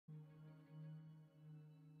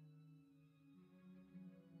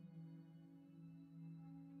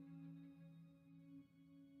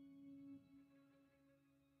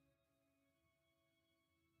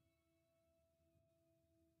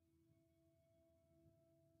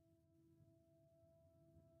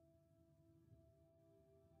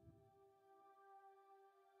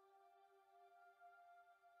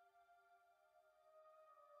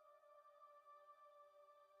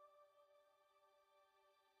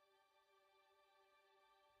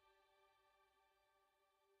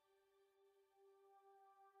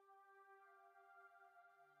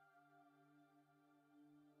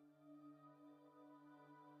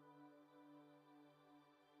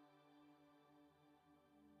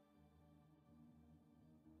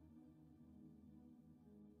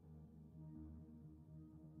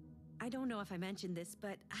don't know if I mentioned this,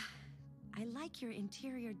 but I like your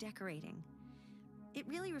interior decorating. It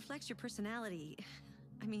really reflects your personality.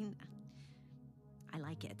 I mean, I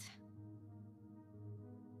like it.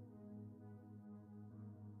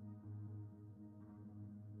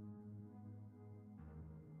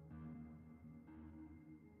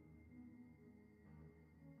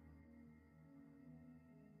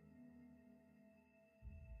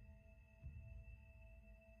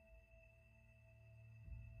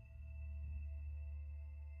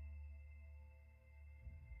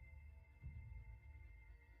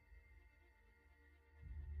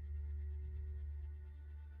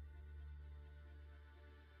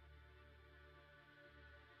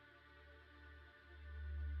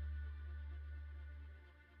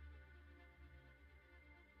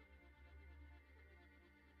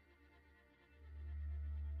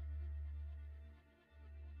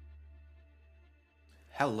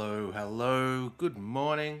 Hello, good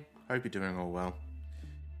morning. Hope you're doing all well.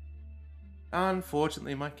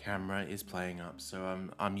 Unfortunately, my camera is playing up, so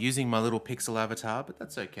I'm using my little pixel avatar, but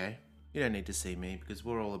that's okay. You don't need to see me because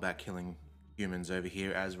we're all about killing humans over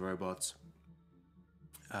here as robots.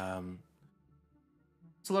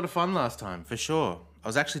 It's a lot of fun last time, for sure. I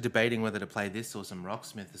was actually debating whether to play this or some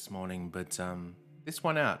Rocksmith this morning, but this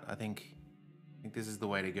one out. I think this is the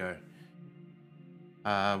way to go.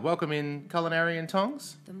 Welcome in, Culinary and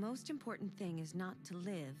Tongs. The most important thing is not to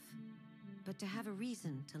live, but to have a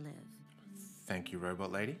reason to live. Thank you,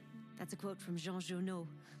 Robot Lady. That's a quote from Jean Genot,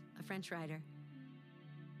 a French writer.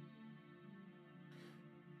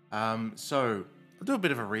 So I'll do a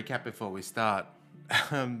bit of a recap before we start.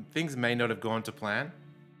 Things may not have gone to plan,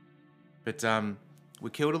 but we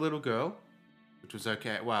killed a little girl, which was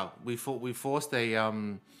okay. Well, we forced a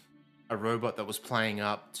robot that was playing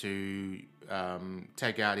up to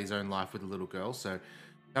take out his own life with a little girl. So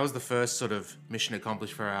that was the first sort of mission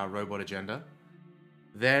accomplished for our robot agenda.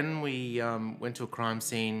 Then we went to a crime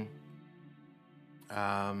scene.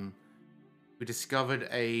 We discovered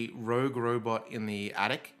a rogue robot in the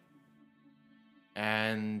attic.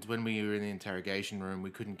 And when we were in the interrogation room, we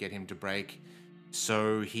couldn't get him to break.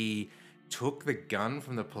 So he took the gun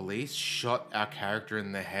from the police, shot our character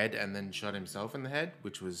in the head, and then shot himself in the head,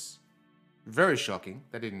 which was very shocking.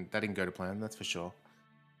 That didn't go to plan, that's for sure.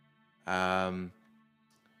 And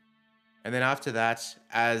then after that,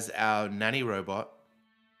 as our nanny robot,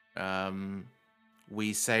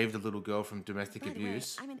 we saved a little girl from domestic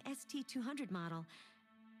abuse. By the way, I'm an ST200 model.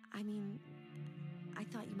 I mean, I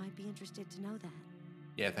thought you might be interested to know that.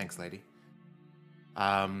 Yeah, thanks, lady.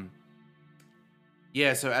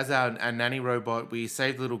 Yeah, so as our nanny robot, we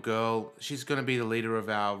saved the little girl. She's going to be the leader of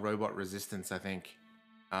our robot resistance, I think.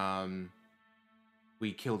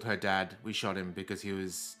 We killed her dad. We shot him because he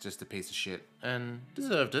was just a piece of shit and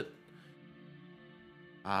deserved it.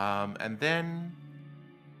 And then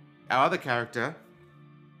our other character,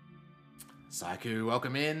 Saiku,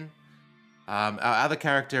 welcome in. Our other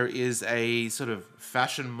character is a sort of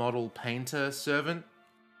fashion model painter servant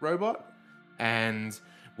robot, and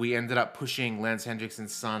we ended up pushing Lance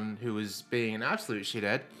Hendrickson's son, who was being an absolute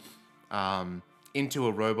shithead, into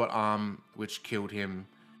a robot arm, which killed him,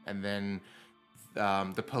 and then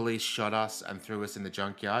the police shot us and threw us in the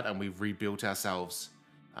junkyard, and we rebuilt ourselves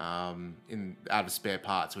out of spare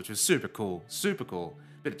parts, which was super cool.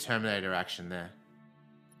 Bit of Terminator action there.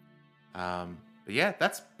 But yeah,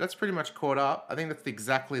 that's pretty much caught up. I think that's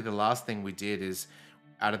exactly the last thing we did is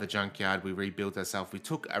out of the junkyard, we rebuilt ourselves. We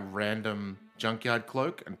took a random junkyard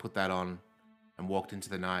cloak and put that on and walked into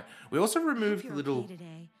the night. We also removed the little... Okay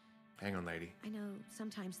today. Hang on, lady. I know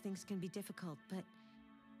sometimes things can be difficult, but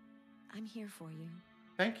I'm here for you.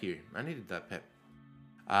 Thank you. I needed that pep.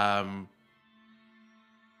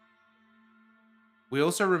 We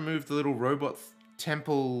also removed the little robot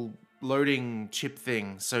temple loading chip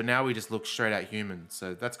thing, so now we just look straight out human.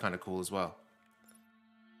 So that's kind of cool as well.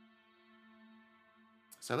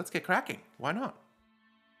 So let's get cracking. Why not?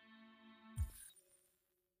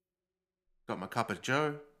 Got my cup of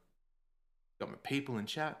joe. Got my people in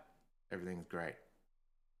chat. Everything's great.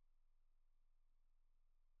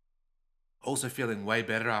 Also feeling way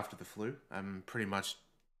better after the flu. I'm pretty much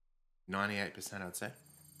 98%, I'd say.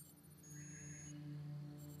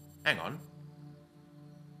 Hang on.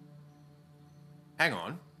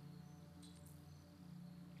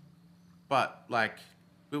 But, like,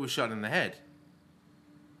 we were shot in the head.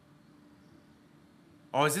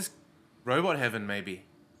 Oh, is this robot heaven, maybe?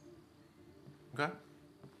 Okay.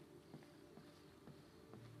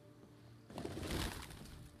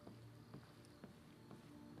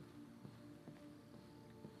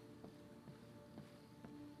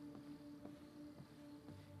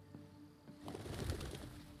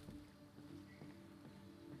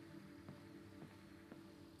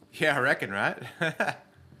 Yeah, I reckon, right?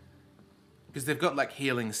 Because they've got like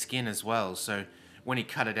healing skin as well, so when he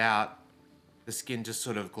cut it out, the skin just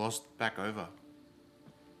sort of glossed back over.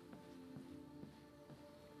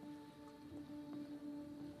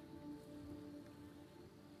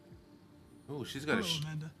 Oh, she's got Hello,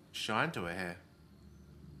 Amanda. shine to her hair.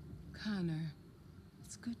 Connor,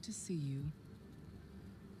 it's good to see you.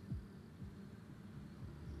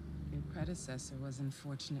 Your predecessor was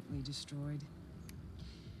unfortunately destroyed.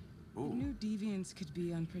 Ooh. I knew deviants could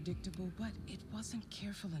be unpredictable, but it wasn't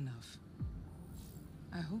careful enough.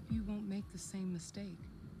 I hope you won't make the same mistake.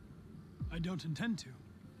 I don't intend to.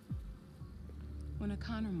 When a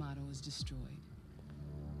Connor model is destroyed,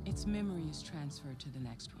 its memory is transferred to the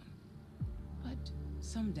next one. But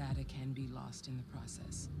some data can be lost in the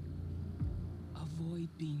process. Avoid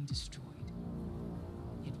being destroyed.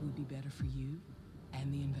 It will be better for you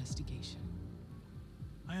and the investigation.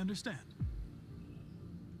 I understand.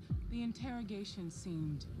 The interrogation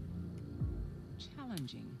seemed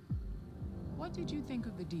challenging. What did you think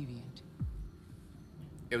of the deviant?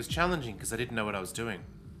 It was challenging because I didn't know what I was doing.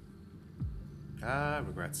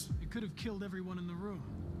 Regrets. It could have killed everyone in the room.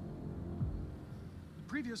 The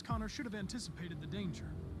previous Connor should have anticipated the danger.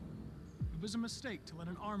 It was a mistake to let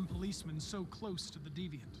an armed policeman so close to the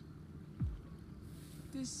deviant.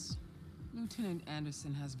 This Lieutenant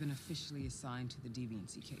Anderson has been officially assigned to the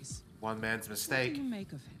deviancy case. One man's What mistake. do you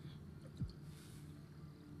make of him?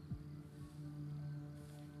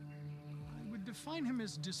 I would define him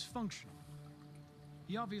as dysfunctional.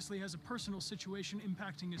 He obviously has a personal situation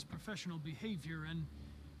impacting his professional behavior and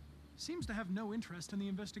seems to have no interest in the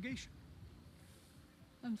investigation.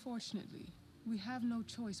 Unfortunately, we have no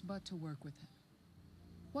choice but to work with him.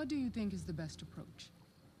 What do you think is the best approach?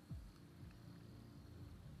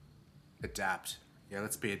 Adapt. Yeah,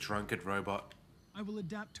 let's be a drunkard robot. I will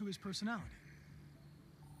adapt to his personality.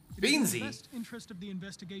 It is in Beansy. the best interest of the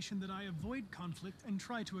investigation that I avoid conflict and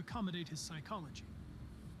try to accommodate his psychology.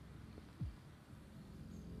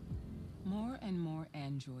 More and more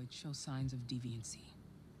androids show signs of deviancy.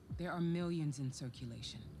 There are millions in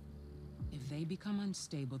circulation. If they become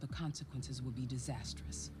unstable, the consequences will be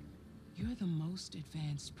disastrous. You're the most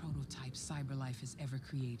advanced prototype CyberLife has ever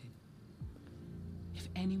created. If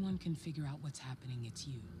anyone can figure out what's happening, it's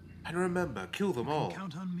you. And remember, kill them You can all.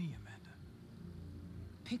 count on me, Amanda.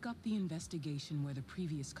 Pick up the investigation where the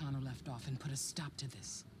previous Connor left off and put a stop to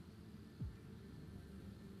this.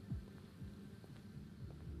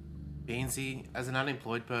 Beansy, as an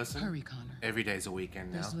unemployed person, Hurry, Connor. every day's a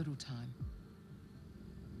weekend now. There's little time.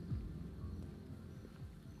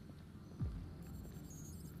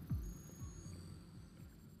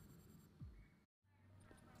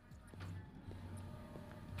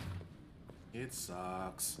 It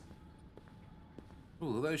sucks. Ooh,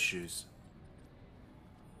 look at those shoes.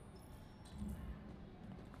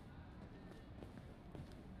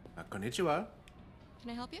 Konnichiwa.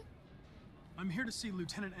 Can I help you? I'm here to see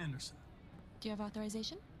Lieutenant Anderson. Do you have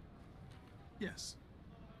authorization? Yes.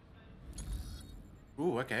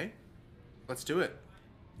 Ooh, okay. Let's do it.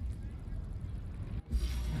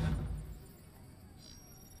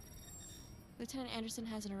 Lieutenant Anderson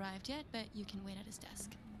hasn't arrived yet, but you can wait at his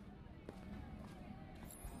desk.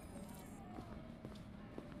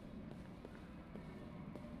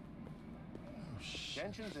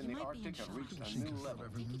 Tensions in the Arctic have reached a new level.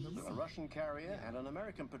 A Russian carrier and an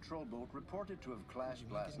American patrol boat reported to have clashed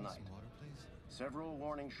last night. Several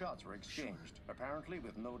warning shots were exchanged, apparently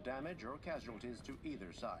with no damage or casualties to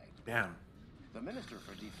either side. Damn. The Minister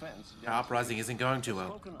for Defense Our uprising isn't going too well.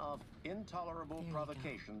 spoken of intolerable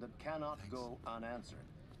provocation that cannot go unanswered.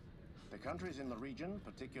 The countries in the region,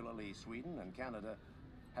 particularly Sweden and Canada,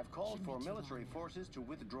 have called for military forces to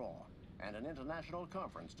withdraw and an international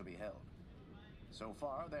conference to be held. So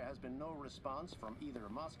far, there has been no response from either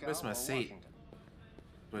Moscow Where's my or seat? Washington.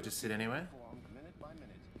 Do I just sit anywhere? Informed minute by minute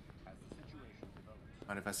as the situation develops.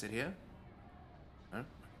 Mind if I sit here? No?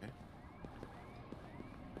 Okay.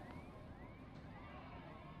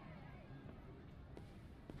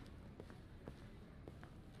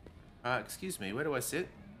 Excuse me, where do I sit?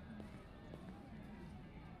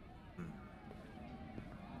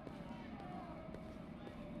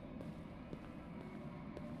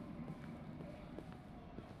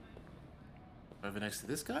 Over next to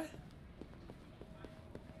this guy?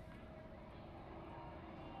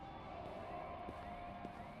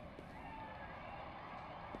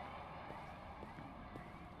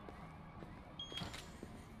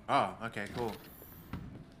 Oh, okay, cool.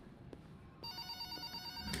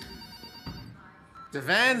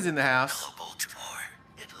 Devan's in the house. Hello, Boltimoore.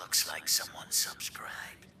 It looks like someone subscribed.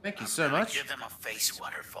 Thank you I'm so gonna much. Give them a face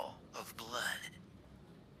waterfall of blood.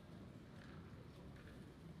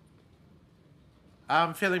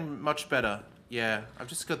 I'm feeling much better. Yeah, I've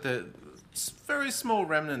just got the very small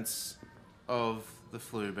remnants of the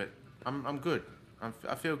flu, but I'm good.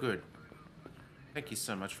 I feel good. Thank you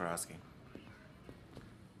so much for asking.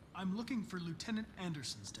 I'm looking for Lieutenant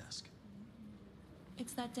Anderson's desk.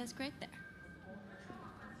 It's that desk right there.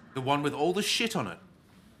 The one with all the shit on it.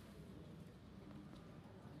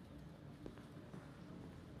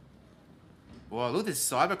 Whoa, look at this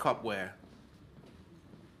Cybercop wear.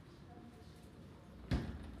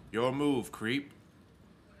 Your move, creep.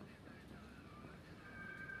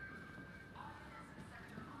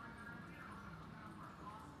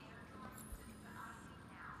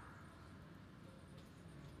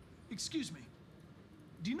 Excuse me.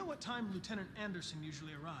 Do you know what time Lieutenant Anderson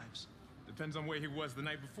usually arrives? Depends on where he was the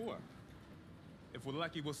night before. If we're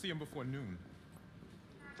lucky, we'll see him before noon.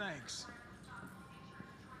 Thanks.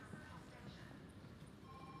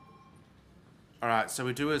 Alright, so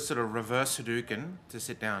we do a sort of reverse Hadouken to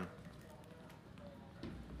sit down.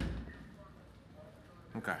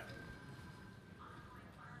 Okay.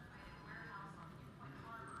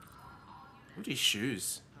 What are these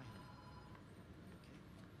shoes?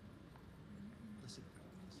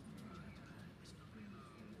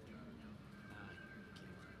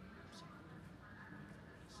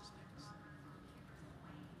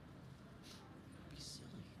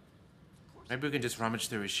 Maybe we can just rummage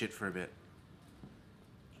through his shit for a bit.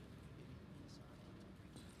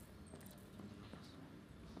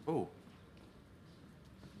 Oh.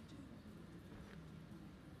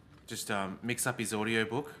 Just mix up his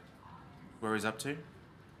audiobook. Where he's up to.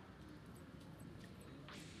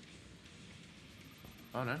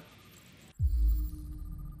 Oh no.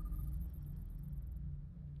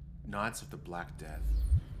 Knights of the Black Death.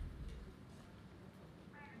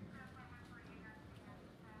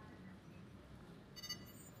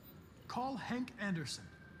 Call Hank Anderson.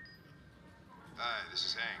 Hi, this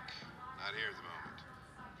is Hank. Not here at the moment.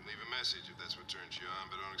 You can leave a message if that's what turns you on,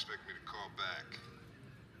 but don't expect me to call back.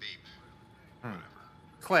 Beep. Whatever.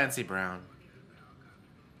 Clancy Brown.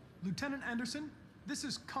 Lieutenant Anderson, this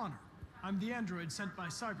is Connor. I'm the android sent by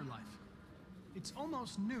Cyberlife. It's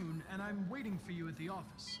almost noon, and I'm waiting for you at the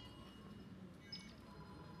office.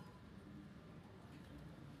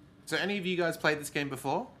 So any of you guys played this game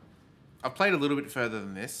before? I've played a little bit further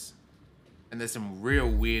than this. And there's some real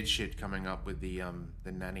weird shit coming up with the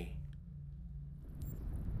nanny.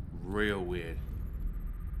 Real weird.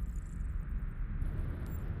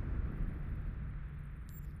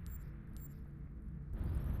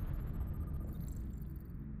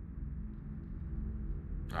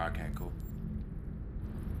 Okay, cool.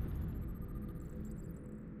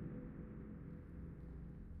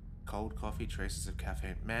 Cold coffee, traces of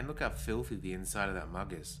caffeine. Man, look how filthy the inside of that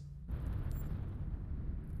mug is.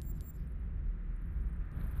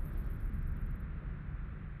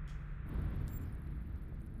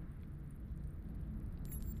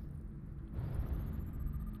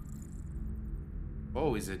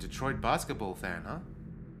 Oh, he's a Detroit basketball fan, huh?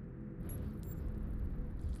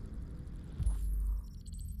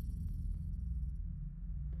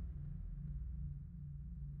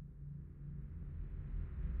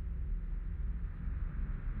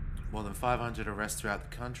 More than 500 arrests throughout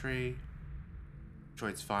the country.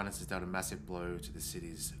 Detroit's finest has dealt a massive blow to the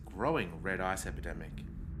city's growing red ice epidemic.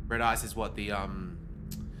 Red ice is what the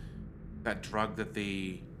that drug that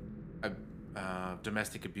the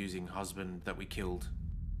domestic abusing husband that we killed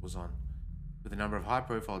was on. With a number of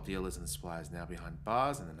high-profile dealers and suppliers now behind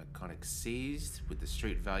bars and the narcotics seized with the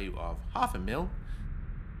street value of $500,000,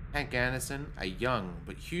 Hank Anderson, a young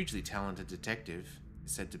but hugely talented detective,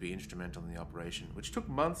 is said to be instrumental in the operation, which took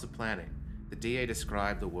months of planning. The DA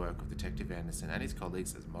described the work of Detective Anderson and his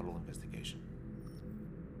colleagues as model investigation.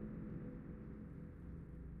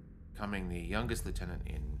 Becoming the youngest lieutenant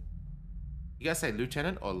in... You guys say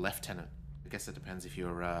lieutenant or lieutenant? I guess it depends if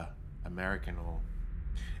you're American or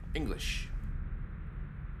English.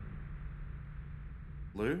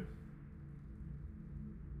 Lou?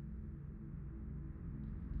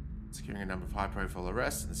 Securing a number of high-profile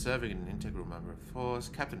arrests and serving an integral member of the force,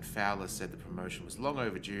 Captain Fowler said the promotion was long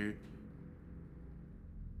overdue.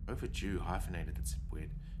 Overdue, hyphenated, that's weird.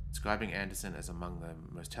 Describing Anderson as among the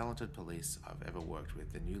most talented police I've ever worked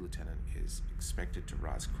with, the new lieutenant is expected to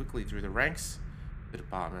rise quickly through the ranks of the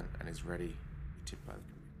department and is ready to be tipped by the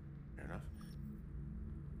committee. Fair enough.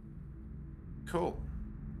 Cool.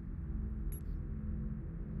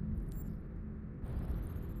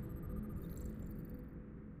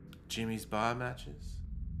 Jimmy's bar matches.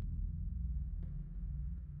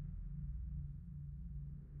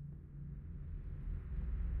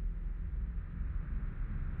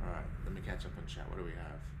 Alright, let me catch up on chat. What do we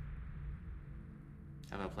have?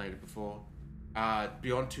 Have I played it before?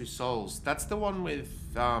 Beyond Two Souls. That's the one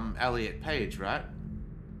with Elliot Page, right?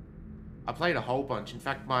 I played a whole bunch. In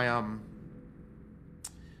fact, my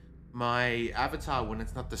avatar, when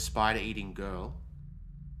it's not the spider-eating girl,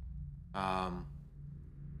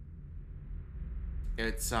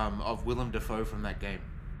 it's of Willem Dafoe from that game.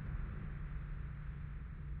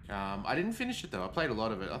 I didn't finish it though. I played a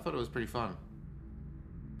lot of it. I thought it was pretty fun.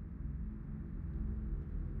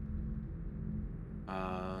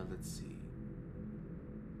 Let's see.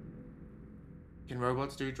 Can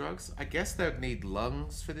robots do drugs? I guess they'd need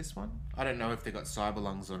lungs for this one. I don't know if they got cyber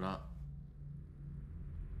lungs or not.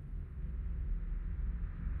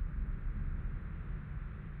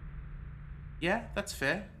 Yeah, that's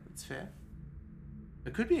fair. That's fair.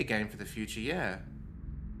 It could be a game for the future, yeah.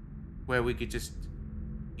 Where we could just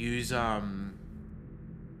use, I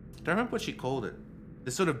don't remember what she called it.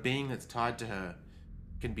 The sort of being that's tied to her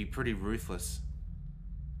can be pretty ruthless.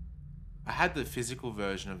 I had the physical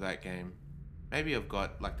version of that game. Maybe I've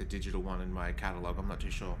got, like, the digital one in my catalog. I'm not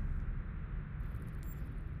too sure.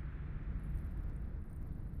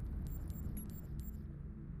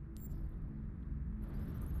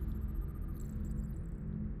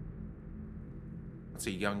 That's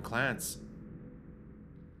a young Clance.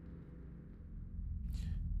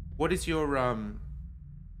 What is your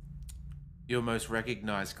most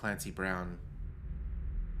recognized Clancy Brown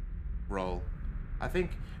role? I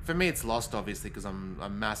think for me it's Lost, obviously, because I'm a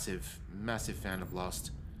massive fan of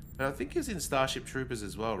Lost. But I think he was in Starship Troopers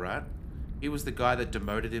as well, right? He was the guy that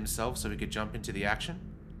demoted himself so he could jump into the action.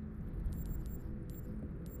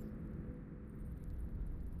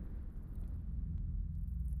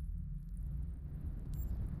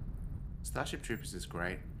 Starship Troopers is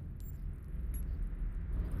great.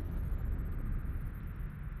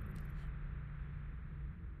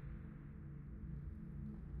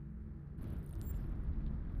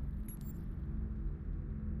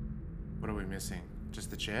 What are we missing?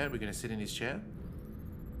 Just the chair? We're gonna sit in his chair?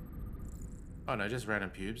 Oh no, just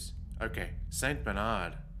random pubes. Okay, Saint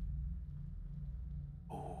Bernard.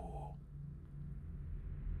 Oh.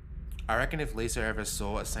 I reckon if Lisa ever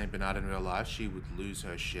saw a Saint Bernard in real life, she would lose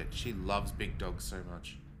her shit. She loves big dogs so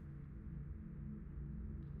much.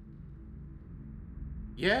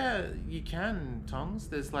 Yeah, you can, Tongs.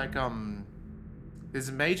 There's like,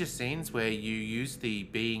 there's major scenes where you use the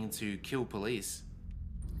being to kill police.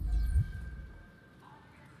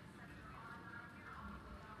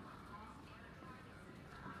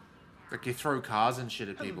 Like you throw cars and shit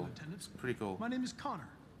at people. Lieutenant. It's pretty cool. My name is Connor.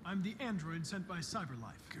 I'm the android sent by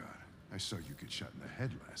CyberLife. God, I saw you get shot in the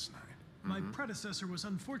head last night. My predecessor was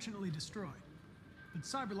unfortunately destroyed, but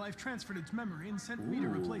CyberLife transferred its memory and sent me to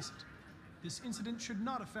replace it. This incident should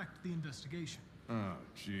not affect the investigation. Oh,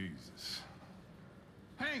 Jesus.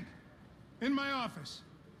 Hank! In my office!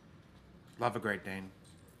 Love a Great Dane.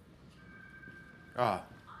 Oh.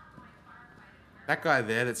 That guy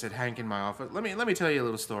there that said Hank in my office. Let me tell you a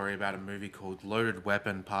little story about a movie called Loaded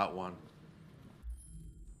Weapon Part 1.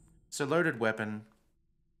 So Loaded Weapon,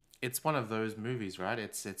 it's one of those movies, right?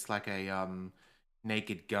 It's like a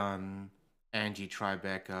Naked Gun, Angie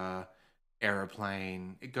Tribeca,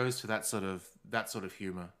 Aeroplane. It goes for that sort of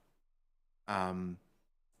humor.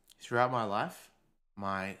 Throughout my life,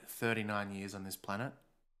 my 39 years on this planet,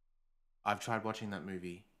 I've tried watching that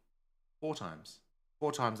movie 4 times.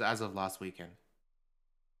 4 times as of last weekend.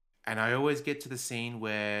 And I always get to the scene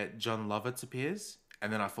where John Lovitz appears,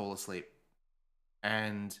 and then I fall asleep.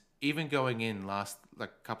 And even going in a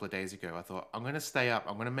couple of days ago, I thought, I'm going to stay up.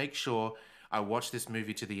 I'm going to make sure I watch this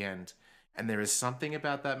movie to the end. And there is something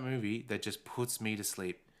about that movie that just puts me to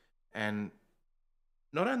sleep. And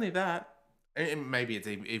not only that, and maybe it's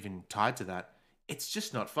even tied to that, it's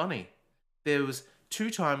just not funny. There was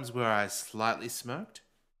 2 times where I slightly smirked.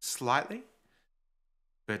 Slightly.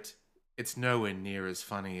 But it's nowhere near as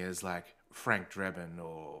funny as like Frank Drebin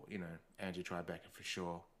or, Angie Tribeca for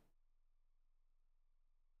sure.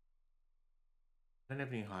 I don't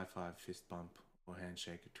have any high five, fist bump, or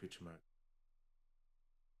handshake or Twitch emote.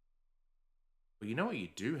 But you know what you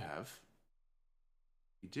do have?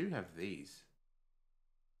 You do have these.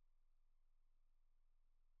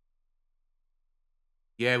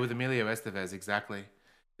 Yeah, with Emilio Estevez, exactly.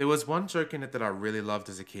 There was one joke in it that I really loved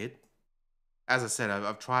as a kid. As I said,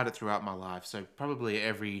 I've tried it throughout my life, so probably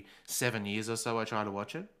every 7 years or so I try to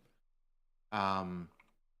watch it.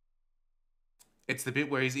 It's the bit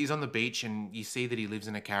where he's on the beach and you see that he lives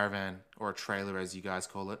in a caravan, or a trailer as you guys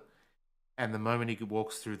call it. And the moment he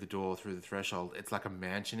walks through the door, through the threshold, it's like a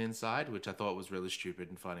mansion inside, which I thought was really stupid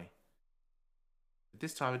and funny. But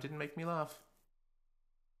this time it didn't make me laugh.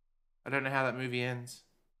 I don't know how that movie ends.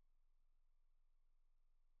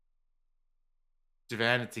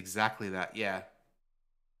 Javan, it's exactly that. Yeah.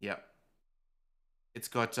 Yep. It's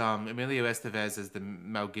got Emilio Estevez as the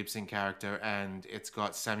Mel Gibson character, and it's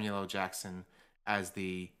got Samuel L. Jackson as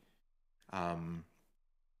the Danny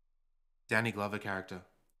Glover character.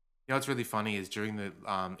 You know what's really funny is during the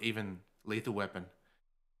even Lethal Weapon,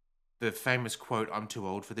 the famous quote "I'm too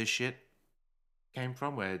old for this shit" came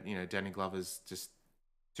from, where Danny Glover's just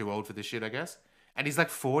too old for this shit, I guess, and he's like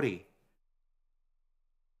 40.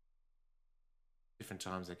 Different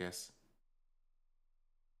times, I guess.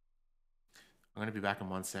 I'm gonna be back in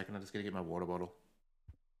 1 second. I'm just gonna get my water bottle.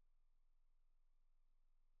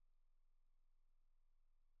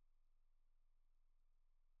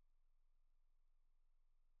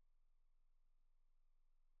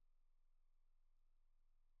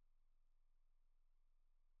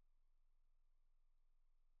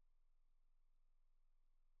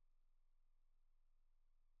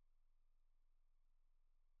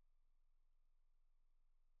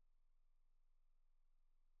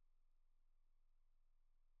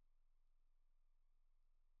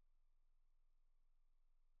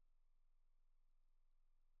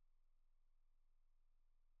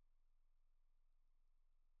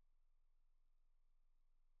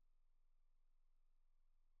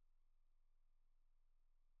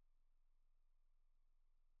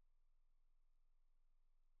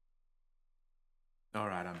 All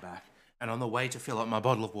right, I'm back. And on the way to fill up my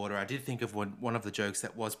bottle of water, I did think of one of the jokes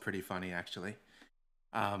that was pretty funny, actually.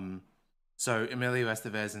 So Emilio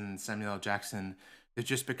Estevez and Samuel L. Jackson, they've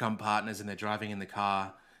just become partners and they're driving in the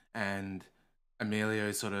car, and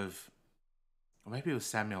Emilio sort of, or maybe it was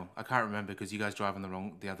Samuel, I can't remember because you guys drive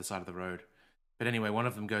on the other side of the road. But anyway, one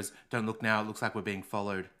of them goes, "Don't look now, it looks like we're being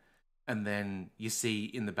followed." And then you see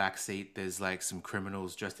in the back seat, there's like some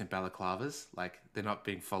criminals dressed in balaclavas. Like they're not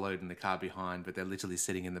being followed in the car behind, but they're literally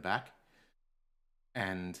sitting in the back.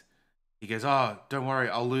 And he goes, "Oh, don't worry,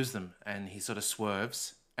 I'll lose them." And he sort of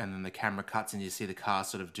swerves, and then the camera cuts and you see the car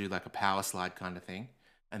sort of do like a power slide kind of thing.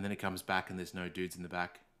 And then it comes back and there's no dudes in the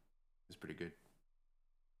back. It's pretty good.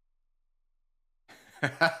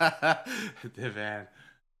 The van.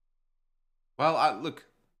 Well, look,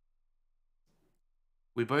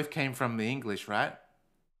 we both came from the English, right?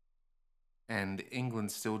 And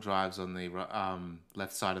England still drives on the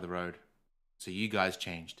left side of the road. So you guys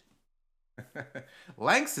changed.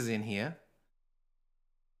 Lanx is in here.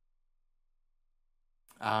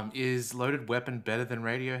 Is Loaded Weapon better than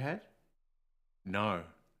Radiohead? No.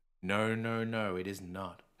 No, it is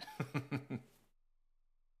not.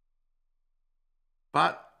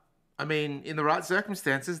 But, I mean, in the right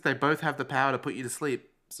circumstances, they both have the power to put you to sleep.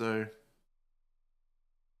 So,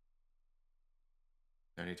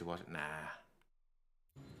 no need to watch it. Nah.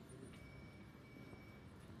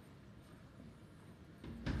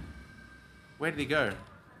 Where did he go?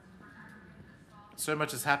 So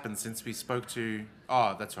much has happened since we spoke to...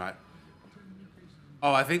 Oh, that's right.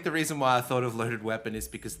 Oh, I think the reason why I thought of Loaded Weapon is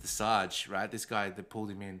because the Sarge, right? This guy that pulled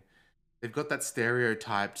him in. They've got that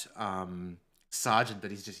stereotyped sergeant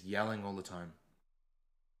that he's just yelling all the time.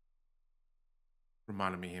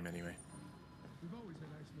 Reminded me of him anyway. We've always had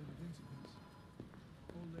isolated incidents.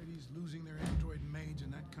 Old ladies losing their android maids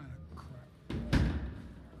and that kind of crap.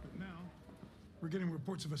 But now, we're getting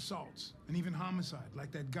reports of assaults and even homicide,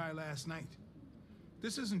 like that guy last night.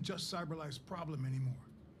 This isn't just CyberLife's problem anymore.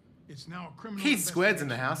 It's now a criminal Keith Squared's in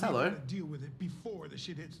the house. Hello. Deal with it before the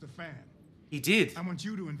shit hits the fan. He did. I want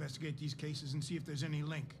you to investigate these cases and see if there's any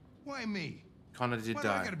link. Why me? Connor did Why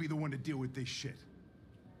die. do I gotta be the one to deal with this shit?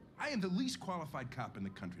 I am the least qualified cop in the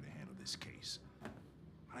country to handle this case.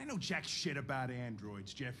 I know jack shit about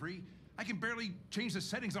androids, Jeffrey. I can barely change the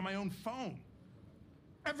settings on my own phone.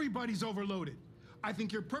 Everybody's overloaded. I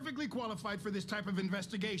think you're perfectly qualified for this type of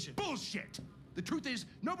investigation. Bullshit! The truth is,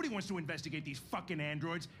 nobody wants to investigate these fucking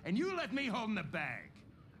androids, and you let me hold in the bag.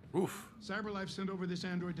 Oof. CyberLife sent over this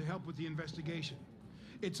android to help with the investigation.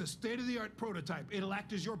 It's a state-of-the-art prototype. It'll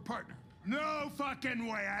act as your partner. No fucking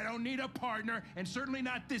way! I don't need a partner, and certainly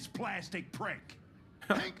not this plastic prick.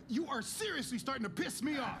 Hank, you are seriously starting to piss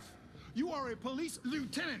me off. You are a police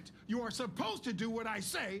lieutenant. You are supposed to do what I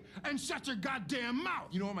say and shut your goddamn mouth.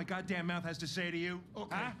 You know what my goddamn mouth has to say to you?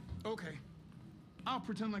 Okay. Huh? Okay. I'll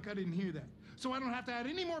pretend like I didn't hear that, so I don't have to add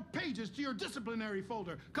any more pages to your disciplinary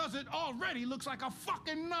folder, because it already looks like a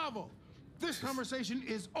fucking novel. This conversation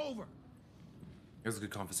is over. It was a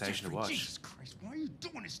good conversation Jeffrey, to watch. Jesus Christ, why are you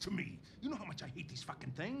doing this to me? You know how much I hate these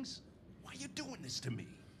fucking things. Why are you doing this to me?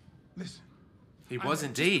 Listen. He was I've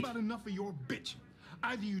indeed. just about enough of your bitching.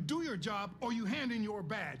 Either you do your job or you hand in your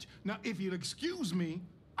badge. Now, if you'll excuse me,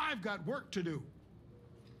 I've got work to do.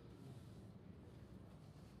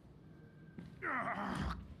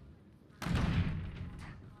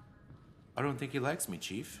 I don't think he likes me,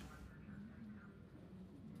 Chief.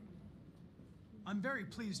 I'm very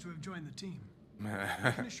pleased to have joined the team. I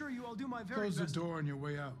can assure you I'll do my very Close best. the door on your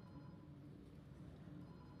way out.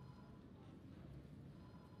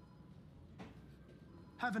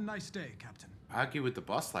 Have a nice day, Captain. Argue with the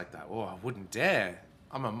boss like that? Oh, I wouldn't dare.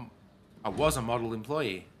 I was a model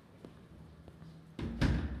employee.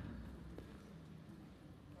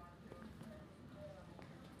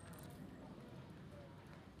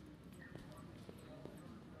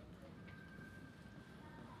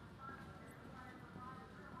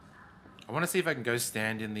 I want to see if I can go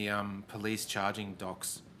stand in the police charging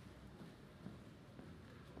docks.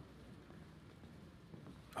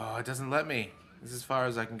 Oh, it doesn't let me. This is as far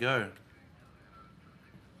as I can go.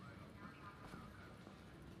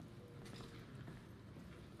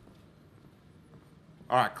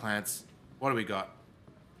 Alright, Clance. What do we got?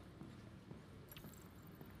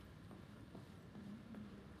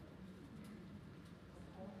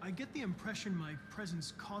 I get the impression my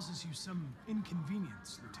presence causes you some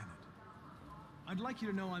inconvenience, Lieutenant. I'd like you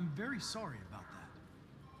to know I'm very sorry about that.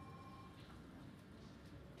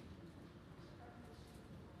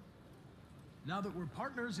 Now that we're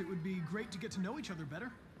partners, it would be great to get to know each other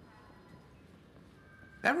better.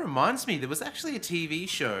 That reminds me, there was actually a TV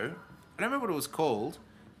show. I don't remember what it was called,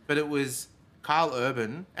 but it was Carl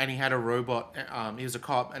Urban, and he had a robot. He was a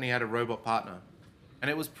cop, and he had a robot partner,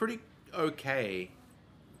 and it was pretty okay.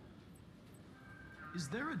 Is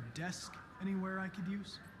there a desk anywhere I could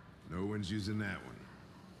use? No one's using that one.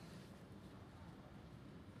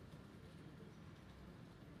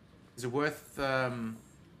 Is it worth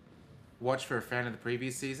watch for a fan of the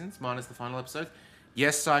previous seasons, minus the final episode?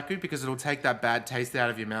 Yes, Psycho, because it'll take that bad taste out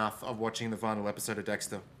of your mouth of watching the final episode of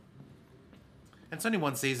Dexter. And it's only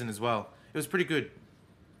one season as well. It was pretty good.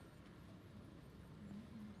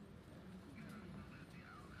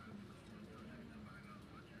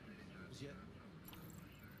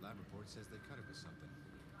 Lab report says they cut it with something.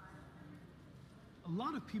 A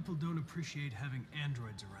lot of people don't appreciate having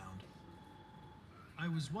androids around. I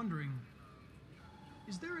was wondering,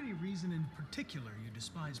 is there any reason in particular you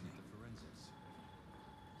despise me?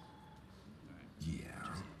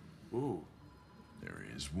 Yeah. Ooh. There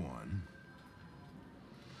is one.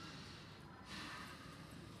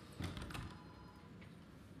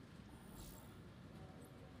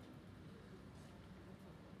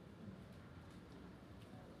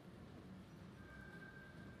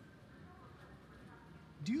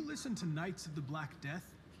 Do you listen to Knights of the Black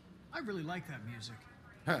Death? I really like that music.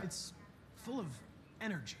 It's full of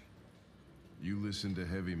energy. You listen to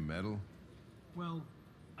heavy metal? Well,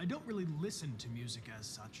 I don't really listen to music as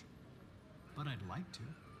such, but I'd like to.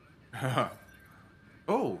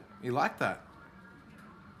 Oh, you like that?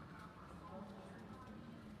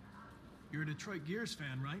 You're a Detroit Gears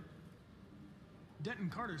fan, right? Denton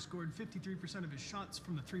Carter scored 53% of his shots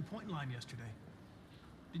from the three-point line yesterday.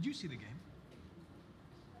 Did you see the game?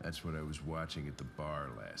 That's what I was watching at the bar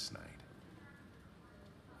last night.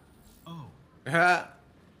 Oh.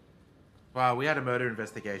 Wow, we had a murder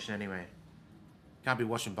investigation anyway. Can't be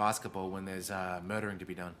watching basketball when there's murdering to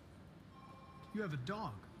be done. You have a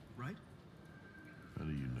dog, right? How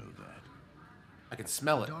do you know that? I can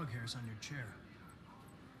smell it. Dog hairs on your chair.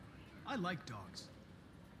 I like dogs.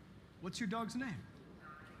 What's your dog's name?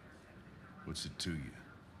 What's it to you?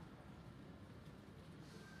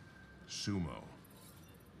 Sumo.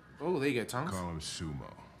 Oh, there you go, Tom. Call him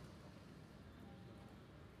Sumo.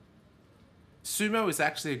 Sumo is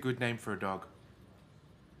actually a good name for a dog.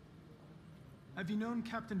 Have you known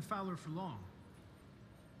Captain Fowler for long?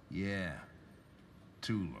 Yeah.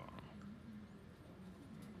 Too long.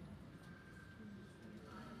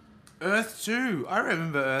 Earth 2. I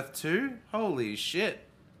remember Earth 2. Holy shit.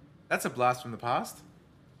 That's a blast from the past.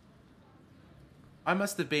 I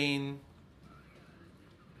must have been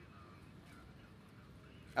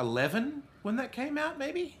 11 when that came out,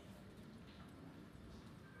 maybe?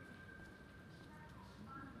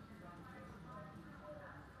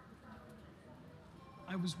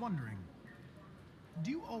 I was wondering,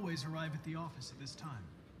 do you always arrive at the office at this time?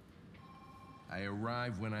 I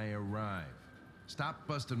arrive when I arrive. Stop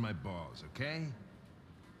busting my balls, okay?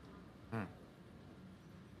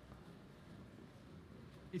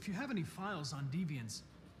 If you have any files on Deviants,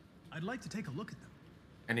 I'd like to take a look at them.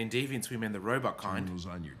 And in Deviants, we mean the robot kind. Terminal's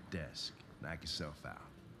on your desk. Knock yourself out.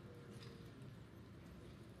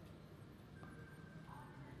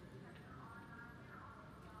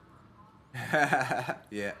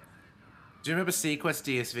 Yeah. Do you remember Sequest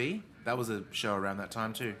DSV? That was a show around that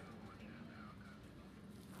time too.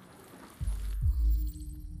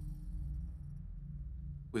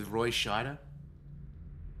 With Roy Scheider.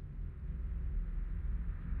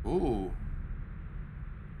 Ooh.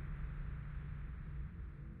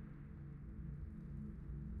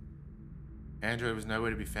 Android was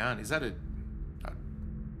nowhere to be found. Is that a... I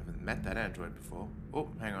haven't met that android before. Oh,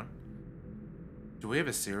 hang on. Do we have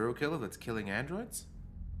a serial killer that's killing androids?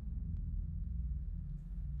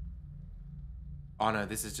 Oh no,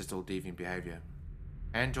 this is just all deviant behavior.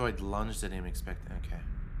 Android lunged at him expecting... Okay.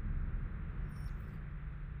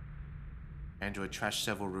 Android trashed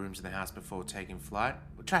several rooms in the house before taking flight.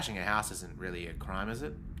 Well, trashing a house isn't really a crime, is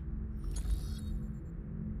it?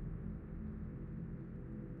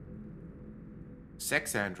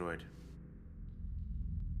 Sex android.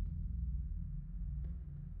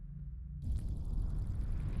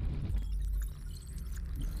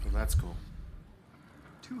 Well, that's cool.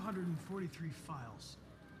 243 files.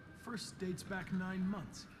 First dates back 9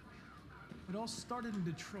 months. It all started in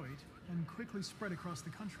Detroit and quickly spread across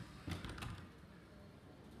the country.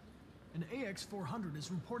 An AX-400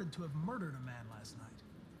 is reported to have murdered a man last night.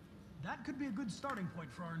 That could be a good starting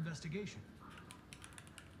point for our investigation.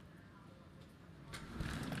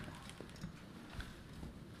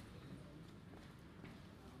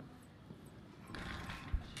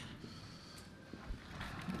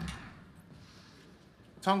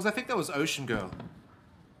 Tongs, I think that was Ocean Girl.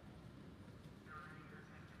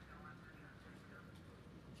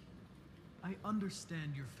 I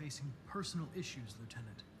understand you're facing personal issues,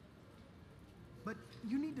 Lieutenant. But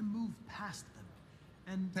you need to move past them.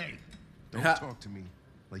 And... Hey, don't talk to me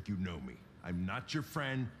like you know me. I'm not your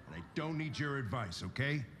friend, and I don't need your advice,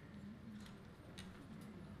 okay?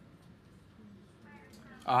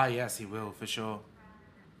 Ah, yes, he will, for sure.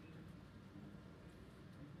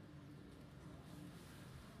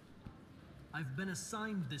 I've been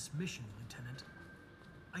assigned this mission, Lieutenant.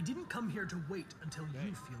 I didn't come here to wait until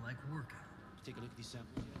you feel like working. Take a look at these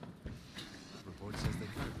samples. Report says they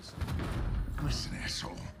could be something. Listen,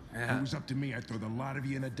 asshole. If it was up to me, I'd throw the lot of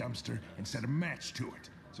you in a dumpster and set a match to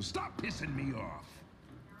it. So stop pissing me off.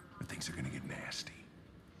 But things are gonna get nasty.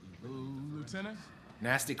 Lieutenant?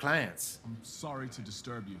 Nasty clients. I'm sorry to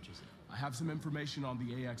disturb you. I have some information on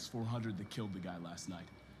the AX-400 that killed the guy last night.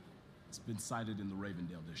 It's been sighted in the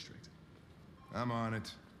Ravendale district. I'm on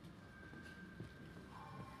it.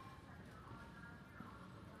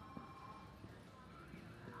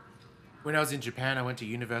 When I was in Japan, I went to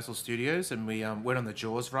Universal Studios and we went on the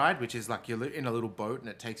Jaws ride, which is like you're in a little boat and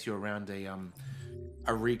it takes you around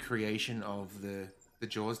a recreation of the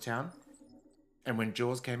Jaws town. And when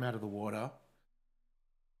Jaws came out of the water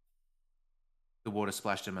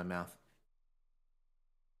splashed in my mouth.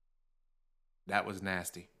 That was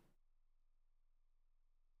nasty.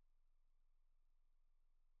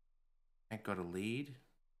 Ain't got a lead.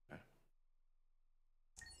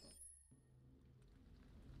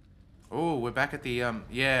 Oh, we're back at the,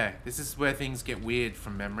 yeah, this is where things get weird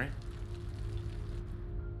from memory.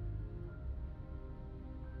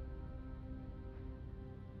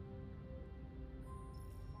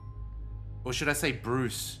 Or should I say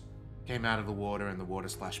Bruce came out of the water and the water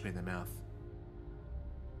splashed me in the mouth.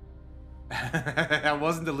 I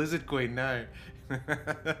wasn't the Lizard Queen, no.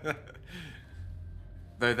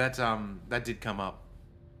 Though that did come up.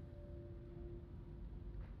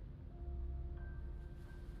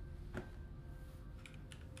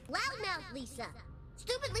 Loudmouth Lisa.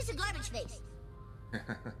 Stupid Lisa Garbage Face.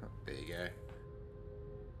 There you go.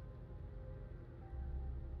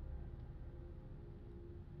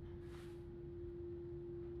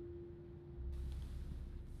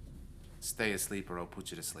 Stay asleep or I'll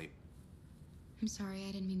put you to sleep. I'm sorry,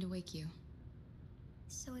 I didn't mean to wake you.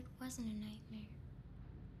 So it wasn't a nightmare.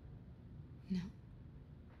 No.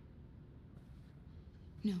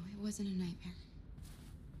 No, it wasn't a nightmare.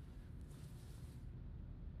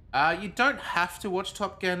 You don't have to watch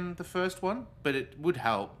Top Gun, the first one, but it would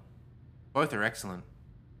help. Both are excellent.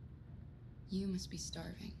 You must be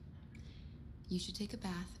starving. You should take a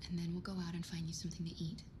bath, and then we'll go out and find you something to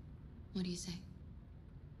eat. What do you say?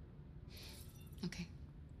 Okay.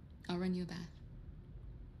 I'll run you a bath.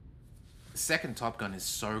 The second Top Gun is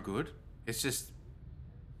so good. It's just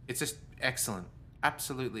excellent.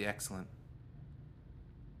 Absolutely excellent.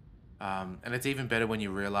 And it's even better when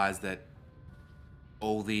you realize that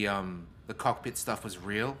all the cockpit stuff was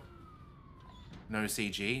real. No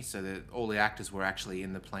CG, so that all the actors were actually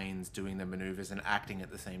in the planes doing the maneuvers and acting at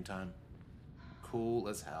the same time. Cool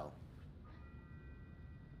as hell.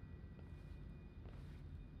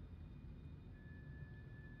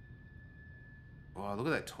 Wow, look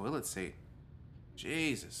at that toilet seat.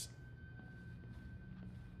 Jesus.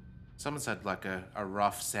 Someone's had like a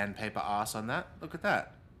rough sandpaper ass on that. Look at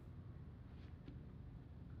that.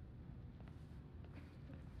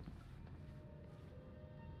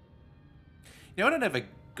 You know what I never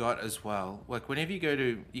got as well? Like whenever you go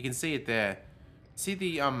to, you can see it there. See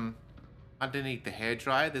the underneath the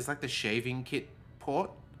hairdryer, there's like the shaving kit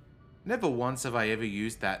port. Never once have I ever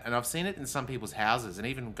used that, and I've seen it in some people's houses, and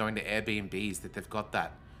even going to Airbnbs that they've got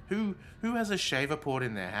that. Who has a shaver port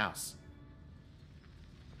in their house?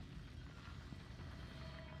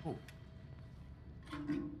 Ooh.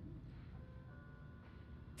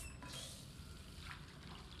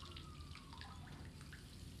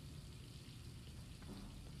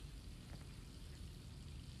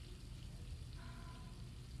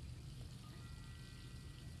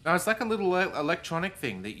 No, it's like a little electronic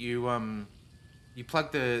thing that you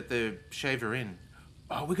plug the shaver in.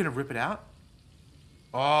 Oh, we're gonna rip it out?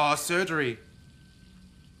 Oh, surgery.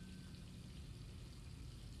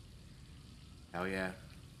 Hell yeah.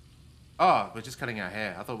 Oh, we're just cutting our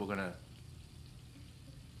hair. I thought we were gonna...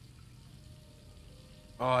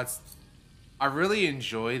 Oh, it's... I really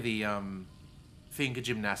enjoy the finger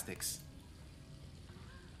gymnastics.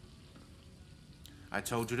 I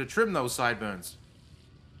told you to trim those sideburns.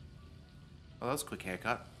 Oh, that was a quick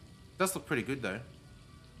haircut. Does look pretty good, though.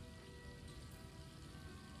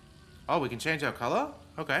 Oh, we can change our color?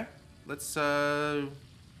 Okay. Let's,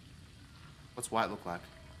 what's white look like?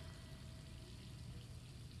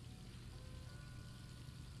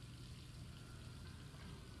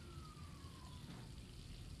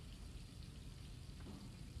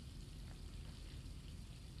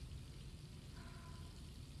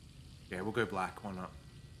 Yeah, we'll go black. Why not?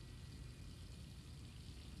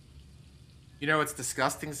 You know what's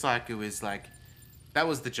disgusting, Psycho, is like, that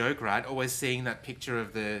was the joke, right? Always seeing that picture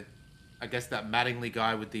of the, I guess that Mattingly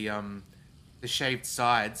guy with the shaved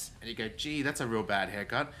sides, and you go, gee, that's a real bad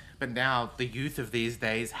haircut. But now the youth of these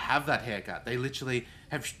days have that haircut. They literally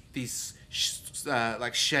have these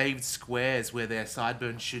like shaved squares where their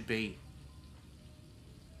sideburns should be.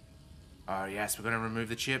 Oh yes, we're gonna remove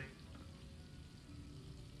the chip.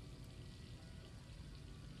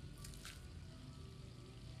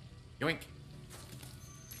 Yoink.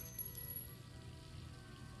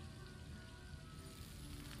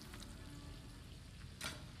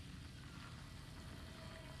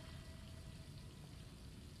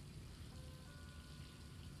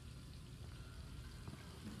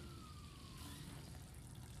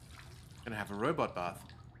 Gonna have a robot bath.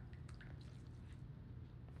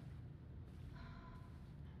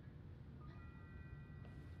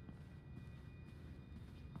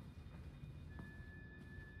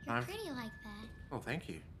 You're pretty like that. Oh, thank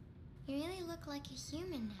you. You really look like a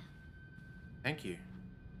human now. Thank you.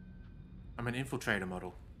 I'm an infiltrator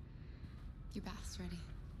model. Your bath's ready.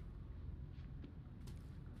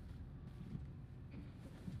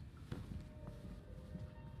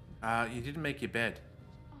 You didn't make your bed.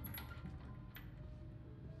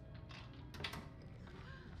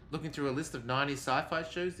 Looking through a list of 90s sci-fi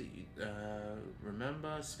shows that you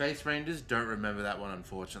remember. Space Rangers, don't remember that one,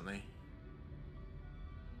 unfortunately.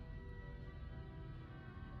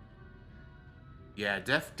 Yeah,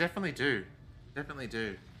 definitely do. Definitely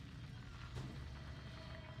do.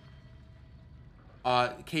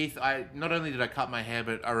 Keith, not only did I cut my hair,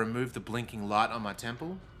 but I removed the blinking light on my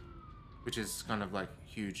temple, which is kind of like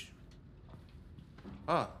huge.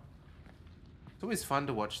 Oh. It's always fun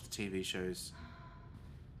to watch the TV shows.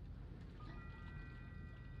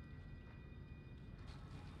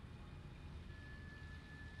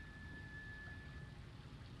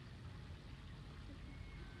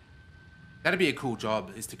 That'd be a cool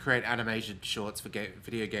job, is to create animated shorts for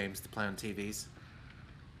video games to play on TVs.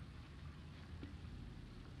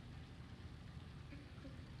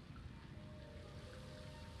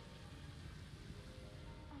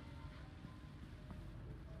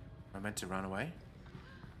 Am I meant to run away?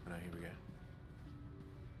 Oh no, here we go.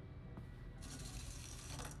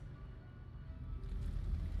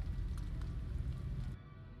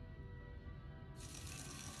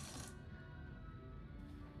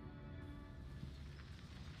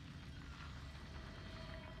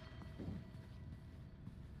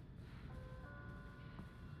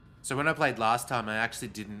 So when I played last time, I actually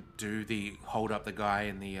didn't do the hold up the guy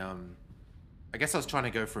in the, I guess I was trying to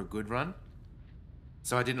go for a good run.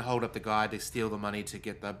 So I didn't hold up the guy to steal the money to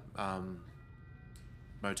get the,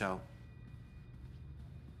 motel.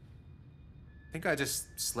 I think I just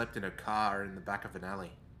slept in a car in the back of an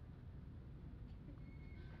alley.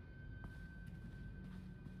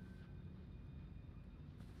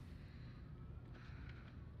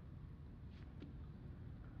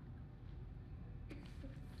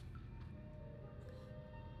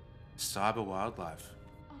 Cyber wildlife.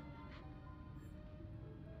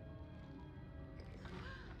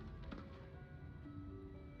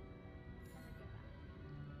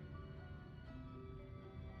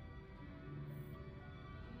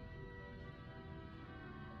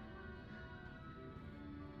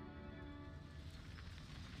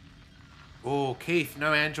 Oh, Keith,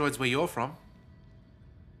 no androids where you're from.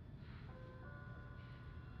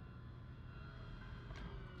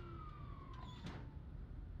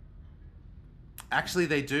 Actually,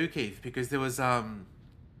 they do, Keith, because there was, in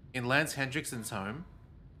Lance Hendrickson's home,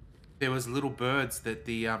 there was little birds that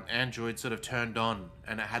the android sort of turned on,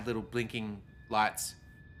 and it had little blinking lights.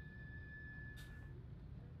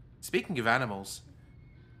 Speaking of animals,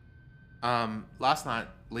 last night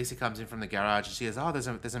Lisa comes in from the garage and she goes, "Oh,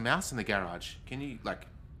 there's a mouse in the garage. Can you like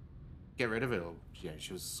get rid of it?" Or yeah,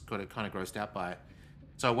 she was kind of grossed out by it.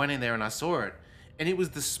 So I went in there and I saw it, and it was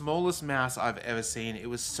the smallest mouse I've ever seen. It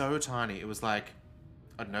was so tiny. It was like,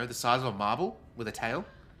 I don't know, the size of a marble with a tail.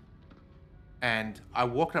 And I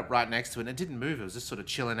walked up right next to it and it didn't move. It was just sort of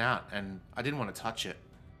chilling out and I didn't want to touch it.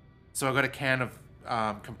 So I got a can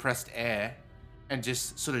of compressed air and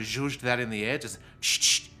just sort of zhuzhed that in the air, just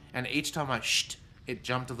shh. And each time I shh, it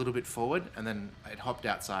jumped a little bit forward and then it hopped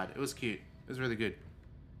outside. It was cute. It was really good.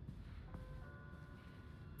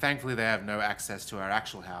 Thankfully, they have no access to our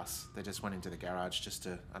actual house. They just went into the garage just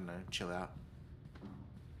to, I don't know, chill out.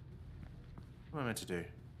 What am I meant to do?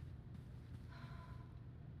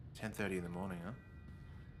 10:30 in the morning, huh?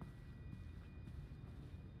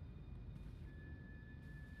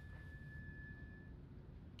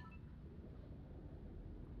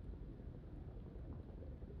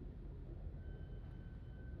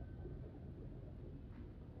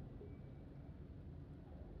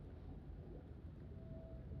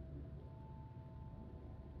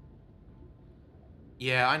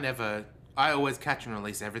 Yeah, I always catch and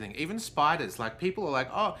release everything. Even spiders. Like, people are like,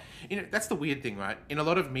 oh, you know, that's the weird thing, right? In a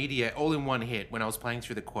lot of media, all in one hit, when I was playing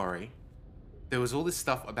through the Quarry, there was all this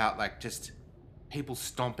stuff about, like, just people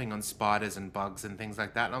stomping on spiders and bugs and things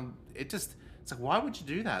like that. And it's like, why would you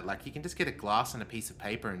do that? Like, you can just get a glass and a piece of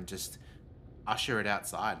paper and just usher it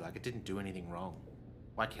outside. Like, it didn't do anything wrong.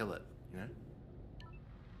 Why kill it, you know?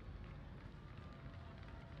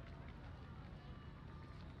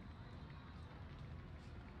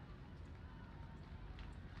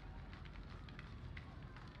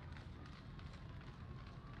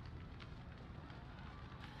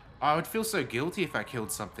 I would feel so guilty if I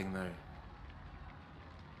killed something, though.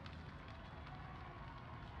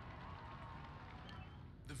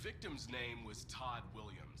 The victim's name was Todd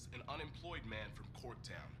Williams, an unemployed man from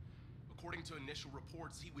Corktown. According to initial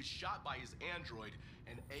reports, he was shot by his android,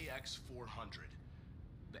 an AX-400.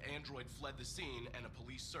 The android fled the scene, and a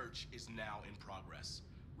police search is now in progress.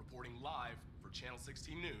 Reporting live for Channel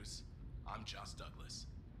 16 News, I'm Just Douglas.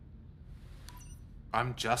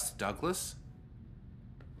 I'm Just Douglas?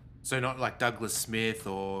 So not like Douglas Smith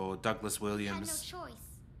or Douglas Williams. He had no choice.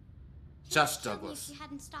 Just Douglas. If you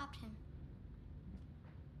hadn't stopped him.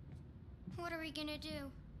 What are we gonna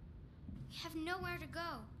do? We have nowhere to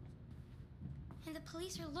go. And the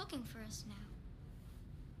police are looking for us now.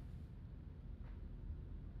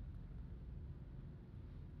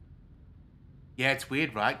 Yeah, it's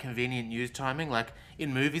weird, right? Convenient news timing. Like,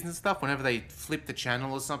 in movies and stuff, whenever they flip the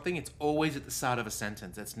channel or something, it's always at the start of a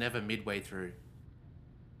sentence. It's never midway through.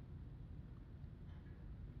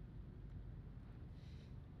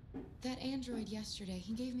 That android yesterday,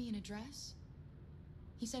 he gave me an address.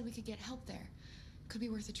 He said we could get help there. Could be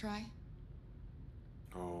worth a try.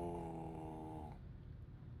 Oh.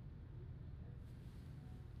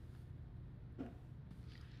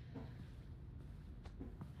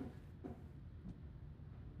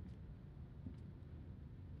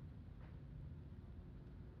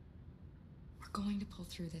 We're going to pull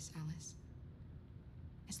through this, Alice.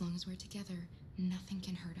 As long as we're together, nothing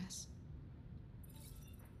can hurt us.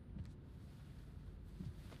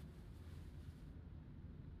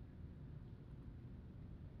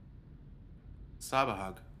 Cyber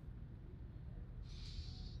hug.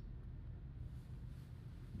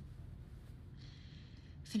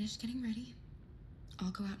 Finished getting ready.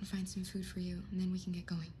 I'll go out and find some food for you, and then we can get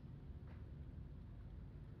going.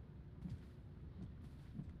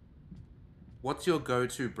 What's your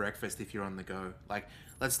go-to breakfast if you're on the go? Like,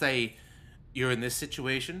 let's say you're in this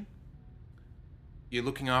situation. You're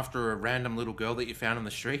looking after a random little girl that you found on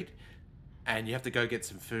the street, and you have to go get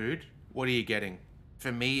some food. What are you getting?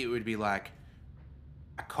 For me, it would be like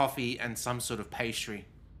a coffee and some sort of pastry,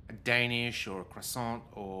 a Danish or a croissant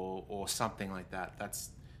or something like that.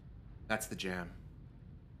 That's the jam.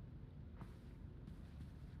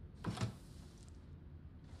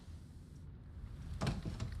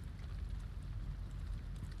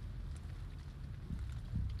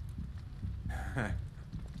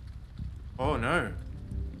 Oh no.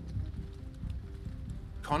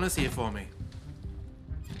 Connor's here for me.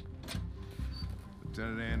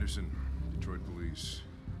 Lieutenant Anderson, Detroit Police.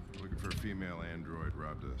 Looking for a female android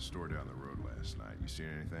robbed a store down the road last night. You seen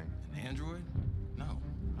anything? An android? No,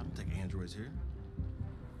 I don't think androids here.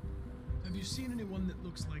 Have you seen anyone that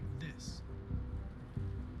looks like this?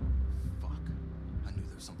 Fuck. I knew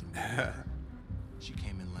there was something wrong with her. She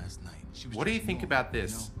came in last night. She was What do you just think normal, about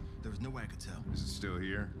this? You know? There was no way I could tell. Is it still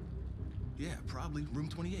here? Yeah, probably. Room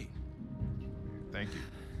 28. Thank you.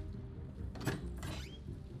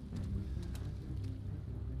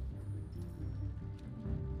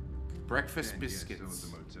 Breakfast And, yeah, biscuits.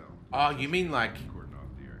 still at the motel. Oh, you mean like Cordon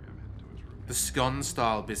off the area. I'm heading to his room. the scone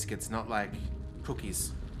style biscuits, not like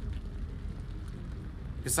cookies.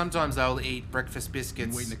 Because sometimes I'll eat breakfast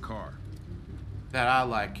biscuits Wait in the car. that are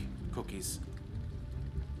like cookies.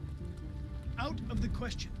 Out of the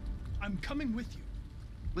question. I'm coming with you.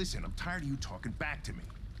 Listen, I'm tired of you talking back to me.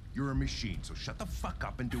 You're a machine, so shut the fuck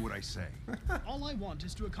up and do what I say. All I want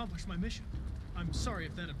is to accomplish my mission. I'm sorry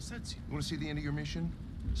if that upsets you. You want to see the end of your mission?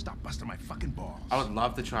 Stop busting my fucking balls. I would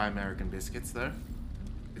love to try American biscuits though.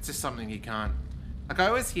 It's just something you can't. Like I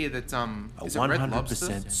always hear that is it Red Lobster?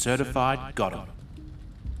 100% certified got 'em.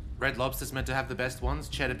 Red Lobster's meant to have the best ones,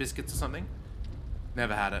 cheddar biscuits or something.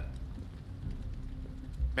 Never had it.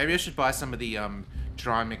 Maybe I should buy some of the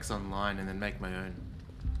dry mix online and then make my own.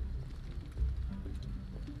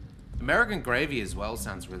 American gravy as well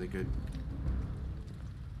sounds really good.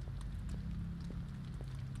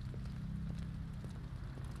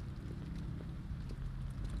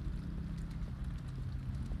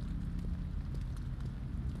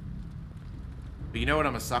 But you know what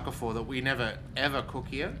I'm a sucker for that we never ever cook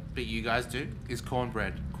here, but you guys do, is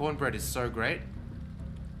cornbread. Cornbread is so great.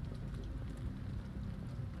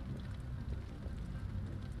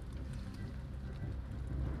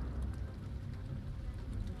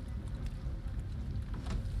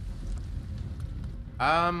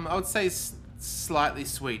 I would say slightly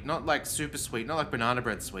sweet, not like super sweet, not like banana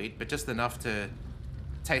bread sweet, but just enough to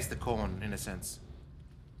taste the corn in a sense.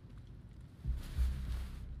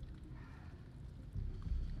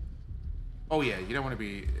 Oh yeah, you don't want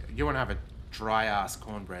to have a dry ass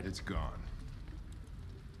cornbread. It's gone.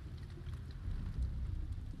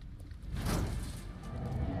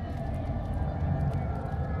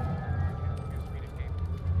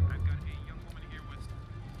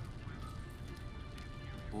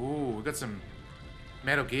 Ooh, we got some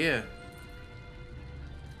Metal Gear.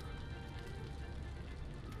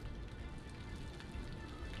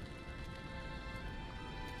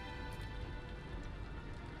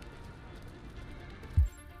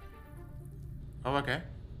 Oh, okay.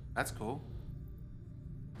 That's cool.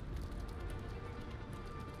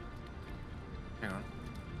 Hang on.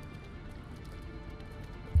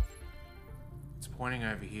 It's pointing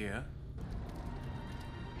over here.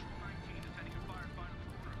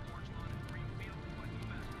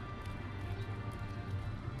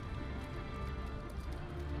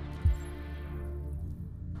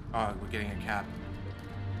 Oh, we're getting a cab.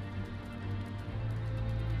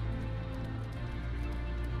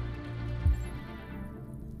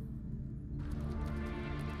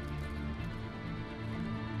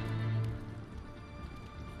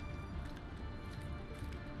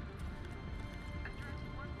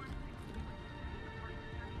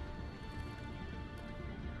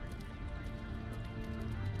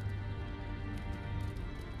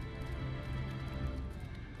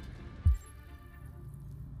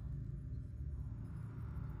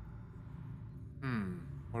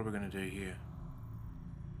 What are we gonna do here?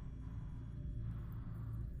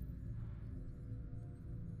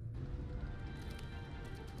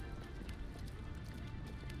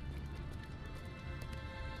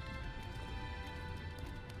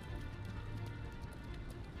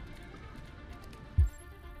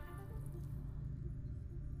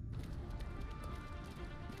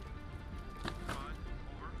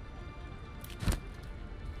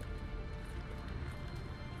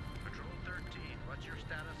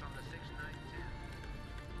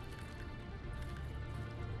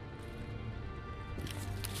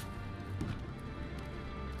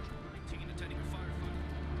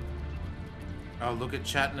 I'll look at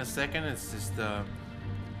chat in a second. It's just a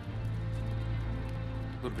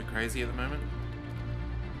little bit crazy at the moment.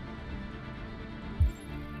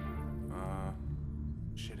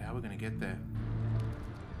 Shit, how are we gonna get there?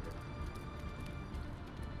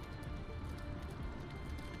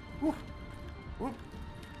 Whoop. Whoop.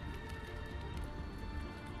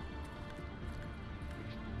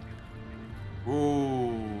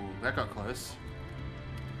 Ooh, that got close.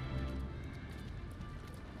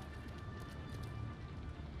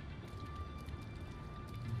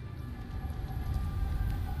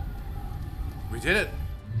 We did it.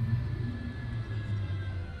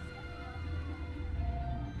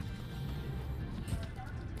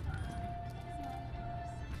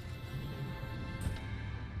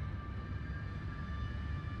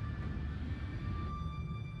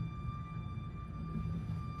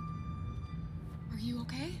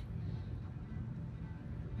 okay?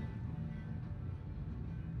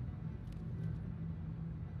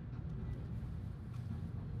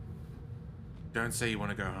 Don't say you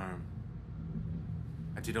want to go home.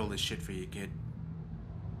 I did all this shit for you, kid.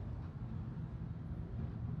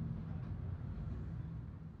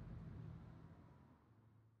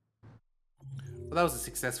 Well, that was a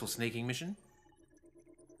successful sneaking mission.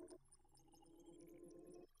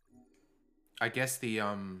 I guess the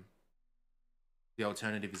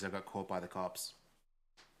alternative is I got caught by the cops.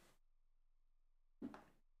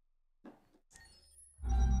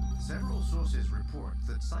 Several sources report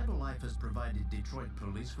that CyberLife has provided Detroit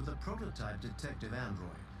police with a prototype detective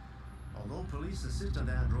android. Although police assistant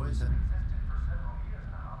androids have existed for several years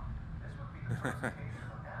now, this would be the first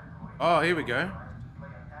occasion an android Oh, here we go. to play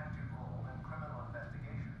an active role in criminal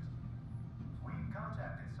investigations. We've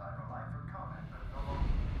contacted CyberLife for comment, but no longer.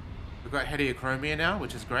 We've got Heliochromia now,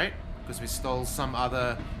 which is great, because we stole some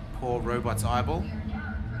other poor robot's eyeball.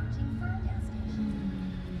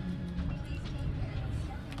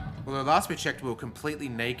 Although last we checked, we were completely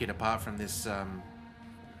naked apart from this,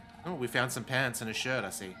 Oh, we found some pants and a shirt,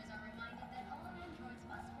 I see.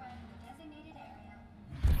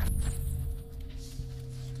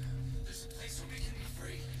 There's a place where we can be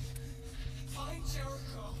free. Find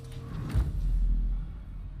Jericho.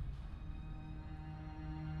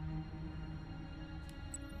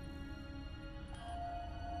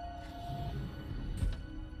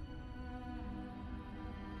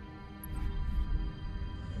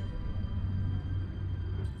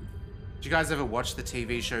 Did you guys ever watch the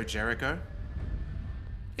TV show Jericho?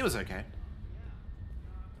 It was okay.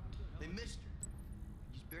 Hey, mister.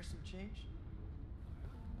 You spare some change?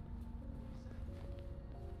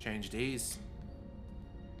 Change D's.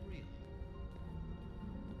 Really?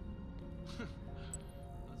 Not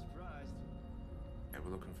surprised. Okay,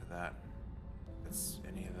 we're looking for that. That's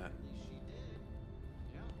any of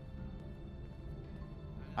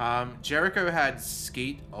that. Jericho had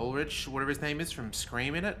Skeet Ulrich, whatever his name is, from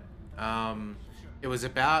Scream in it. It was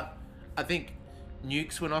about, I think,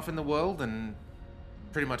 nukes went off in the world and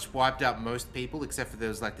pretty much wiped out most people, except for there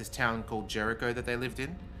was like this town called Jericho that they lived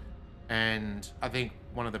in. And I think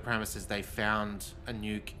one of the premises, they found a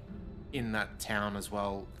nuke in that town as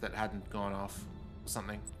well that hadn't gone off or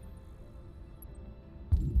something.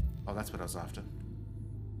 Oh, that's what I was after.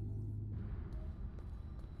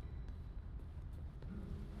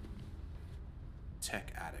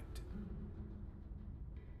 Tech addict.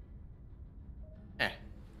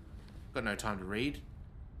 Got no time to read.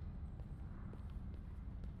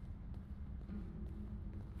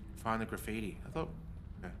 Find the graffiti. I thought...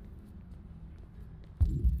 Okay.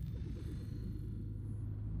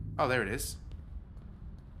 Oh, there it is.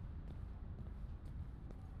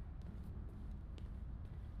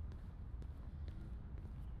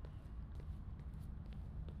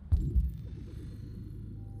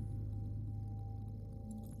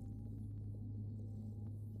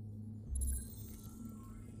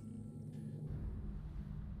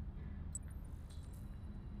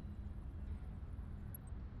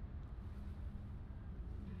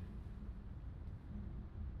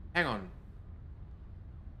 Hang on.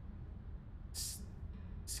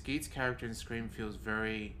 Skeet's character in Scream feels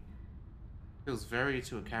very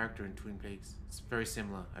to a character in Twin Peaks. It's very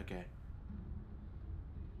similar. Okay.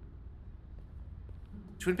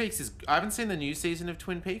 Twin Peaks is... I haven't seen the new season of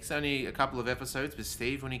Twin Peaks. Only a couple of episodes with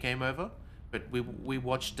Steve when he came over. But we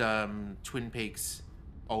watched Twin Peaks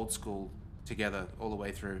old school together all the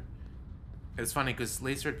way through. It was funny because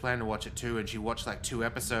Lisa had planned to watch it too, and she watched like 2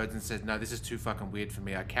 episodes and said, "No, this is too fucking weird for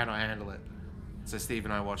me. I cannot handle it." So Steve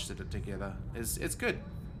and I watched it together. It's good.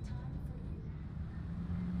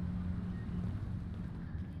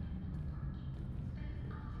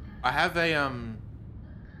 I have a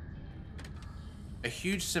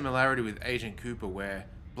huge similarity with Agent Cooper, where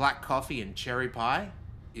black coffee and cherry pie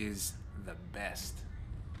is the best.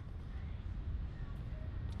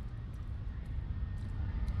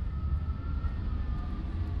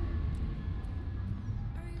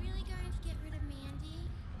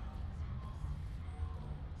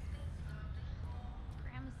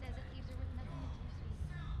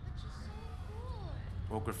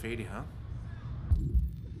 More graffiti, huh?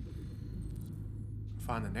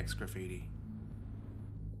 Find the next graffiti.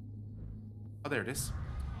 Oh, there it is.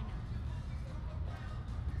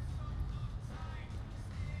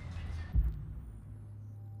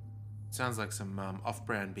 Sounds like some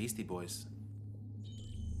off-brand Beastie Boys.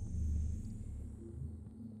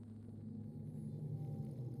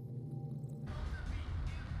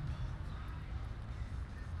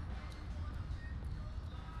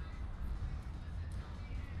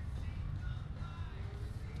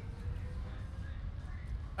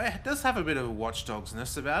 It does have a bit of a Watch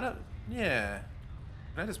Dogs-ness about it. Yeah.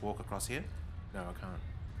 Can I just walk across here? No, I can't.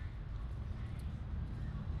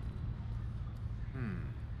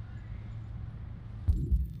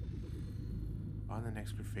 Find the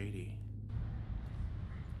next graffiti.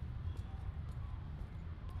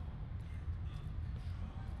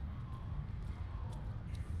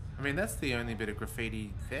 I mean, that's the only bit of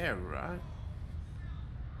graffiti there, right?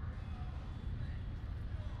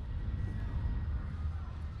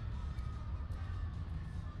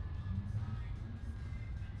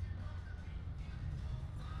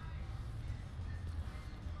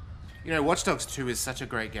 You know, Watch Dogs 2 is such a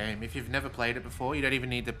great game. If you've never played it before, you don't even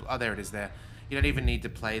need to... Oh, there it is there. You don't even need to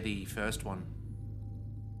play the first one.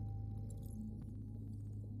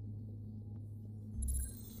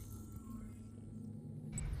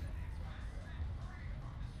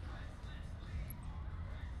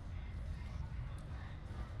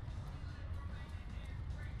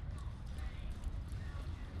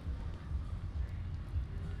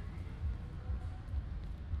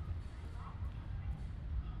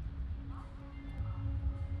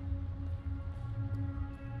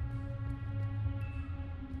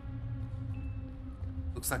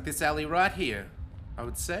 Looks like this alley right here, I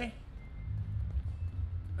would say.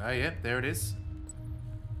 Oh, yeah, there it is.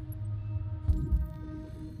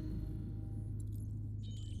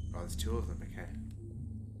 Oh, there's two of them, okay.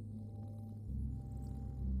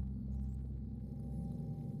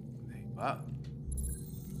 There you are.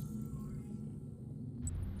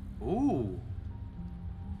 Ooh.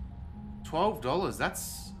 $12,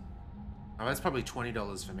 that's... Oh, that's probably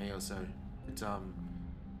 $20 for me or so. But,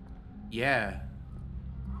 yeah.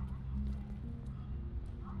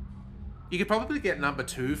 You could probably get number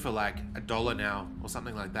 2 for like $1 now or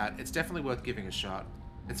something like that. It's definitely worth giving a shot.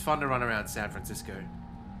 It's fun to run around San Francisco.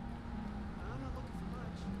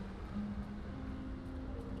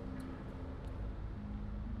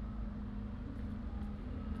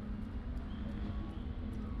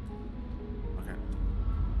 Okay.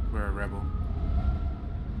 We're a rebel.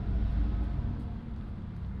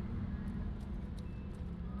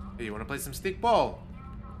 Hey, you want to play some stickball?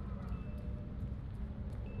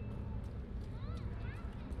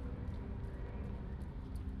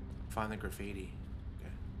 Find the graffiti.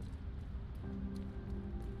 Okay.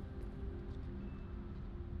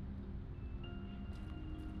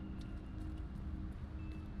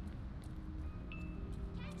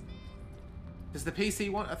 Does the PC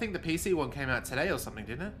one? I think the PC one came out today or something,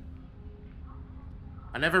 didn't it?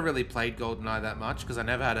 I never really played GoldenEye that much because I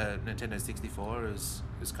never had a Nintendo 64. It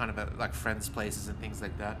was kind of at like friends' places and things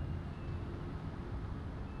like that.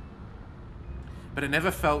 But it never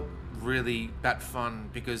felt really that fun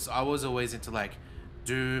because I was always into like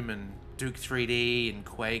Doom and Duke 3D and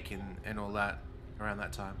Quake and all that around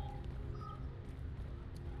that time.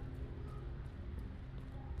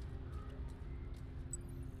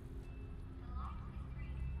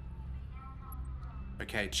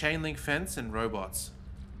 Okay, chain link fence and robots.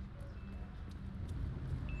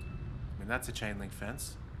 I mean, that's a chain link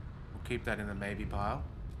fence. We'll keep that in the maybe pile.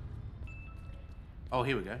 Oh,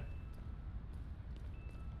 here we go.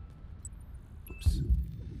 Oops.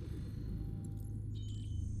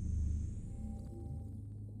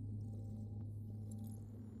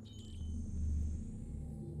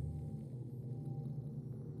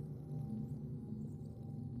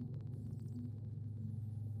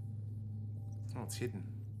 Oh, it's hidden.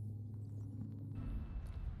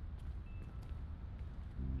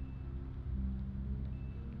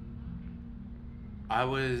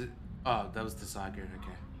 Oh, that was the Psycho,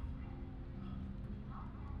 okay.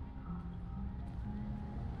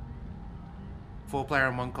 Four player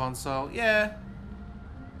on one console, yeah.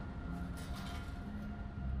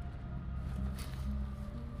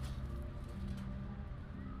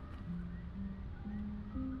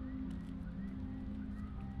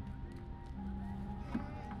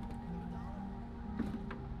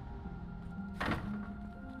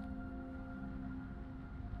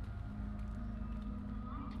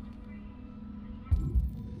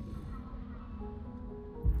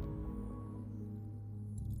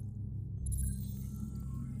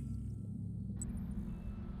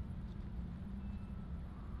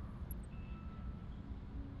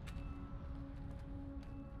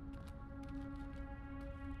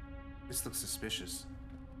 This looks suspicious.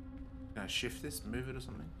 Can I shift this, move it or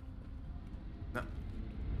something? No.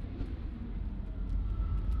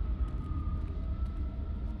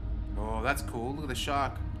 Oh, that's cool. Look at the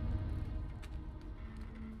shark.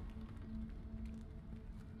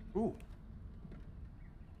 Ooh.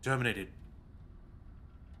 Terminated.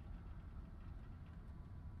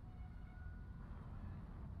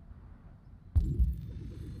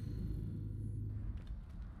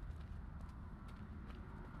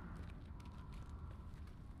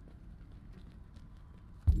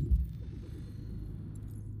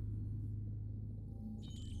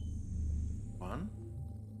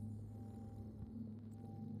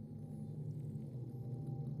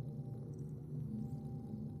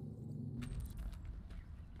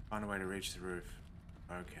 Find a way to reach the roof.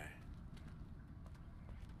 Okay.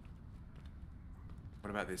 What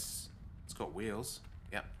about this? It's got wheels.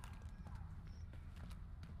 Yep.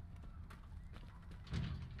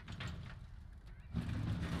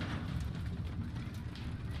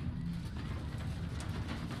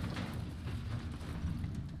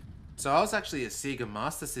 So I was actually a Sega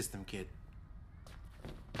Master System kid.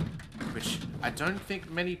 Which I don't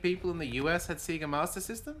think many people in the US had Sega Master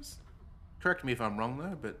Systems. Correct me if I'm wrong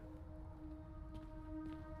though, but...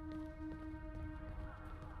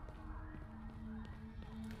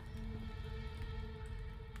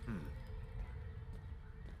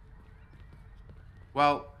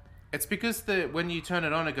 Well, it's because when you turn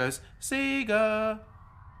it on, it goes, Sega!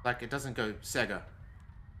 Like, it doesn't go Sega.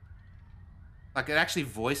 Like, it actually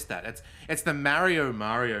voiced that. It's the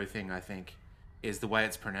Mario thing, I think, is the way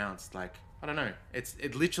it's pronounced. Like, I don't know.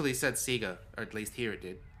 It literally said Sega, or at least here it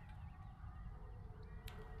did.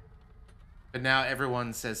 But now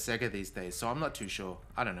everyone says Sega these days, so I'm not too sure.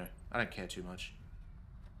 I don't know. I don't care too much.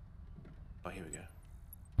 Oh, here we go.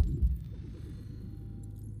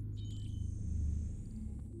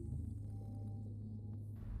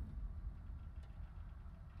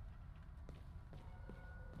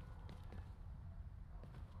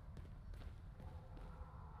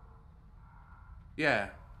 Yeah.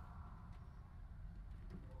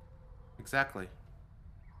 Exactly.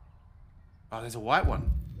 Oh, there's a white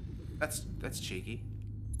one. That's cheeky.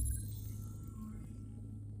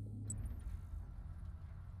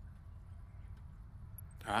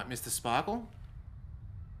 All right, Mr. Sparkle.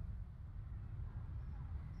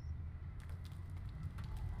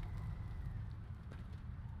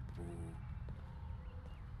 Ooh.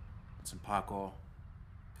 Some parkour.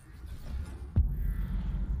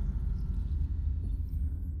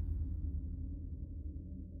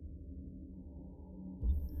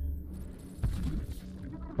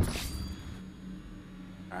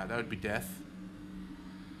 Alright, that would be death.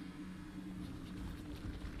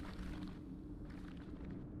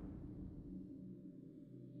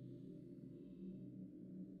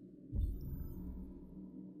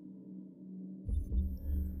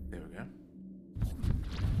 There we go.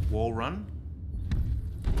 Wall run.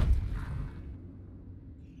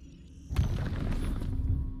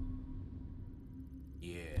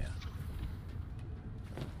 Yeah.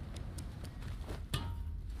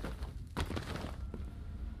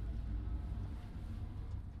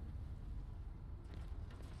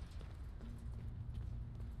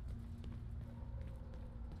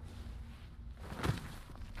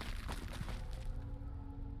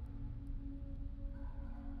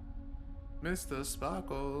 Mr.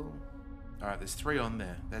 Sparkle. Alright, there's 3 on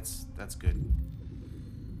there. That's good.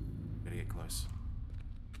 Gotta get close.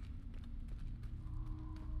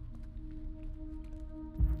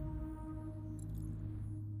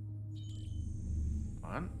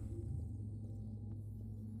 One.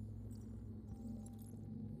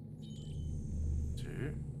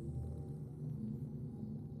 2.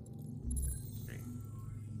 3.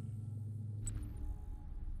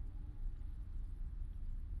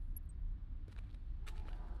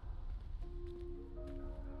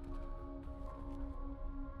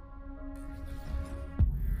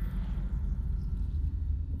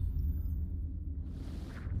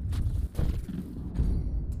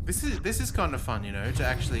 This is kind of fun, you know, to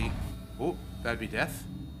actually... Oh, that'd be death.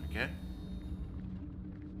 Okay.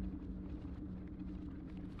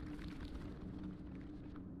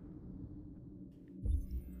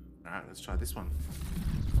 Alright, let's try this one.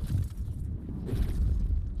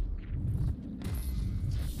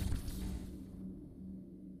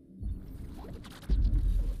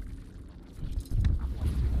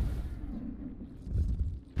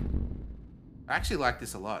 I actually like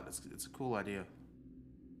this a lot. It's a cool idea.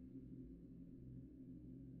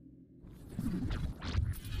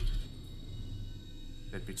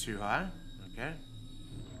 That'd be too high. Okay.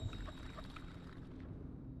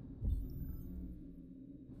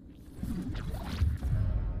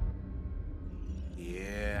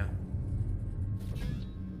 Yeah.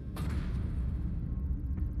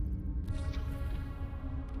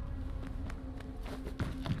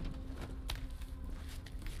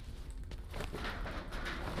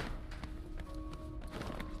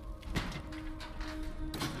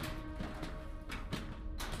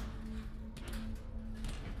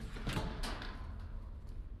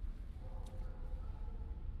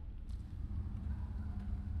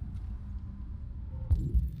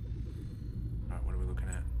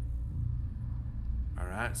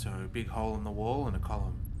 So a big hole in the wall and a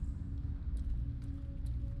column.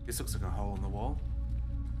 This looks like a hole in the wall.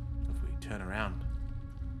 If we turn around.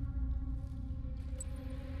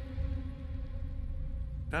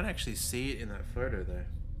 Don't actually see it in that photo though.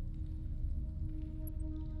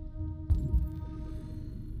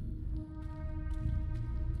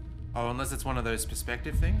 Oh, unless it's one of those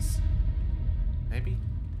perspective things? Maybe?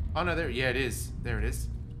 Oh no, there, yeah it is. There it is.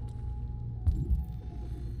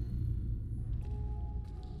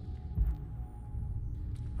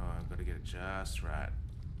 Oh, I've got to get it just right.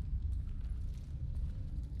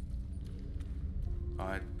 Oh,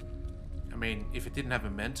 I mean, if it didn't have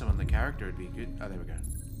momentum on the character, it'd be good. Oh, there we go.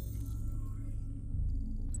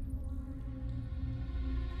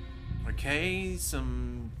 Okay,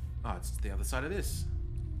 some... Oh, it's the other side of this.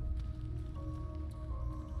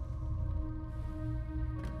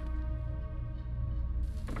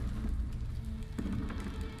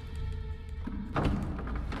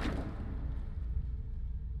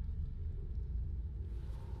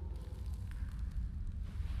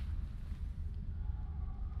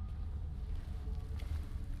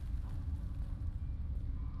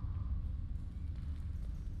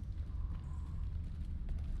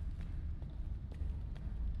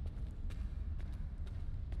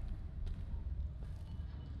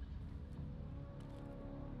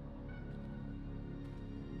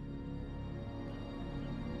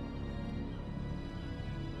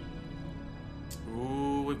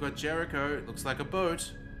 Ooh, we've got Jericho. It looks like a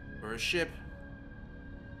boat or a ship.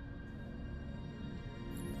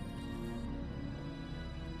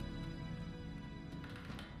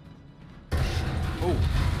 Oh.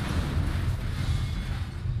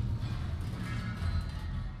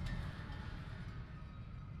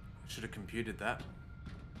 Should have computed that.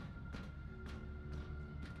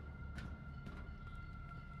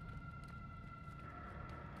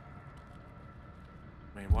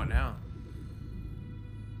 I mean, what now?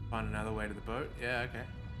 Find another way to the boat? Yeah, okay.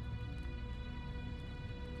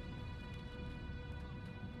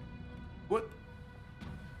 What?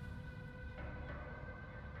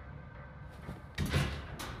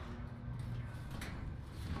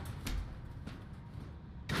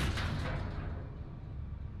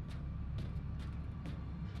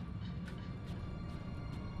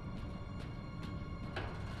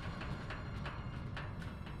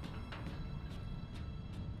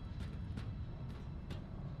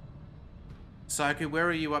 Psycho, where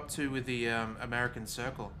are you up to with the American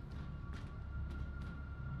Circle?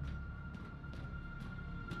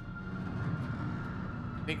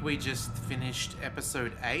 I think we just finished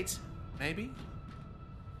episode 8, maybe?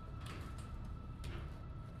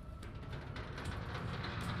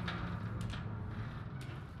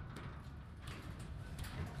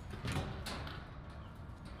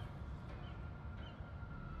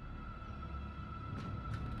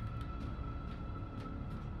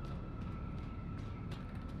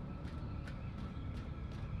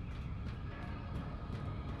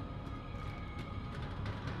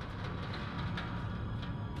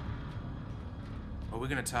 We're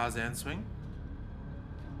gonna Tarzan swing?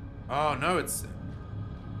 Oh no, it's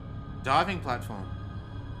diving platform.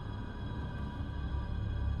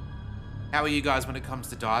 How are you guys when it comes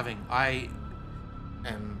to diving? I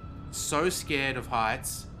am so scared of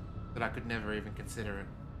heights that I could never even consider it.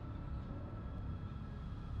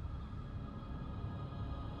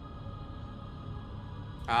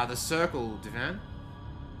 The circle, Divan.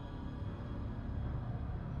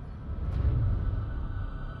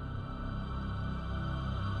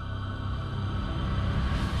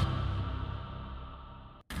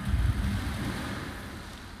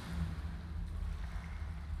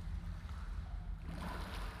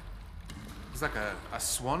 It's like a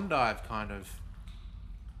swan dive, kind of.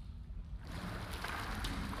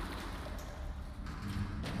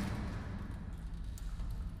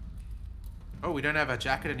 Oh, we don't have our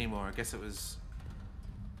jacket anymore. I guess it was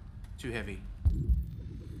too heavy.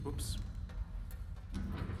 Oops.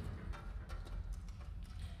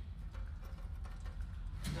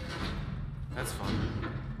 That's fun.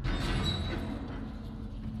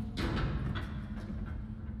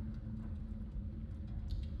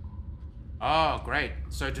 Oh, great.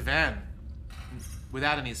 So, Javan,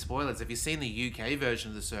 without any spoilers, have you seen the UK version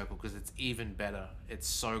of The Circle? Because it's even better. It's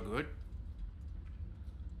so good.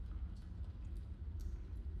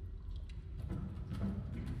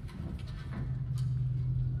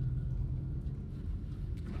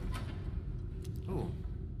 Ooh,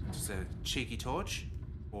 just a cheeky torch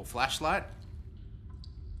or flashlight.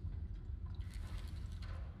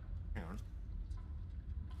 Hang on.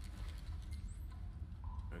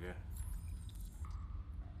 Okay.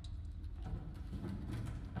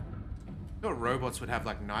 I thought robots would have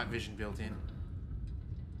like night vision built in.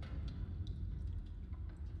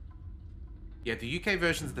 Yeah, the UK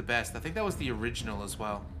version's the best. I think that was the original as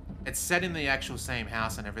well. It's set in the actual same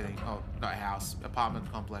house and everything. Oh, not house, apartment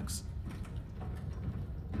complex.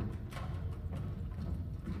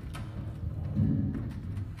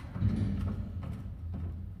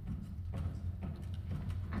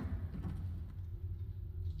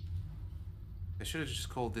 They should have just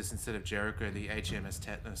called this, instead of Jericho, the HMS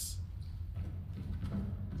Tetanus.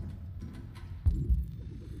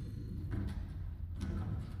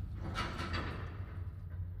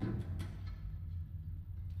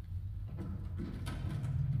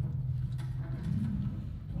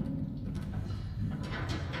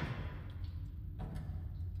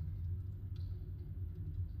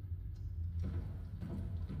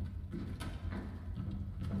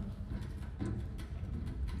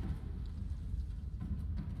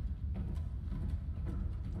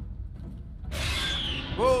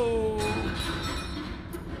 Whoa! I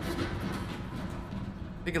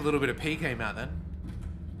think a little bit of pee came out then.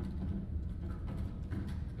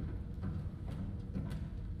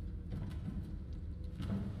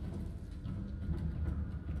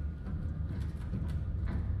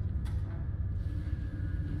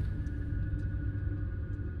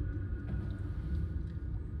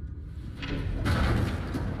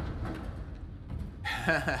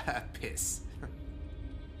 Piss.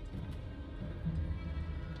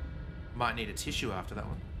 Might need a tissue after that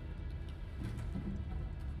one.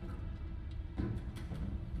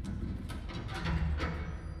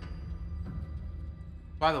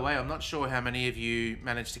 By the way, I'm not sure how many of you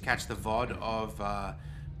managed to catch the VOD of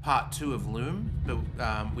part 2 of Loom,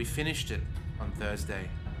 but we finished it on Thursday.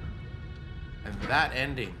 And that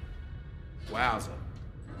ending, wowza.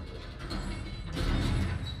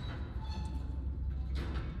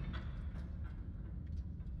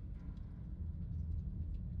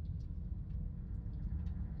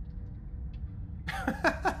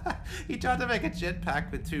 He tried to make a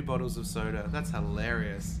jetpack with 2 bottles of soda. That's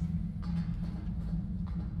hilarious.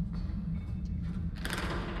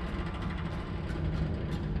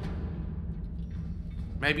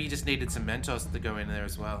 Maybe he just needed some Mentos to go in there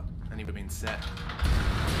as well, and he would have been set.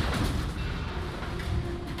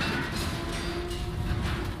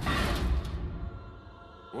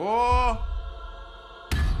 Whoa!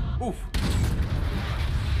 Oof.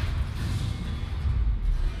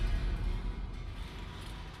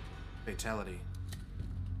 Fatality.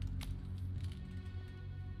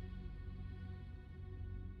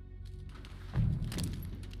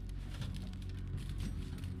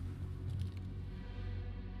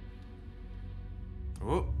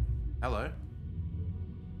 Oh, hello.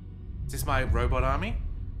 Is this my robot army?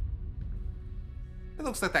 It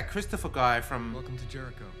looks like that Christopher guy from... Welcome to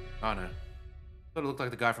Jericho. Oh no. Thought it looked like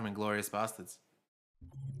the guy from Inglourious Bastards.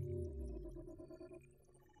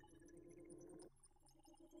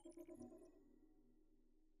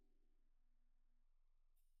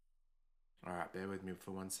 Alright, bear with me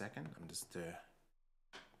for 1 second. I'm just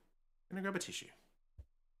gonna grab a tissue.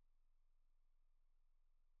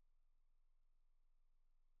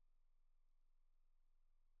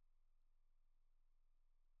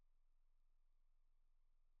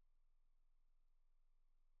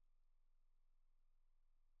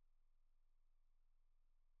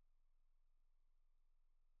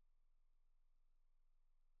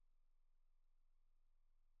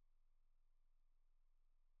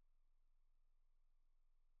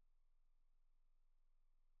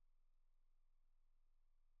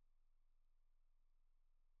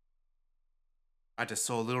 I just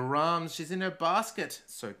saw little Rams. She's in her basket.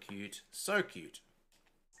 So cute. So cute.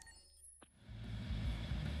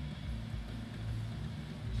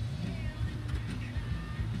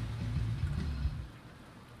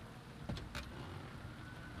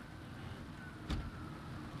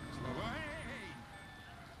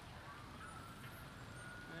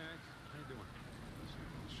 How you doing?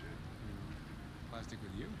 Same old shit. Plastic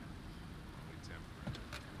with you? Only temporary.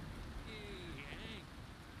 Hey, Hank.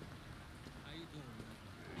 How you doing, man?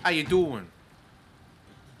 How you doing?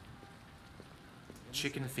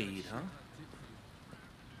 Chicken feed, huh?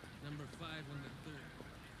 Number 5 on the 3rd.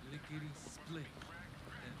 Lickety split.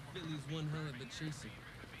 That Philly's one hell of a chaser.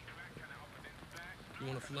 You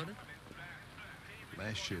want a flutter?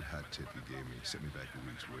 Last shit hot tip you gave me sent me back a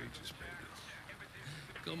week's wages, baby.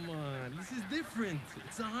 Come on, this is different.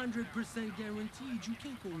 It's 100% guaranteed. You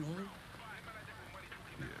can't go wrong.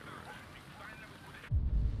 Yeah, right.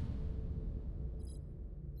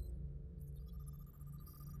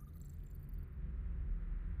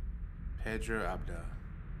 Pedro Abda.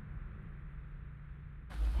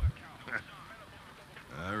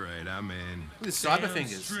 All right, I'm in. Look at his cyber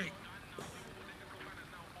fingers. Straight.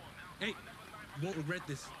 Hey, you won't regret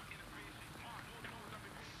this.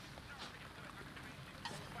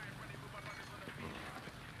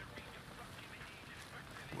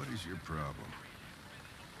 is your problem?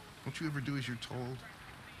 Don't you ever do as you're told?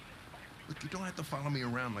 Look, you don't have to follow me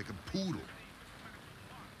around like a poodle.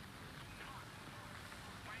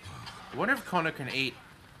 I wonder if Connor can eat.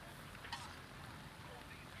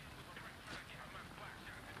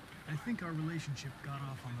 I think our relationship got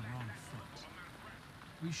off on the wrong foot.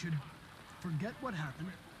 We should forget what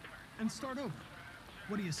happened and start over.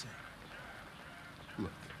 What do you say?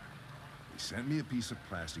 Look, they sent me a piece of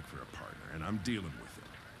plastic for a partner, and I'm dealing with it.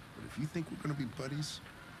 But if you think we're gonna be buddies,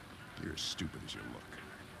 you're as stupid as you look.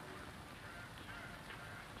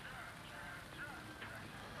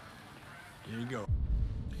 Here you go.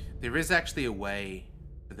 There is actually a way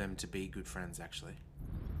for them to be good friends, actually.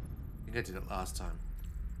 I think I did it last time.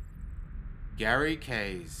 Gary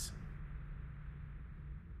Kays.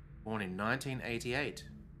 Born in 1988.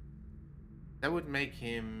 That would make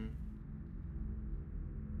him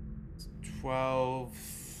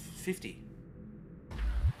 1250.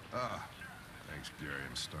 Ah, thanks, Gary.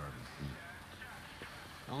 I'm starving.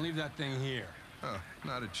 Don't leave that thing here. Oh,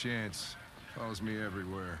 not a chance. Follows me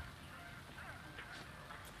everywhere.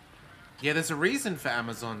 Yeah, there's a reason for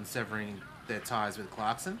Amazon severing their ties with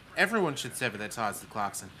Clarkson. Everyone should sever their ties with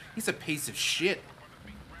Clarkson. He's a piece of shit.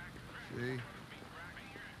 See?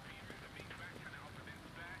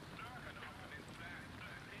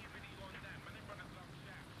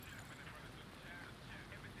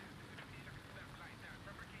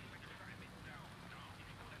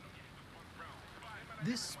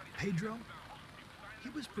 This Pedro, he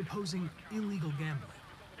was proposing illegal gambling.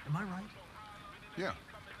 Am I right? Yeah.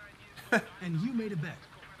 And you made a bet.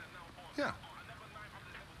 Yeah.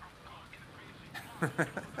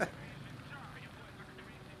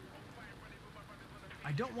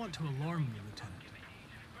 I don't want to alarm you, Lieutenant,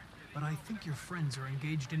 but I think your friends are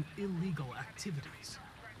engaged in illegal activities.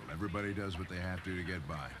 Well, everybody does what they have to get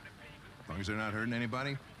by. As long as they're not hurting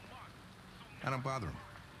anybody, I don't bother them.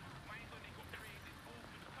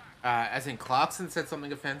 As in Clarkson said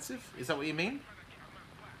something offensive? Is that what you mean?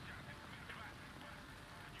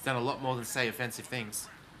 He's done a lot more than say offensive things.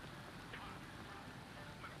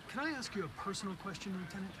 Can I ask you a personal question,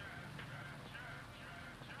 Lieutenant?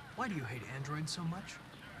 Why do you hate androids so much?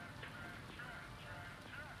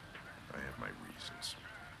 I have my reasons.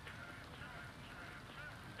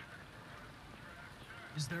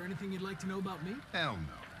 Is there anything you'd like to know about me? Hell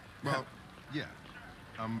no. Well, yeah.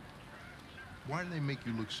 Why do they make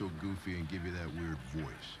you look so goofy and give you that weird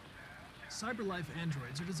voice? CyberLife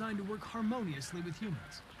androids are designed to work harmoniously with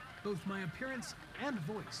humans. Both my appearance and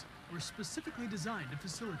voice were specifically designed to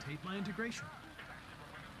facilitate my integration.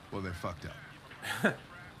 Well, they're fucked up.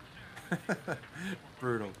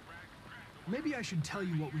 Brutal. Maybe I should tell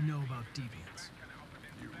you what we know about deviants.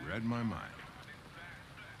 You read my mind.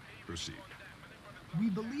 Proceed.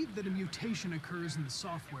 We believe that a mutation occurs in the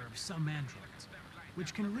software of some androids,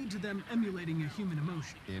 which can lead to them emulating a human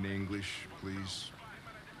emotion. In English, please.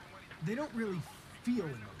 They don't really feel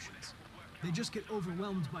emotions. They just get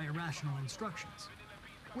overwhelmed by irrational instructions,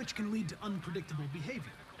 which can lead to unpredictable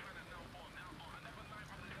behavior.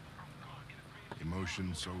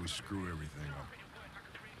 Emotions always screw everything up.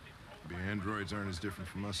 The androids aren't as different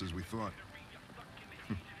from us as we thought.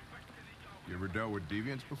 You ever dealt with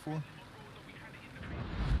deviants before?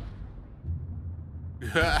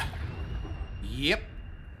 Yep.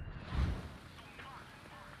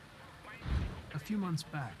 A few months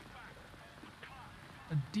back,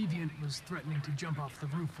 a deviant was threatening to jump off the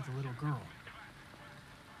roof with a little girl.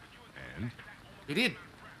 And? He did.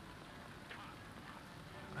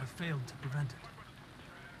 I failed to prevent it.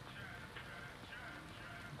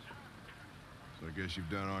 So I guess you've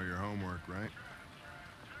done all your homework, right?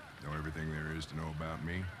 Know everything there is to know about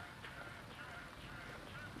me?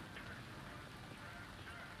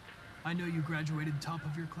 I know you graduated top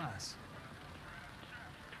of your class.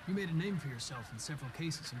 You made a name for yourself in several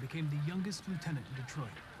cases and became the youngest lieutenant in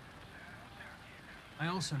Detroit. I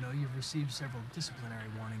also know you've received several disciplinary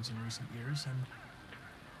warnings in recent years, and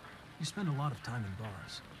you spend a lot of time in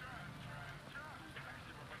bars.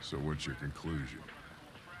 So what's your conclusion?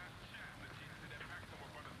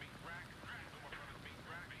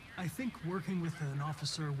 I think working with an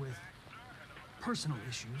officer with personal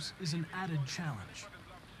issues is an added challenge.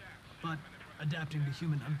 But adapting to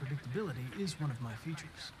human unpredictability is one of my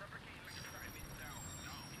features.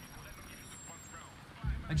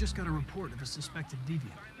 I just got a report of a suspected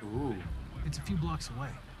deviant. Ooh. It's a few blocks away.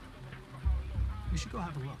 We should go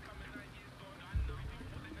have a look.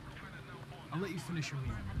 I'll let you finish your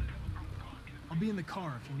meal. I'll be in the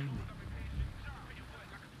car if you need me.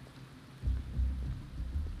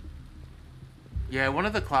 Yeah, one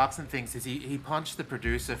of the Clarkson things is he punched the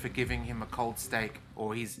producer for giving him a cold steak,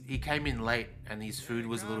 or he came in late and his food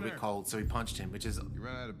was a little bit cold, so he punched him, which is You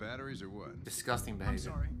ran out of batteries or what? disgusting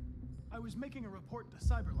behavior. I'm sorry. I was making a report to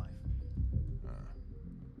Cyberlife.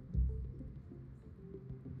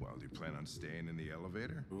 Well, do you plan on staying in the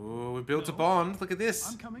elevator? Ooh, we built a bond. Look at this.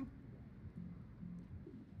 I'm coming.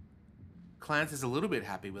 Clance is a little bit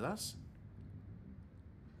happy with us.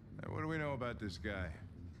 What do we know about this guy?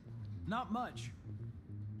 Not much.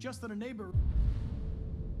 Just that a neighbor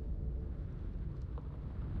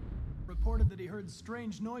reported that he heard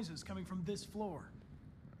strange noises coming from this floor.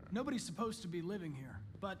 Nobody's supposed to be living here,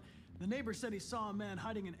 but the neighbor said he saw a man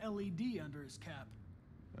hiding an LED under his cap.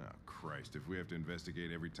 Oh, Christ, if we have to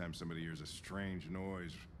investigate every time somebody hears a strange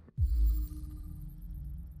noise...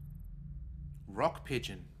 Rock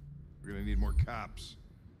pigeon. We're gonna need more cops.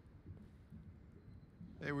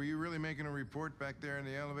 Hey, were you really making a report back there in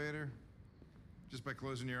the elevator? Just by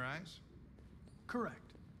closing your eyes?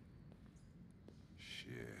 Correct.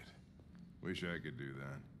 Shit. Wish I could do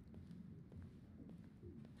that.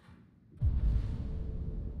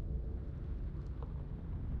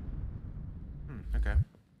 Okay.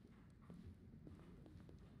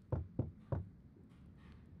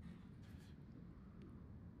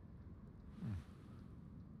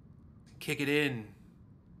 Kick it in.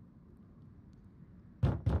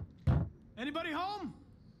 Anybody home?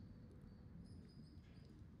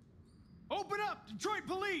 Open up, Detroit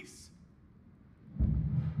police!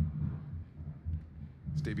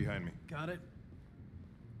 Stay behind me. Got it.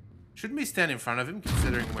 Shouldn't we stand in front of him,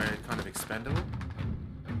 considering we're kind of expendable?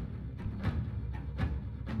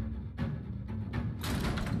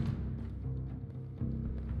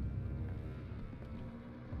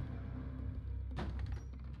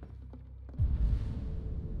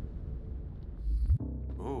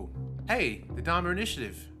 Ooh. Hey, the Dharma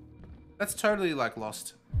Initiative. That's totally, like,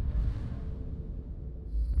 Lost.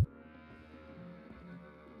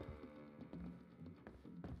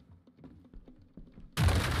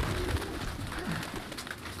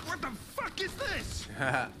 What the fuck is this?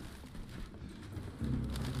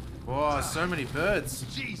 Oh, so many birds.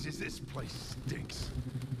 Jesus, this place stinks.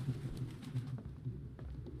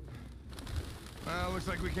 Well, looks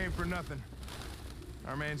like we came for nothing.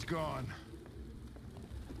 Our man's gone.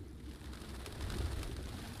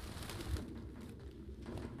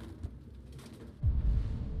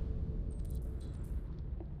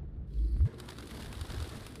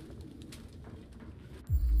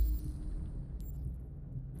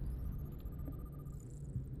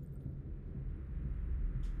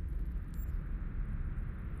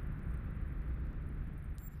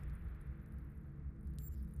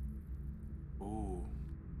 Ooh.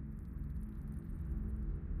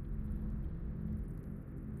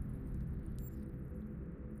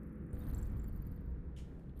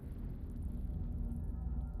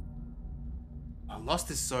 Oh,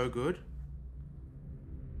 Lost is so good.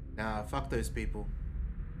 Nah, fuck those people.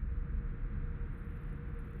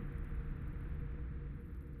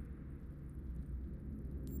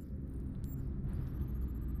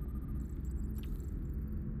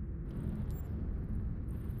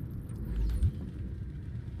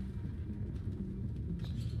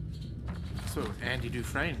 So, Andy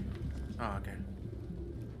Dufresne. Oh, okay.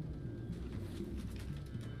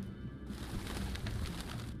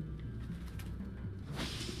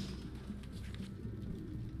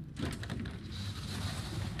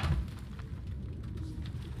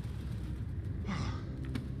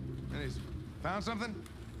 Found something?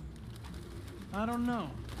 I don't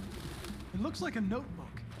know. It looks like a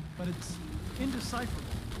notebook, but it's indecipherable.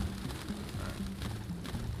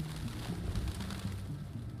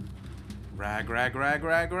 Rag, rag, rag,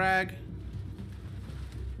 rag, rag.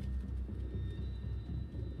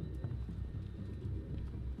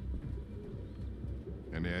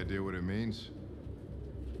 Any idea what it means?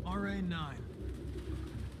 RA9.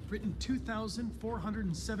 Written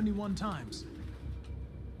 2,471 times.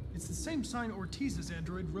 It's the same sign Ortiz's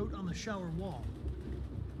android wrote on the shower wall.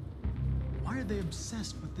 Why are they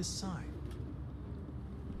obsessed with this sign?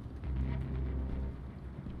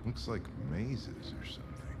 Looks like mazes or something.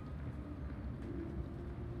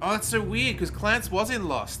 Oh, that's so weird, because Clance was in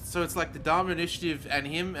Lost. So it's like the Dharma Initiative and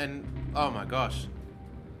him and... Oh my gosh.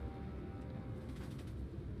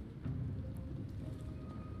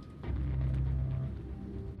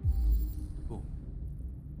 Ooh.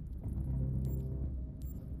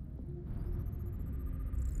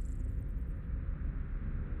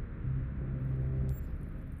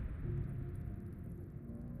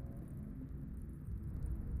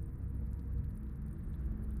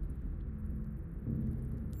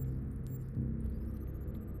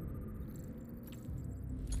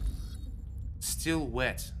 Still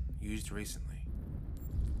wet. Used recently.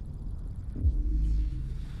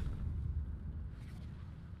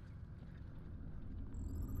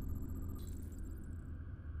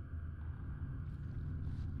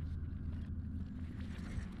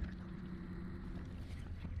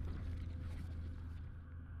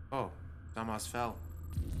 Oh, dumbass fell.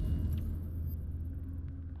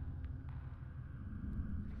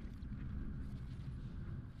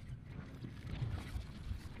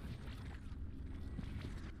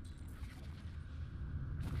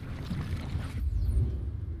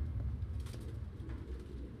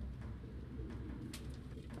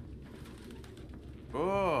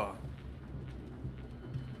 Oh.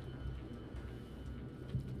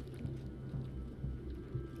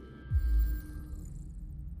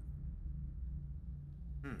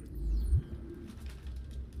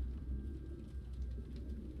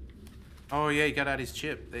 Oh yeah, he got out his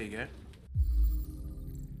chip. There you go.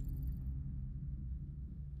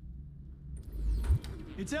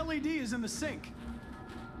 Its LED is in the sink.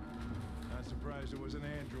 Not surprised it was an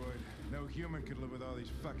android. No human could live with all these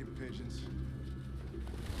fucking pigeons.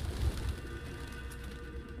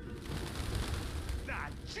 Ah,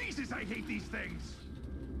 Jesus, I hate these things!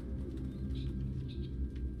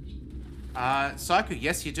 Psycho,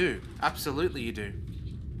 yes you do. Absolutely you do.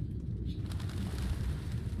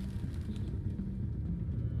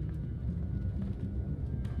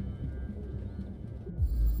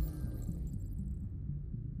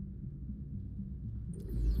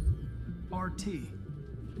 RT.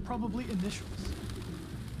 Probably initials.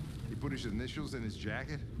 He put his initials in his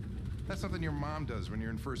jacket? That's something your mom does when you're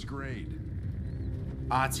in first grade.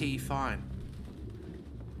 RT, fine.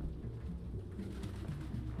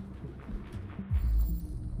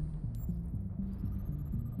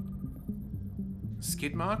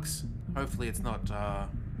 Skid marks? Hopefully it's not,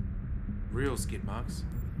 real skid marks.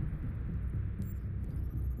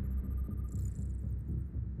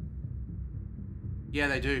 Yeah,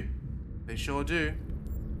 they do. They sure do.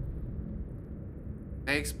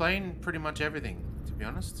 They explain pretty much everything, to be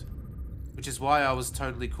honest. Which is why I was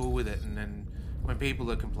totally cool with it, and then when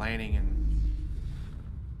people are complaining and...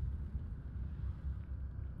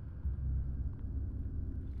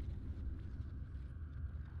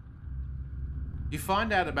 You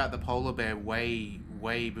find out about the polar bear way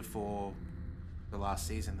before the last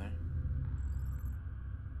season, though.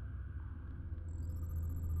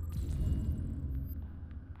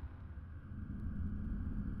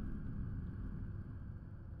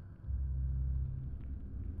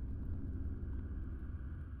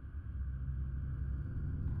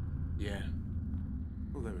 Yeah.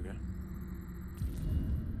 Oh, there we go.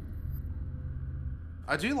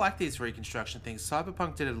 I do like these reconstruction things.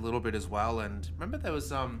 Cyberpunk did it a little bit as well, and remember there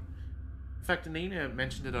was in fact Nina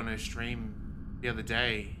mentioned it on her stream the other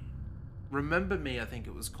day. Remember Me, I think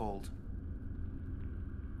it was called.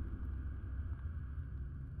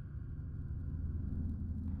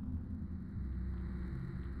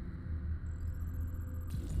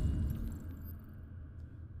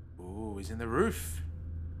 Ooh, he's in the roof.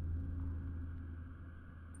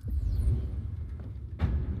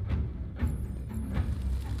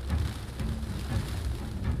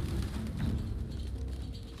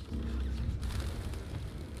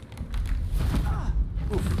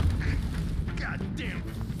 Goddamn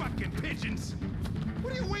fucking pigeons!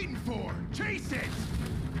 What are you waiting for? Chase it!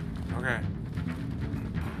 Okay.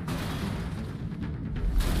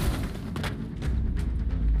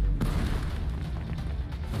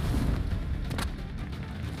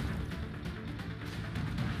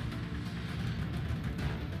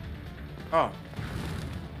 Oh.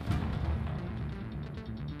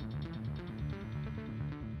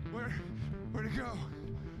 Where'd it go?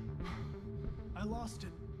 I lost it.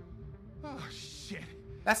 Oh, shit.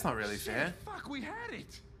 That's not really fair. Fuck, we had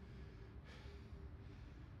it.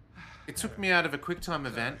 It took me out of a QuickTime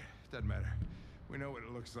event. Doesn't matter. We know what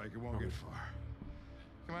it looks like. It won't get far.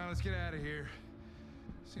 Come on, let's get out of here.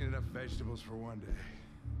 Seen enough vegetables for one day.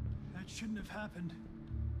 That shouldn't have happened.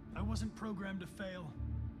 I wasn't programmed to fail.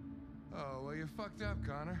 Oh, well, you fucked up,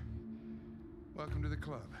 Connor. Welcome to the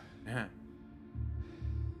club. Yeah.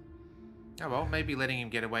 Oh well, maybe letting him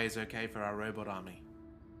get away is okay for our robot army.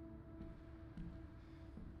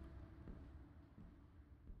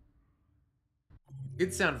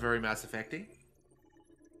 It sound very Mass Effect-y.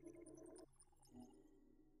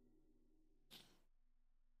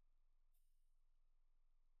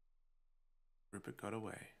 Rupert got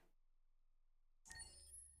away.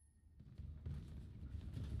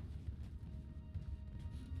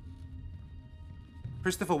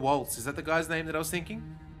 Christopher Waltz, is that the guy's name that I was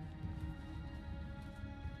thinking?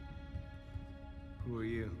 Who are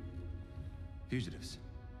you? Fugitives.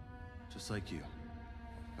 Just like you.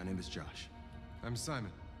 My name is Josh. I'm Simon.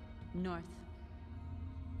 North.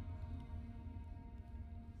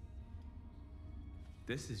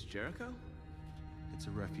 This is Jericho? It's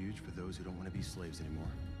a refuge for those who don't want to be slaves anymore.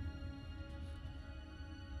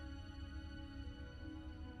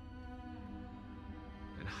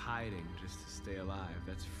 And hiding just to stay alive,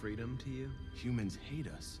 that's freedom to you? Humans hate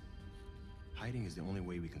us. Hiding is the only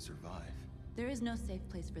way we can survive. There is no safe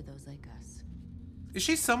place for those like us. Is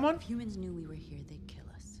she someone? If humans knew we were here, they'd kill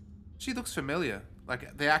us. She looks familiar.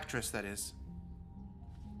 Like the actress, that is.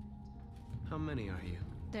 How many are you?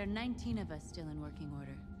 There are 19 of us still in working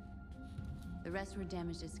order. The rest were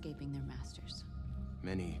damaged escaping their masters.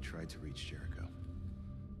 Many tried to reach Jericho.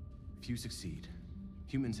 Few succeed.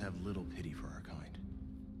 Humans have little pity for our kind.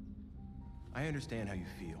 I understand how you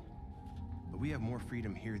feel, but we have more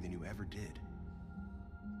freedom here than you ever did.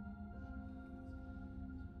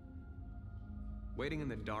 Waiting in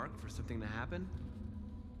the dark for something to happen?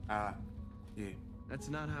 Yeah. That's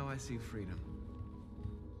not how I see freedom.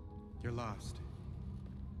 You're lost.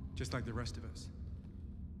 Just like the rest of us.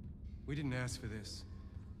 We didn't ask for this.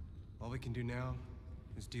 All we can do now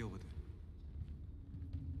is deal with it.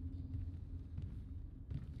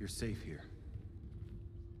 You're safe here.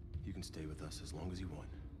 You can stay with us as long as you want.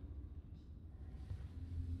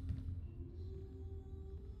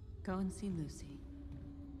 Go and see Lucy.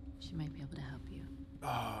 She might be able to help you.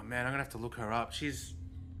 Oh man, I'm gonna have to look her up. She's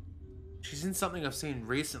in something I've seen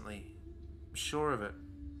recently. I'm sure of it.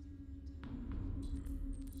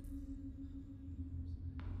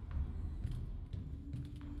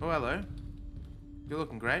 Oh, hello. You're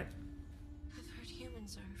looking great. I've heard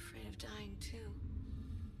humans are afraid of dying too.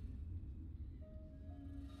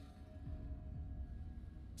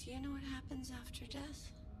 Do you know what happens after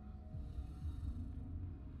death?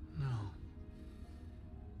 No.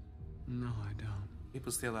 No, I don't.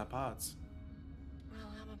 People steal our parts.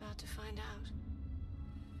 Well, I'm about to find out.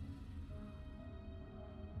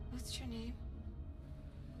 What's your name?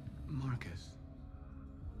 Marcus.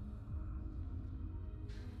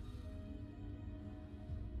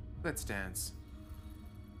 Let's dance.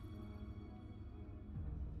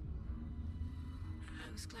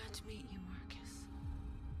 I was glad to meet you, Marcus.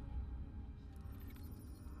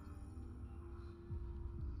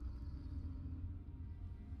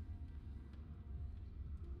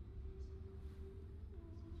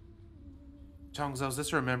 Tongs, I was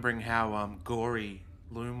just remembering how gory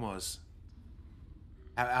Loom was.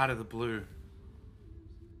 Out of the blue.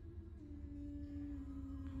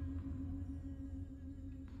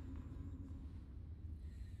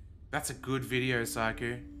 That's a good video,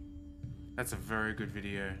 Psycho. That's a very good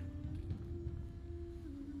video.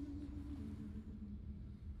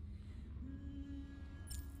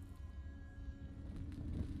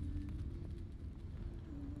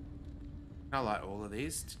 I like all of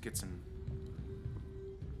these to get some.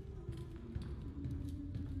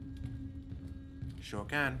 Sure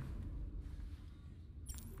can.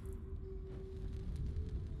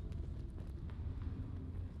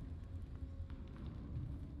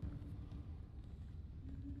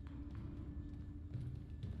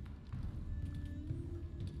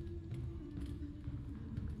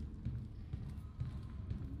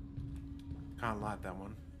 Can't light that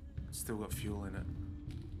one. Still got fuel in it.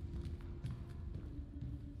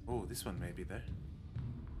 Oh, this one may be there.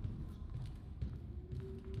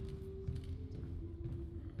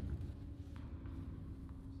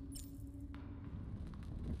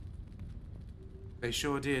 They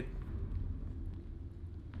sure did.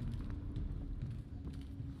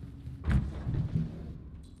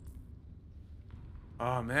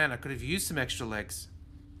 Oh man, I could have used some extra legs.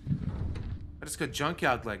 I just got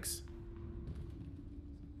junkyard legs.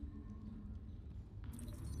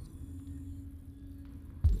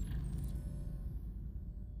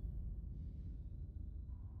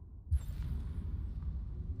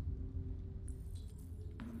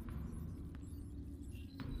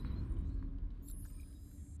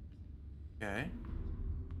 Okay.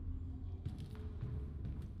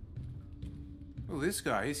 Oh, this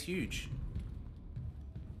guy is huge.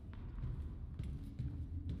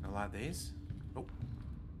 I like these. Oh.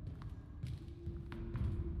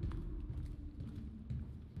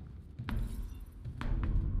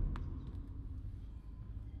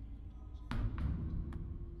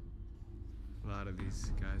 A lot of these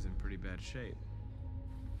guys in pretty bad shape.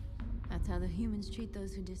 That's how the humans treat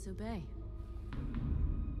those who disobey.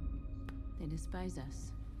 They despise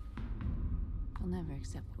us. They'll never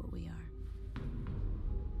accept what we are.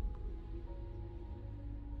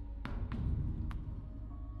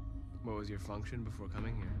 What was your function before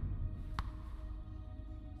coming here?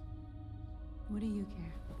 What do you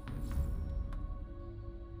care?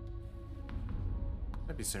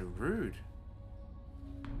 That'd be so rude.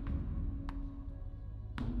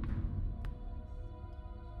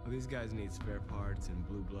 Well, these guys need spare parts and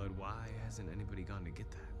blue blood. Why hasn't anybody gone to get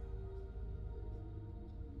that?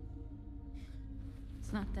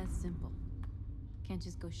 It's not that simple. Can't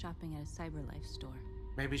just go shopping at a CyberLife store.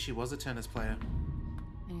 Maybe she was a tennis player.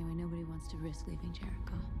 Anyway, nobody wants to risk leaving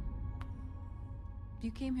Jericho. If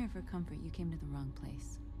you came here for comfort, you came to the wrong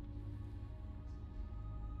place.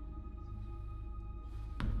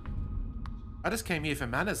 I just came here for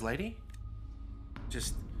manners, lady.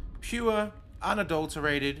 Just pure,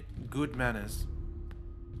 unadulterated, good manners.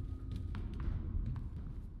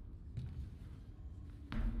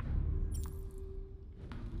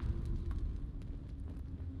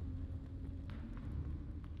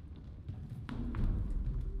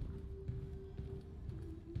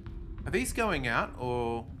 Are these going out,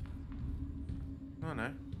 or... I don't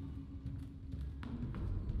know.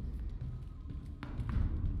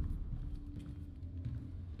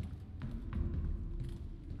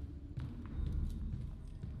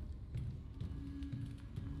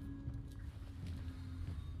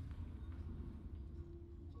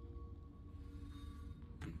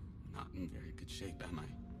 Not in very good shape, am I?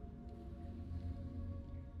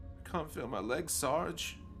 I can't feel my legs,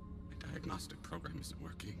 Sarge. My diagnostic program isn't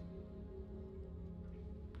working.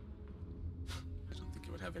 I don't think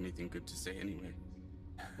it would have anything good to say anyway.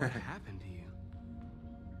 What happened to you?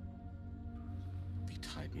 They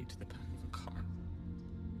tied me to the back of a car.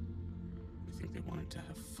 I think they wanted to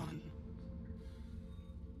have fun.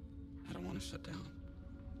 I don't want to shut down.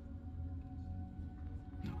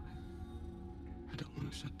 No, I don't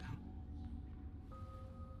want to shut down.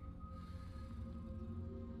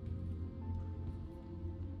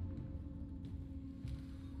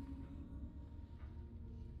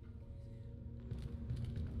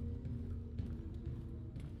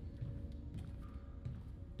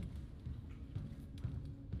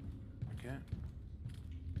 Okay.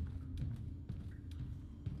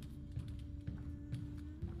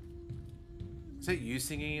 Is that you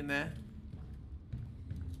singing in there?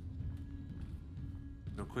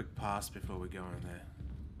 Do a quick pass before we go in there.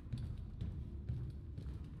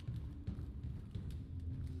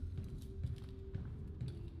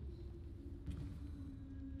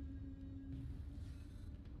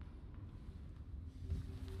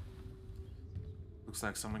 Looks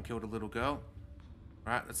like someone killed a little girl.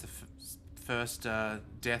 Right, that's the first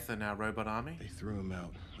death in our robot army. They threw him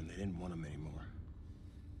out when they didn't want him anymore.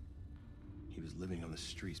 He was living on the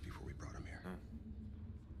streets before we brought him here.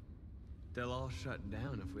 They'll all shut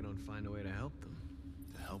down if we don't find a way to help them.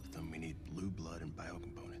 To help them, we need blue blood and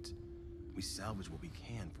biocomponents. We salvage what we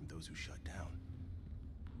can from those who shut down.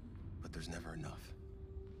 But there's never enough.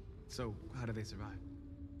 So, how do they survive?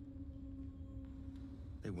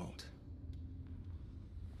 They won't.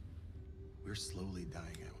 We're slowly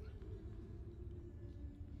dying out.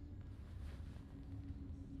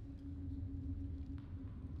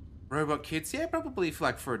 Robot kids? Yeah, probably for,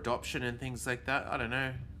 like, for adoption and things like that. I don't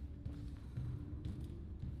know.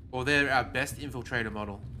 Or they're our best infiltrator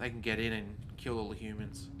model. They can get in and kill all the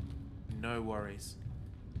humans. No worries.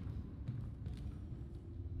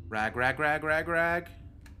 Rag, rag, rag, rag, rag.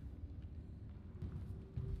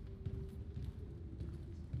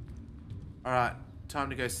 Alright, time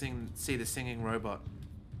to go see the singing robot.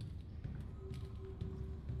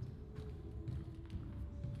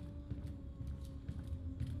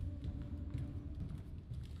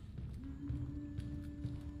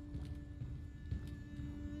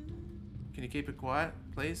 Can you keep it quiet,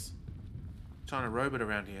 please? Trying to robot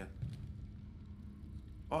around here.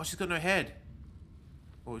 Oh, she's got no head.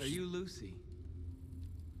 Oh, Are you Lucy?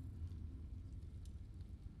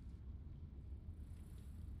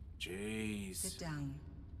 Jeez. Sit down.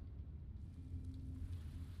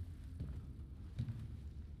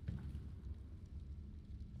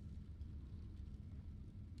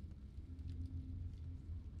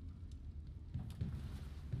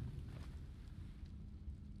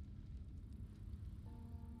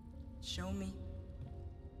 Show me.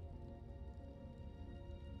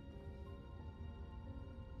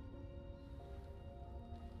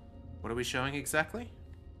 What are we showing exactly?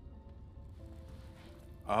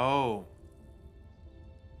 Oh.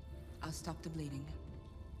 I'll stop the bleeding.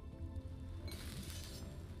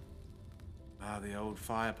 Ah, the old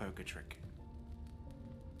fire poker trick.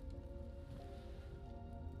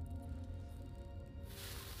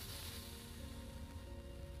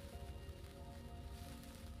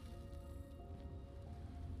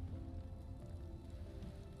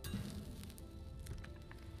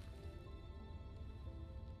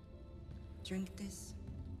 Drink this.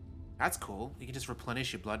 That's cool. You can just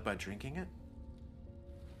replenish your blood by drinking it.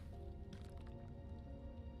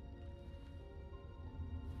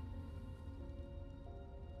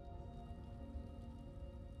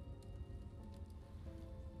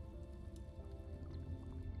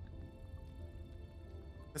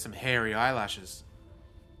 There's some hairy eyelashes.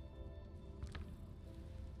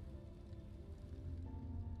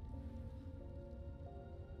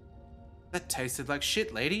 That tasted like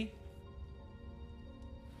shit, lady.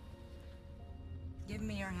 Give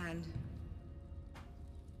me your hand.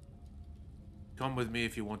 Come with me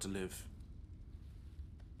if you want to live.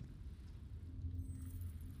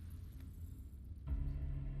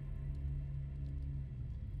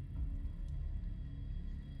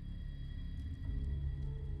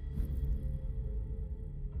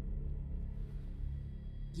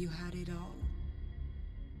 You had it all,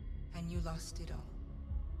 and you lost it all.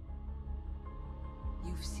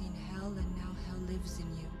 You've seen hell, and now hell lives in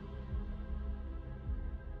you.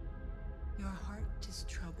 Your heart is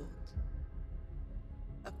troubled.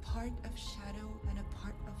 A part of shadow and a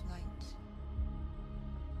part of light.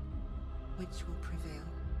 Which will prevail?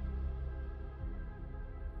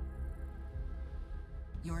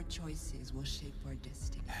 Your choices will shape our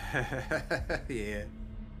destiny. Yeah.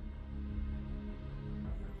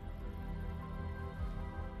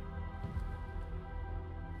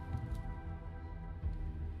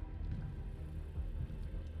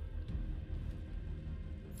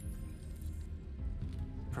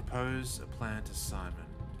 Propose a plan to Simon.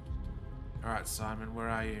 Alright, Simon, where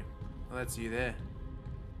are you? Well, that's you there.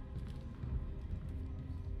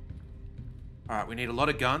 Alright, we need a lot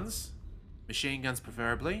of guns. Machine guns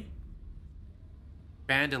preferably.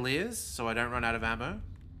 Bandoliers, so I don't run out of ammo.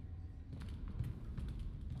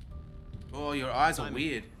 Oh, your eyes are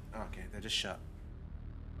weird. Okay, they're just shut.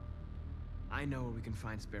 I know where we can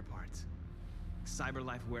find spare parts.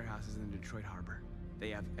 CyberLife warehouses in the Detroit Harbor. They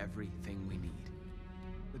have everything we need.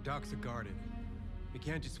 The docks are guarded. We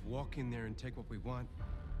can't just walk in there and take what we want.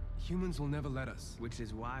 Humans will never let us. Which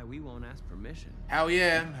is why we won't ask permission. Hell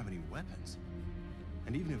yeah. We don't have any weapons.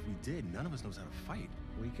 And even if we did, none of us knows how to fight.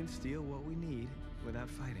 We can steal what we need without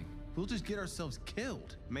fighting. We'll just get ourselves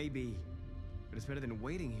killed. Maybe. But it's better than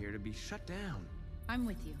waiting here to be shut down. I'm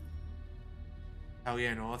with you. Hell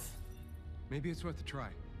yeah, North. Maybe it's worth a try.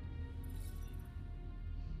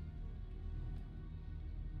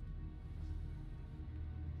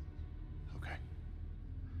 Okay.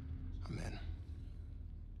 I'm in.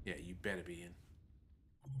 Yeah, you better be in.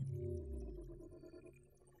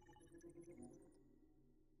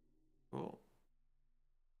 Cool.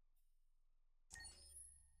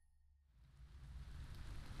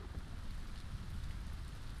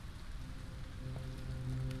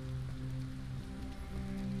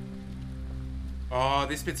 Oh,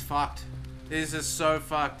 this bit's fucked. This is so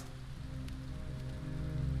fucked.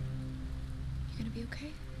 You gonna be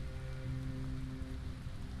okay?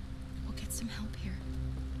 We'll get some help here.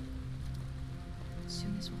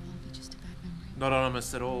 Soon this will all be just a bad memory. Not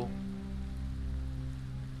ominous at all.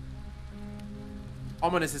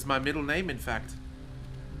 Ominous is my middle name, in fact.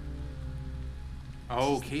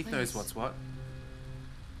 Oh, Keith knows what's what.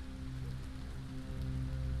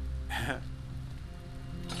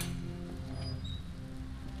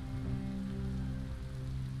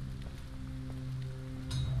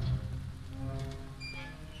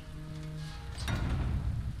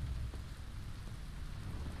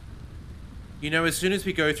 You know, as soon as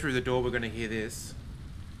we go through the door, we're going to hear this.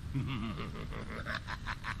 Hello?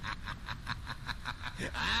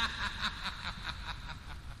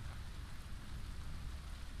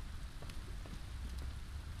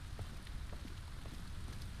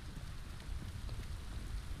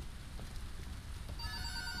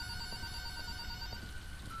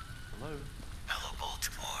 Hello,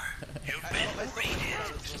 Boltimoore. You've been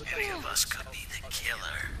raided. Any of us could be the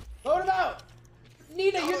killer. What about?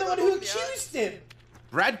 Nina, you're the one who accused him!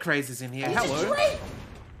 Brad Craze is in here. He's Hello. great.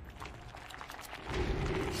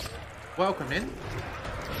 Welcome in.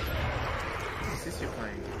 What's this you're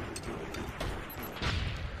playing?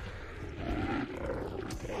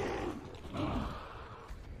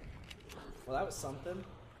 Well, that was something.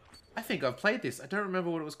 I think I've played this. I don't remember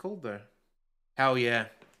what it was called, though. Hell yeah.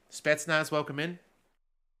 Spetsnaz, welcome in.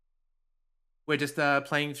 We're just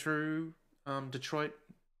playing through Detroit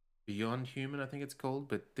Beyond Human, I think it's called,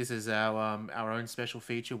 but this is our own special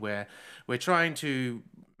feature where we're trying to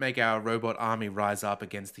make our robot army rise up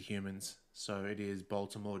against the humans. So it is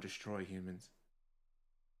Baltimore destroy humans.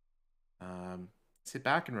 Sit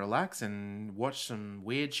back and relax and watch some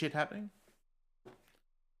weird shit happening.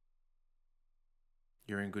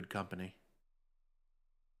 You're in good company.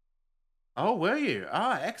 Oh, were you?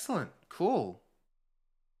 Ah, excellent. Cool.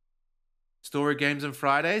 Story games on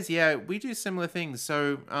Fridays. Yeah, we do similar things.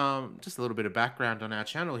 So, just a little bit of background on our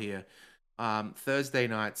channel here. Thursday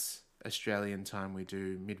nights, Australian time, we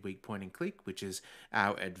do midweek point and click, which is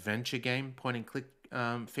our adventure game point and click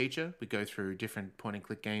feature. We go through different point and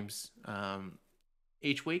click games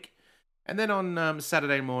each week. And then on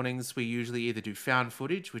Saturday mornings, we usually either do found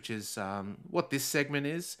footage, which is what this segment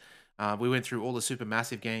is. We went through all the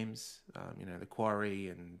Supermassive games, the Quarry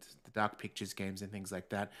and the Dark Pictures games and things like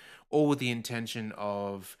that, all with the intention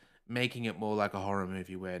of making it more like a horror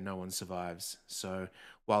movie where no one survives. So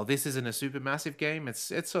while this isn't a Supermassive game,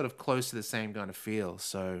 it's sort of close to the same kind of feel.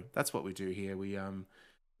 So that's what we do here. We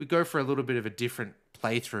go for a little bit of a different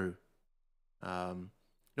playthrough.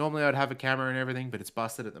 Normally I'd have a camera and everything, but it's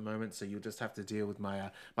busted at the moment, so you'll just have to deal with my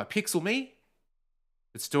my Pixel Me.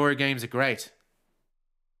 But story games are great.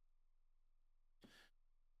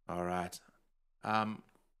 All right.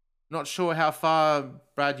 Not sure how far,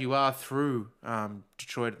 Brad, you are through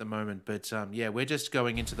Detroit at the moment, but yeah, we're just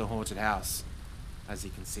going into the haunted house, as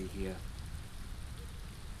you can see here.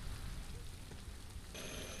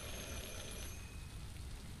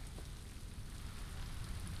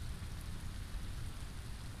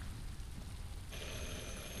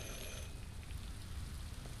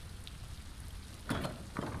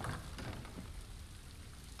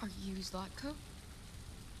 Are you Zlatko?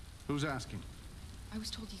 Who's asking? I was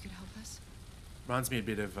told you could help us. Reminds me a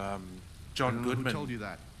bit of I John don't know Goodman. Who told you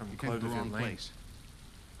that? From You came to the Cloverfield wrong Lane. place.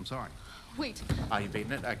 I'm sorry. Wait. Are you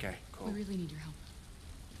beating it? Okay, cool. We really need your help.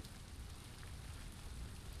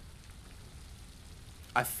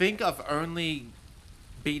 I think I've only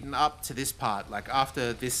beaten up to this part, like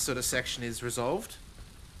after this sort of section is resolved.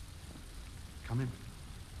 Come in.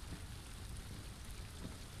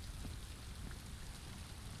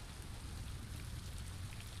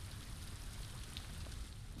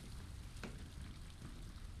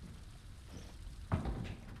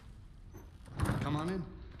 Come on in.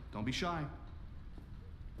 Don't be shy.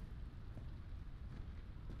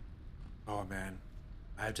 Oh man,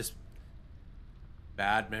 I have just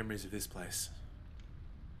bad memories of this place.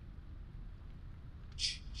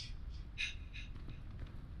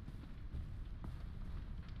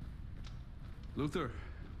 Luther,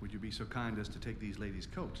 would you be so kind as to take these ladies'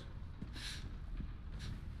 coats?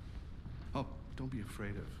 Oh, don't be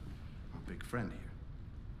afraid of our big friend here.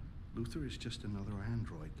 Luther is just another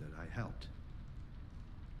android that I helped.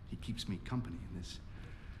 He keeps me company in this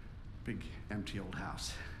big, empty old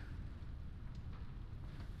house.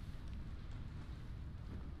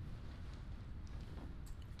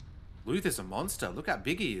 Luther's a monster. Look how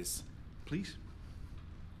big he is. Please,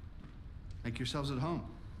 make yourselves at home.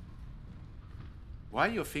 Why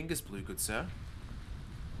are your fingers blue, good sir?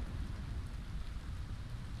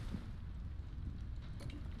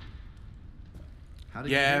 How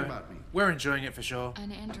did you hear about me? We're enjoying it for sure.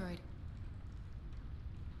 An android.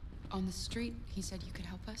 On the street, he said you could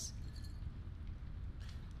help us.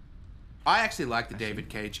 I actually like the David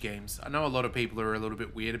Cage games. I know a lot of people are a little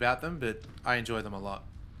bit weird about them, but I enjoy them a lot.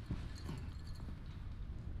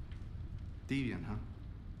 Deviant, huh?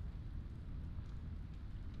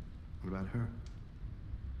 What about her?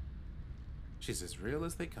 She's as real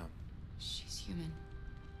as they come. She's human.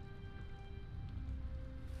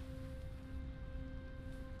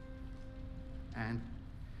 And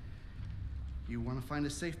you want to find a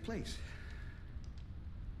safe place.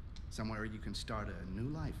 Somewhere you can start a new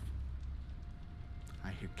life.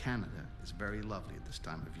 I hear Canada is very lovely at this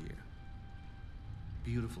time of year.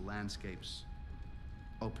 Beautiful landscapes,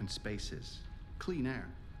 open spaces, clean air,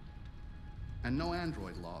 and no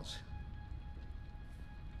android laws.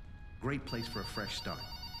 Great place for a fresh start.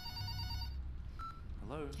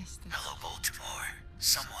 Hello? Yes, Hello, Boltimoore.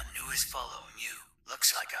 Someone new is following you.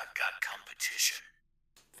 Looks like I've got competition.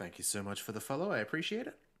 Thank you so much for the follow. I appreciate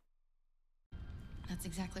it. That's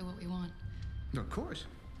exactly what we want. Of course.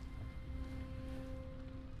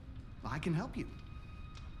 I can help you.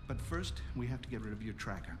 But first, we have to get rid of your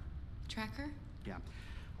tracker. Tracker? Yeah.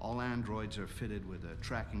 All androids are fitted with a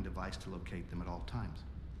tracking device to locate them at all times.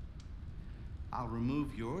 I'll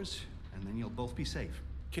remove yours, and then you'll both be safe.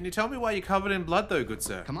 Can you tell me why you're covered in blood though, good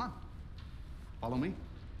sir? Come on. Follow me.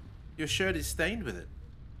 Your shirt is stained with it.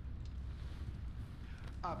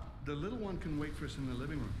 The little one can wait for us in the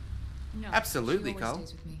living room. No. Absolutely, she always Carl.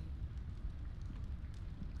 stays with me.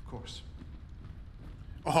 Of course.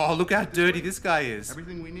 Oh, look how dirty this guy is.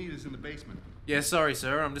 Everything we need is in the basement. Yeah, sorry,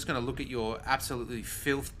 sir. I'm just going to look at your absolutely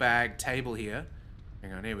filth-bagged table here.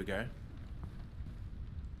 Hang on, here we go.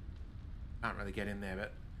 Can't really get in there,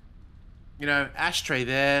 but... You know, ashtray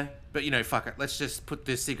there, But, you know, fuck it. Let's just put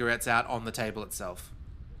the cigarettes out on the table itself.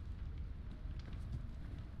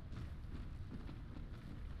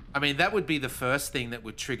 I mean, that would be the first thing that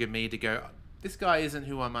would trigger me to go, this guy isn't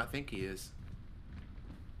who I might think he is.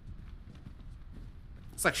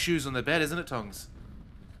 It's like shoes on the bed, isn't it, Tongs?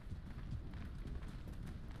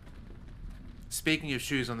 Speaking of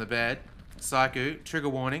shoes on the bed, Psycho, trigger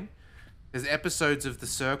warning. There's episodes of The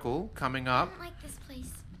Circle coming up I don't like this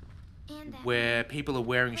place. And that. where people are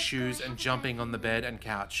wearing shoes and jumping on the bed and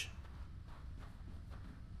couch.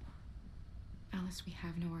 Alice, we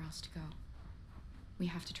have nowhere else to go. We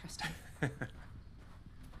have to trust him.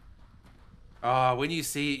 Oh, when you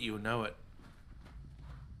see it, you'll know it.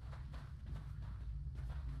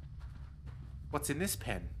 What's in this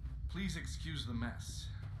pen? Please excuse the mess.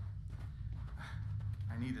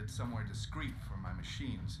 I needed somewhere discreet for my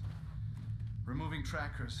machines. Removing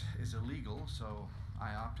trackers is illegal, so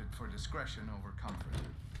I opted for discretion over comfort.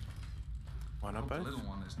 Why not Hope both? the little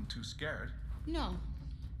one isn't too scared. No.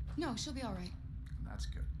 No, she'll be all right. That's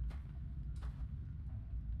good.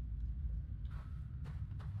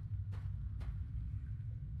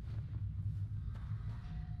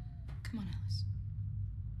 Come on, Alice.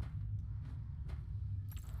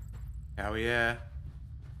 Oh, yeah.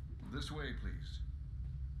 This way, please.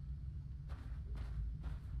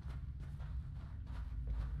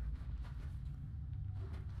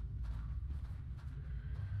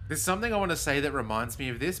 There's something I want to say that reminds me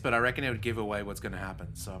of this, but I reckon it would give away what's going to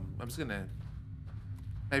happen. So I'm just going to...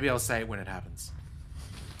 Maybe I'll say it when it happens.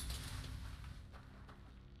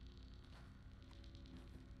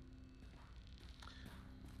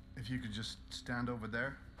 If you could just stand over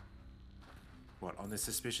there. What, on this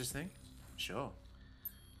suspicious thing? Sure.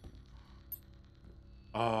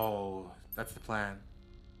 Oh, that's the plan.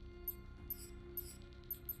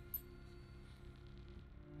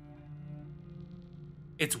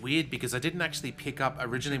 It's weird because I didn't actually pick up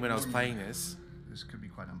originally when I was playing this. This could be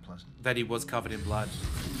quite unpleasant. That he was covered in blood.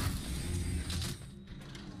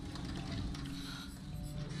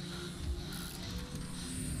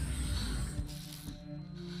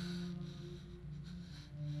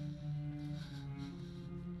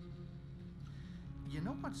 You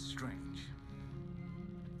know what's strange?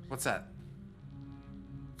 What's that?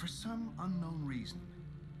 For some unknown reason,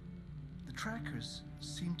 the trackers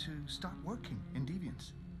seem to stop working in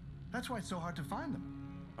Deviants. That's why it's so hard to find them.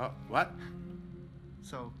 Oh, what?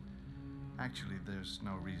 So, actually, there's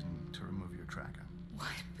no reason to remove your tracker. What?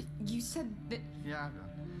 But you said that... Yeah,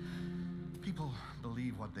 people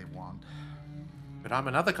believe what they want. But I'm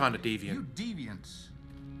another kind of deviant. You deviants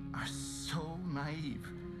are so naive.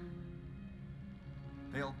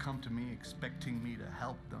 They'll come to me expecting me to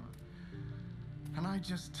help them. And I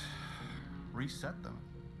just reset them,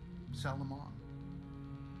 sell them on.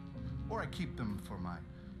 Or I keep them for my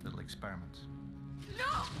little experiments.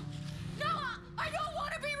 No! No! I don't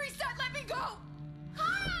want to be reset! Let me go!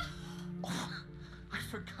 Ah! Oh, I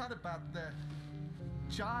forgot about the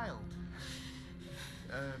child.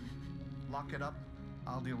 Lock it up.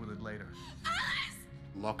 I'll deal with it later. Alice!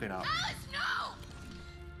 Lock it up. Alice, no!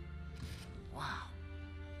 Wow.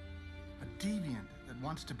 A deviant that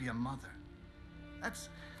wants to be a mother. That's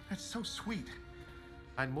so sweet.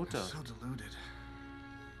 Ein Mutter. So deluded.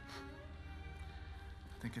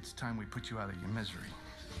 I think it's time we put you out of your misery.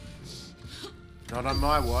 Not on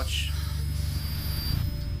my watch.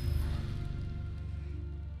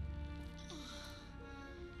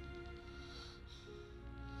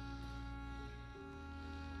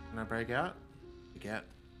 Can I break out? You get.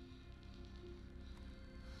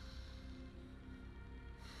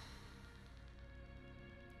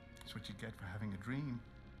 That's what you get for having a dream.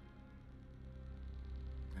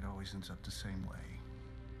 It always ends up the same way.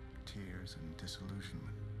 Tears and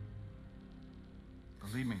disillusionment.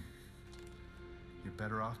 Believe me, you're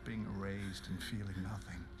better off being erased and feeling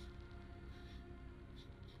nothing.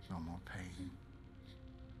 No more pain.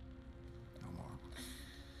 No more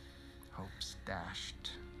hopes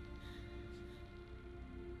dashed.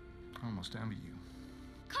 I almost envy you.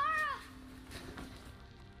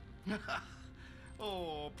 Kara!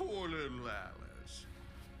 Oh, poor little Alice.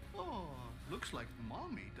 Oh, looks like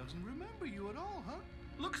Mommy doesn't remember you at all, huh?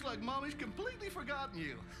 Looks like Mommy's completely forgotten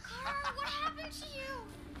you. Kara, what happened to you?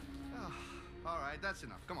 Oh, all right, that's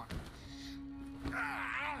enough. Come on.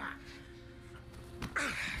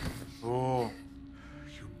 Oh.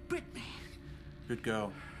 You bit me. Good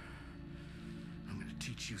girl. I'm gonna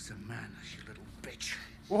teach you some manners, you little bitch.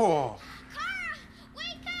 Oh. Kara!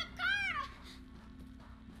 Wake up, Kara!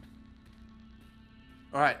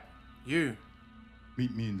 All right, you.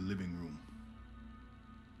 Meet me in the living room.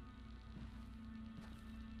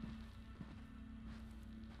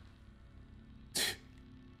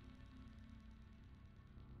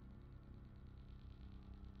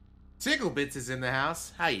 Ticklebits is in the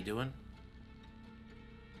house. How you doing?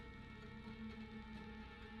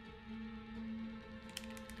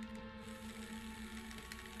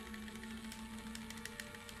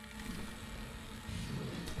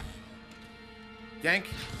 Yank.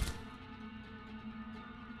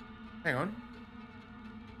 Hang on.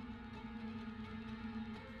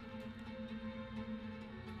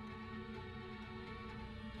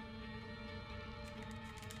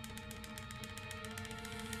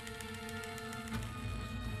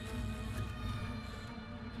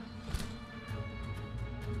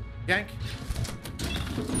 Yank.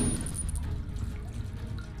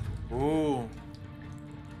 Ooh.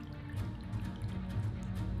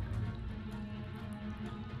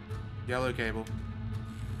 Yellow cable.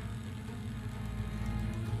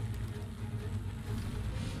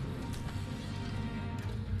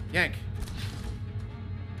 Yank.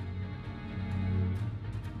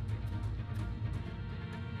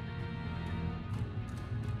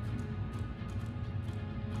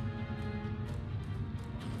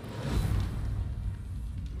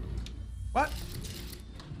 What?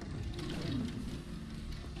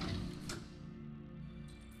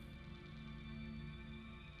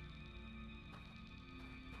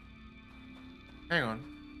 Hang on.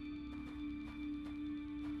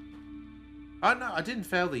 Oh no, I didn't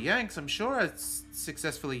fail the yanks. I'm sure I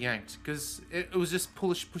successfully yanked because it was just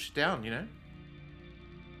push down, you know?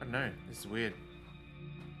 I don't know. This is weird.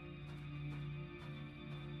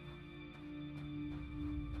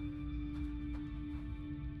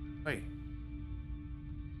 Wait.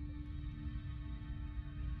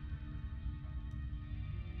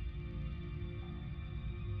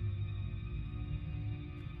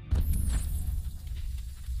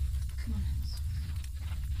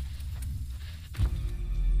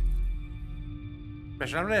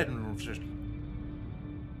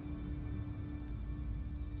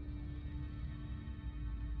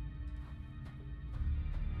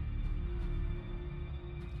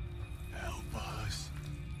 Help us.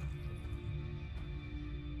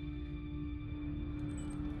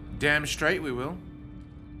 Damn straight we will.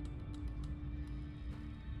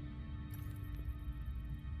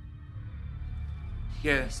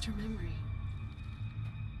 Yeah. Erased her memory.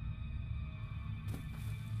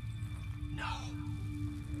 No.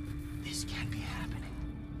 This can't be happening.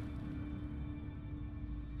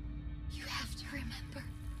 You have to remember.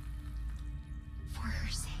 For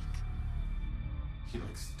her sake. He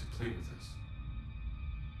likes to play with us.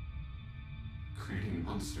 Creating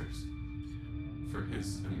monsters. For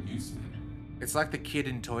his amusement. It's like the kid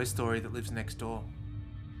in Toy Story that lives next door.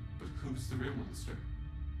 But who's the real monster?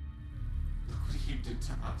 Look what he did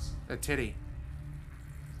to us. A titty.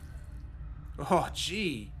 Oh,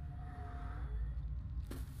 gee.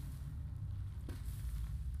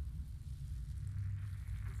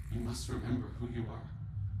 You must remember who you are.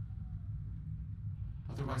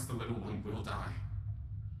 Otherwise the little one will die.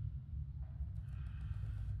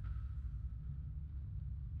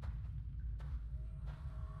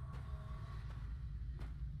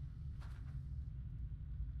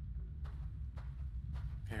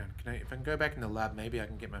 Hang on, if I can go back in the lab, maybe I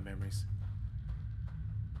can get my memories.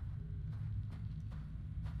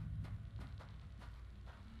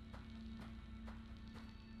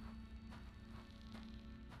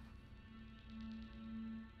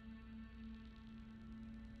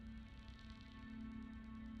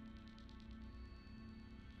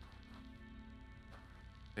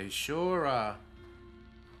 They sure are.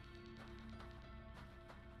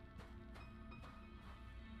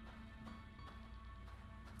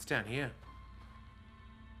 It's down here.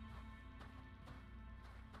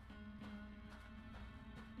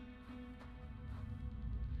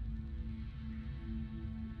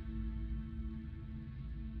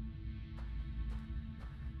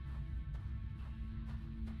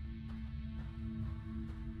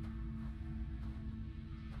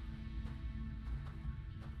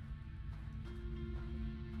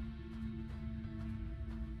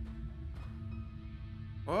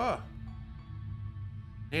 Oh.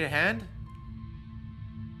 Need a hand?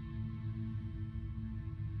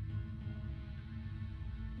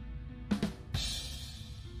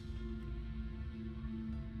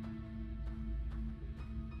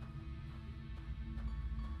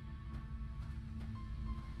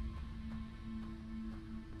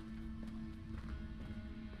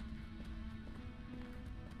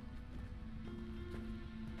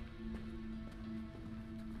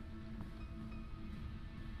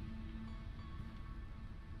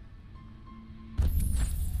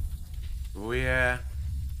 Oh yeah.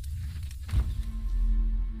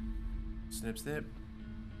 Snip, snip.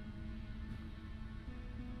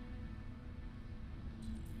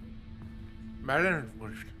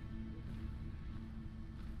 Marillenwurst.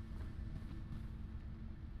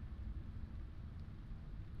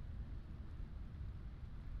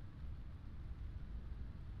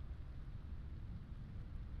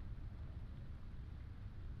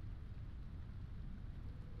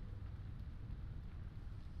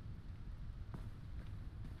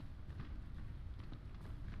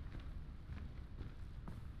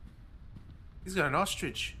 He's got an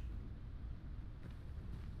ostrich.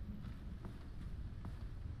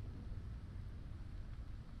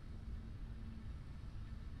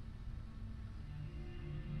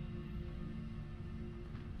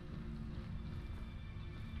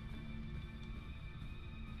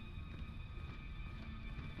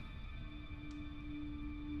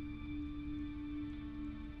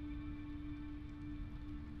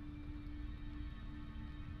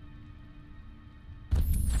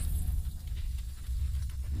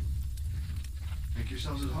 Make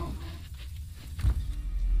yourselves at home.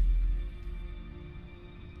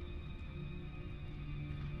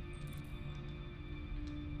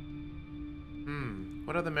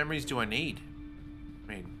 What other memories do I need? I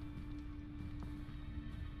mean...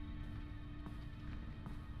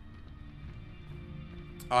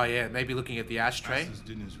 Oh yeah, maybe looking at the ashtray. Master's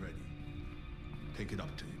dinner's ready. Take it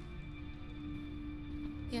up to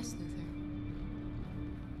him. Yes, Luther.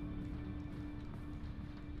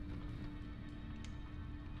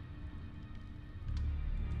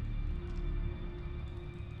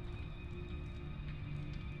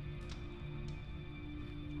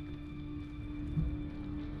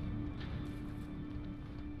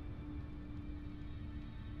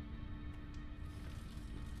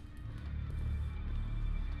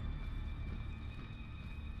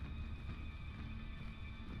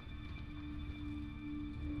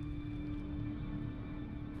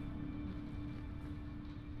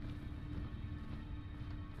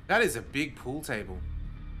 That is a big pool table.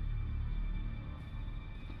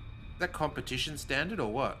 Is that competition standard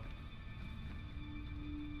or what?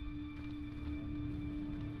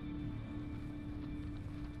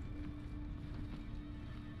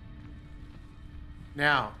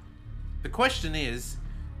 Now, the question is,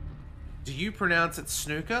 do you pronounce it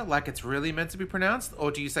snooker like it's really meant to be pronounced,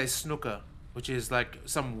 or do you say snooker, which is like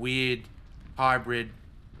some weird hybrid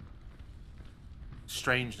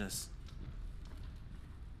strangeness?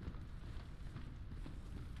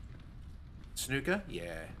 Snooker?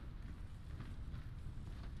 Yeah.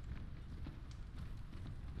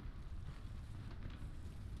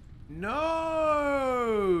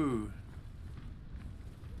 No!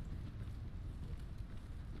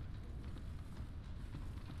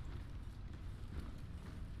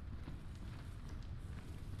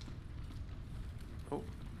 Oh.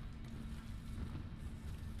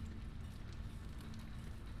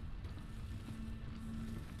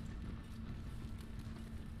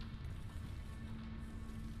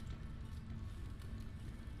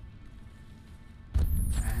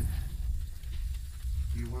 And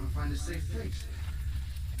you want to find a safe place.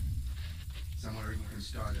 Somewhere you can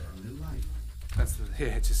start a new life. That's the...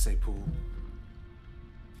 Yeah, just say pool.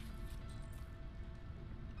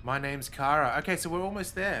 My name's Kara. Okay, so we're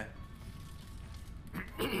almost there.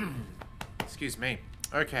 Excuse me.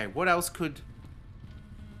 Okay, what else could...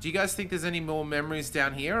 Do you guys think there's any more memories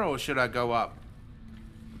down here, or should I go up?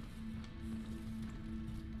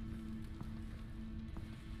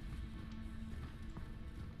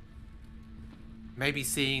 Maybe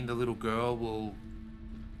seeing the little girl will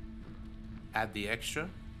add the extra.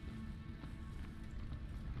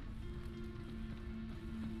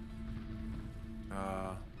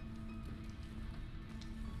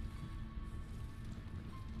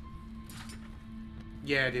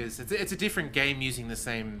 Yeah, it is. It's a different game using the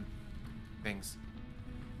same things.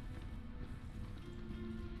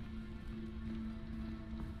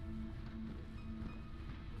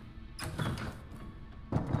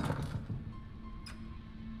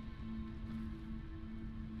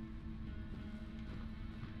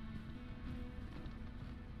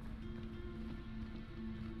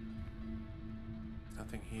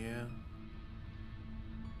 Nothing here.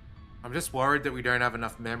 I'm just worried that we don't have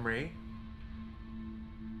enough memory.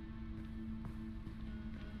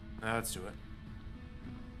 Let's do it.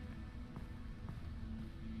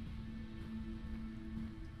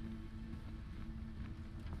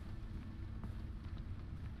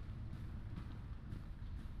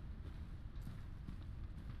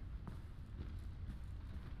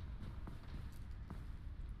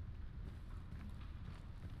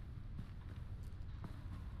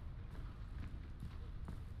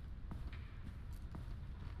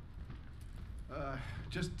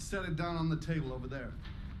 Just set it down on the table over there.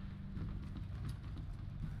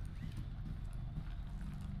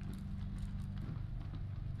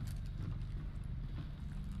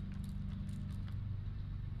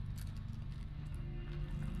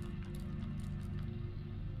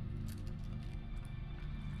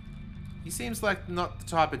 He seems like not the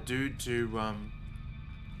type of dude to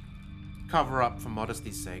cover up for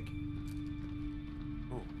modesty's sake.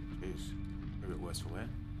 Oh, jeez. A bit worse for wear.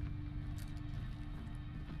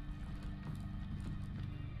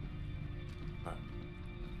 Oh.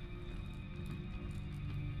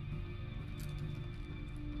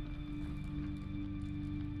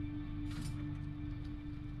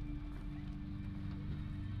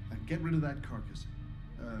 Get rid of that carcass.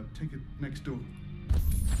 Take it next door.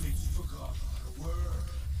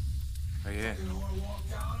 Oh yeah.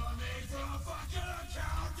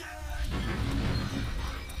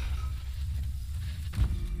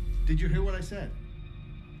 Did you hear what I said?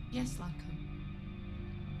 Yes, Locko.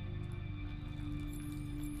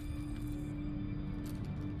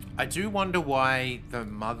 I do wonder why the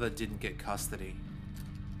mother didn't get custody.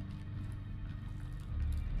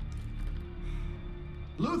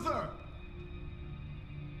 Luther!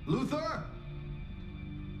 Luther!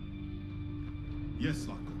 Yes,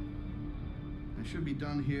 Locko. I should be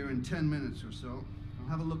done here in 10 minutes or so. I'll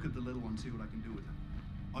have a look at the little one, see what I can do with him.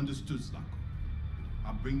 Understood, Locko.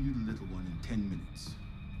 I'll bring you the little one in 10 minutes.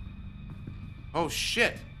 Oh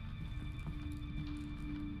shit.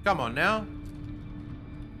 Come on now.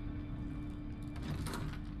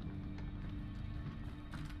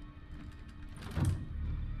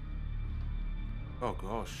 Oh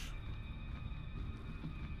gosh.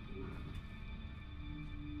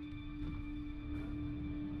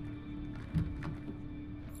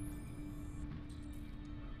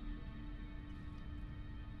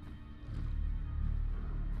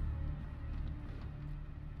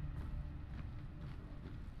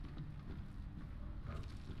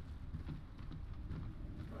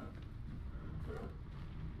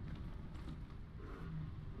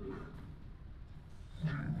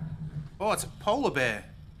 Oh, it's a polar bear.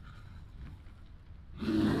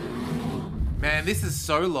 Man, this is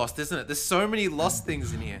so lost, isn't it? There's so many lost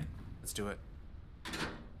things in here. Let's do it.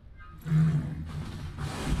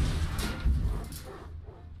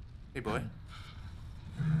 Hey, boy.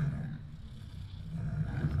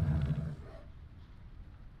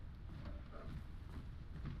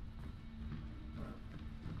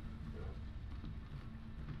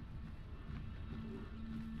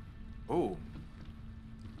 Oh.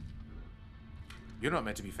 You're not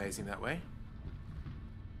meant to be facing that way.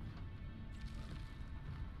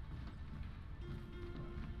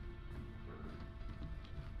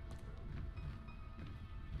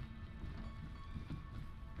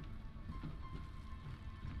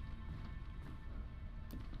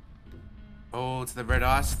 Oh, it's the red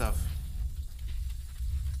eye stuff.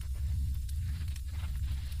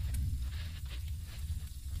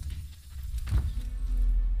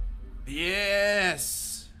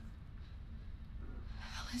 Yes!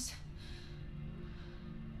 Alice?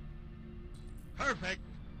 Perfect.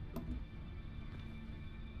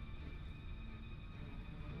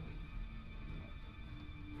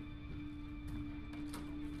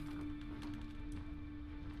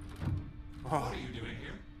 Oh. What are you doing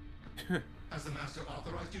here? Has the Master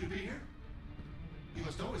authorized you to be here? You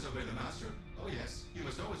must always obey the Master. Oh yes, you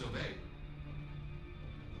must always obey.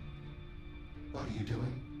 What are you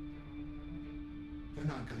doing? You're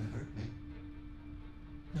not gonna hurt me.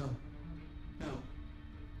 No. No.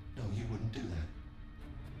 No, you wouldn't do that.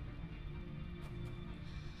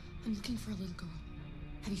 I'm looking for a little girl.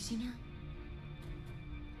 Have you seen her?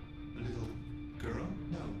 Little girl?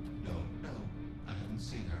 No, no, no. I haven't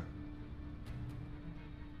seen her.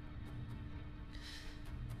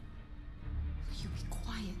 Will you be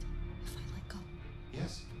quiet if I let go?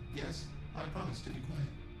 Yes, yes. I promise to be quiet.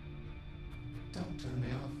 Don't turn me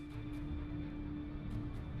off.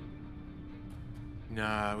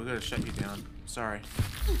 Nah, we gotta shut you down. Sorry.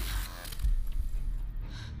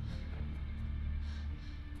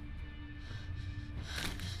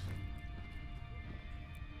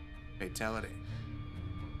 Fatality.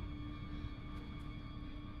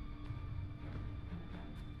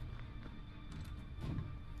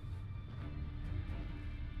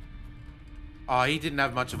 Oh, he didn't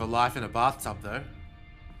have much of a life in a bathtub, though.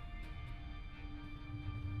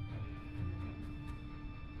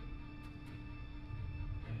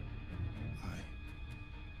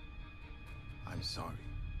 I'm sorry.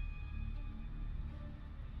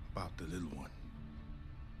 About the little one.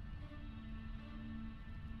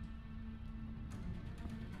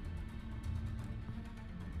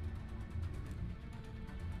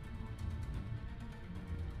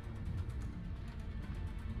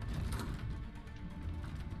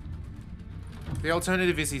 The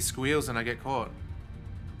alternative is he squeals and I get caught.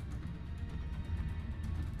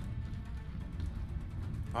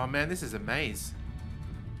 Oh man, this is a maze.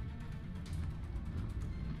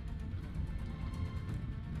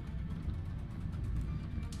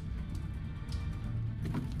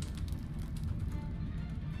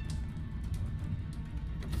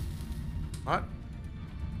 What?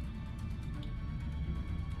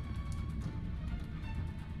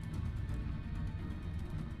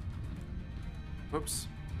 Whoops.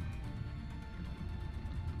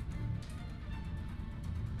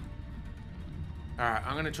 Alright,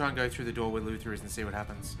 I'm gonna try and go through the door where Luther is and see what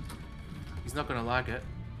happens. He's not gonna like it.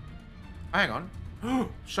 Hang on.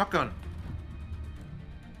 Shotgun.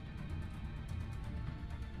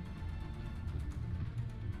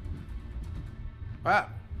 Ah,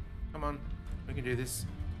 come on. We can do this.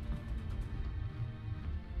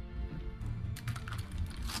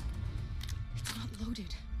 It's not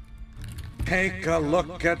loaded. Take a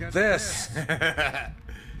look at this.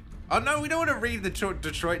 Oh no, we don't want to read the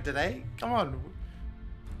Detroit today. Come on.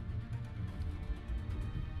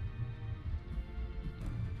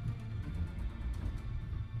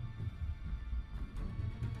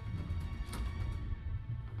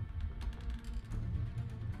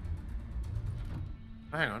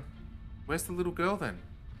 Hang on. Where's the little girl then?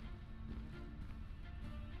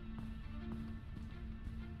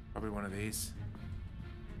 Probably one of these.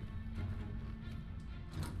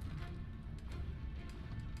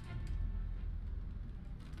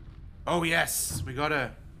 Oh yes, we got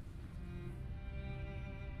her.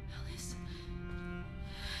 Alice.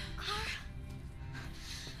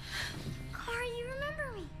 Clara, you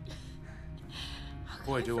remember me.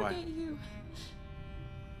 Boy, do I. Forget you.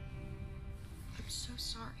 I'm so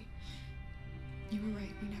sorry. You were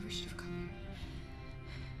right. We never should have come here.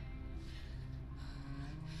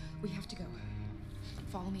 We have to go.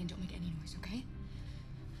 Follow me and don't make any noise, okay?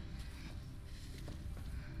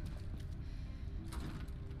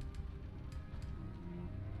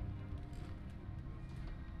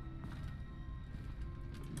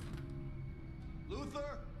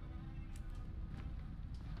 Luther?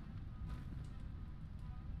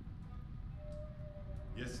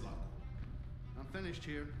 Yes, Loco. I'm finished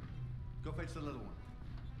here. Go fetch the little one.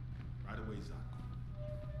 Right away, Zaco.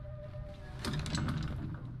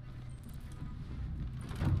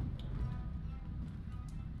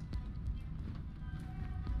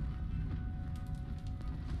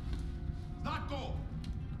 Zaco!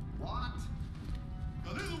 What?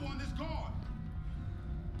 The little one is gone.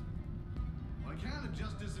 Well, it can't have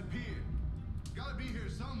just disappeared. Gotta be here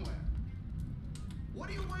somewhere. What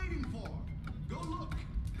are you waiting for? Go look.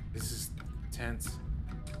 This is tense.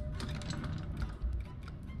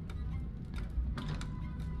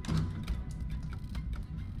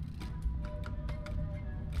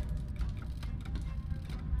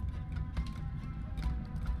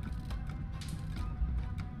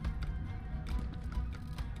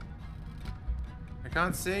 I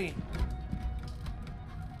can't see.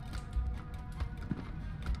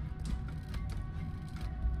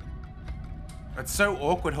 It's so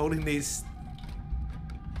awkward holding these.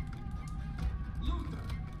 Luther,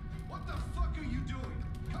 what the fuck are you doing?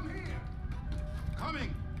 Come here.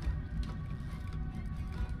 Coming.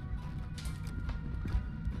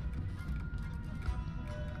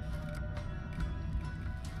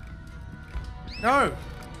 No.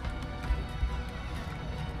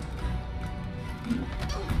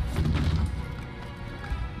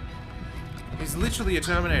 He's literally a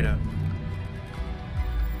Terminator.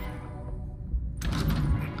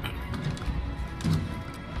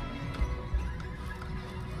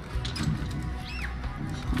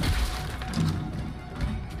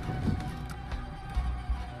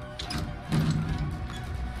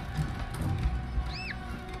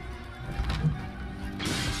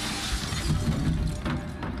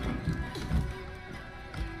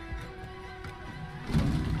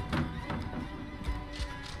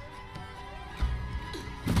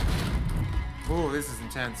 Oh, this is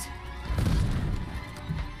intense.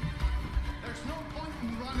 There's no point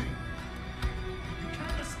in running. You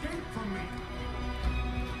can't escape from me.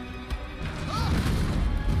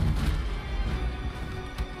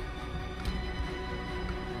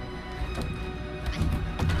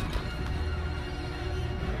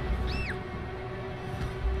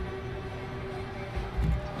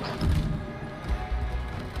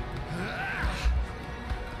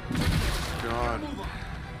 God.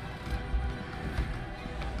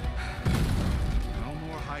 No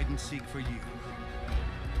more hide and seek for you.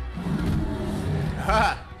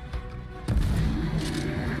 Ha!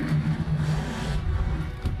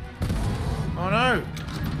 Oh no!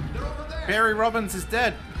 Barry Robbins is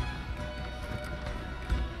dead.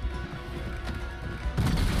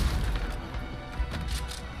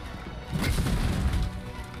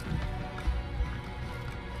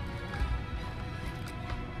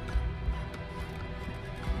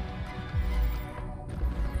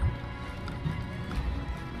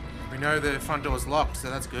 We know the front door is locked, so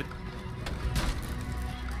that's good.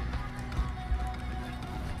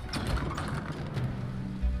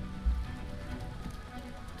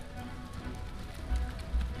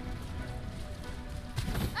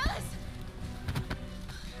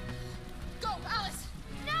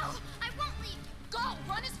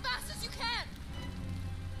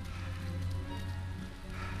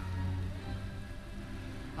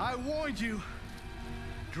 I warned you.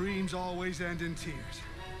 Dreams always end in tears.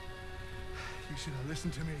 You should have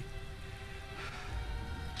listened to me.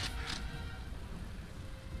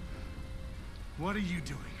 What are you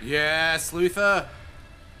doing? Yes, Luther.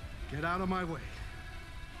 Get out of my way.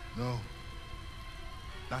 No.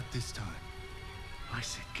 Not this time. I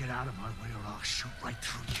said get out of my way or I'll shoot right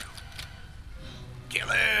through you. Kill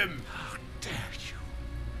him. How dare you?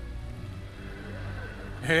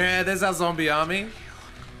 Yeah, there's our zombie army.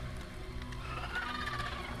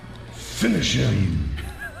 Finish him.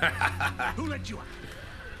 Who let you out?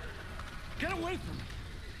 Get away from me.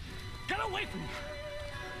 Get away from me.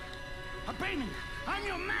 Obey me. I'm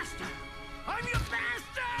your master. I'm your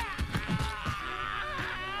master.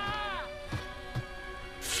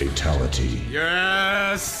 Fatality.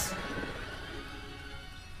 Yes.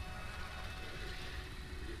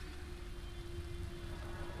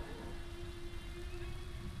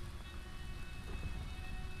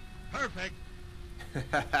 Perfect. He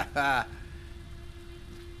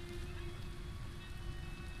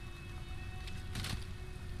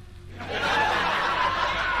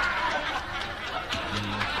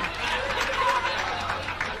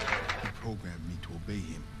programmed me to obey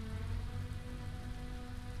him.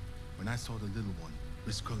 When I saw the little one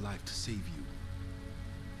risk her life to save you,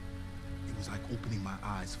 it was like opening my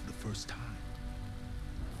eyes for the first time.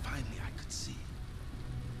 Finally, I could see.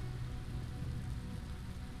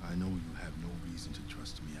 I know you have no reason to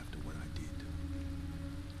trust me after what I did.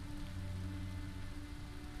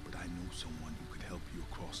 But I know someone who could help you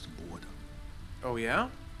across the border. Oh, yeah?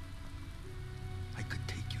 I could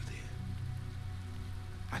take you there.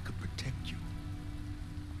 I could protect you.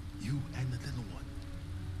 You and the little one.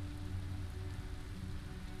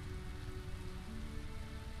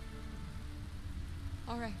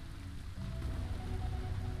 All right.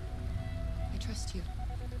 I trust you.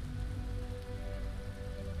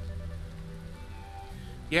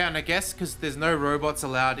 Yeah, and I guess because there's no robots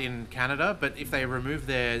allowed in Canada, but if they remove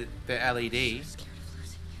their LED...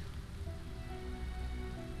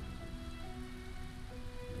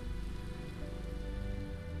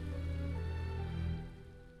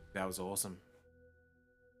 That was awesome.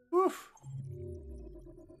 Woof.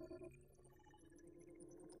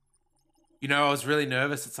 You know, I was really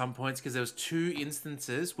nervous at some points because there was 2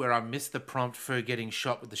 instances where I missed the prompt for getting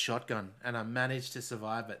shot with the shotgun, and I managed to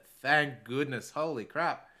survive it. Thank goodness. Holy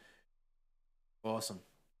crap. Awesome.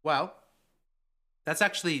 Well, that's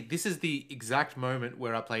actually, this is the exact moment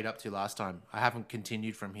where I played up to last time. I haven't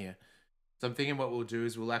continued from here. So I'm thinking what we'll do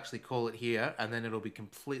is we'll actually call it here, and then it'll be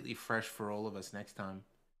completely fresh for all of us next time.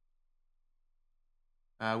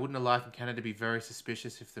 Wouldn't a life in Canada be very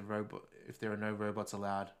suspicious if there are no robots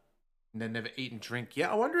allowed? And they never eat and drink.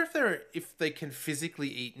 Yeah, I wonder if they can physically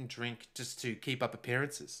eat and drink just to keep up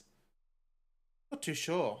appearances. Not too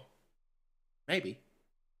sure. Maybe.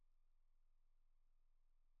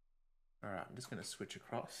 Alright, I'm just going to switch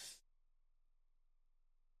across.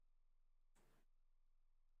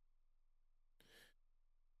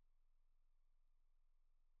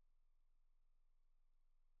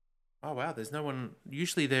 Oh wow, there's no one.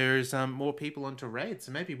 Usually there's more people onto raid,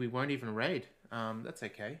 so maybe we won't even raid. That's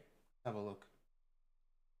okay. Have a look.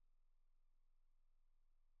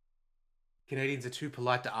 Canadians are too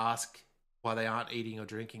polite to ask why they aren't eating or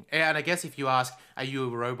drinking. And I guess if you ask, are you a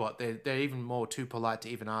robot? They're even more too polite to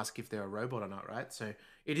even ask if they're a robot or not, right? So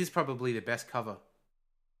it is probably the best cover.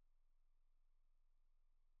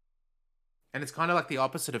 And it's kind of like the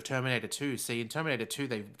opposite of Terminator 2. See, in Terminator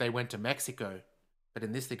 2, they went to Mexico. But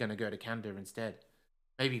in this, they're going to go to Canada instead.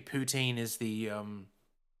 Maybe poutine is the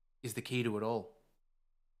key to it all.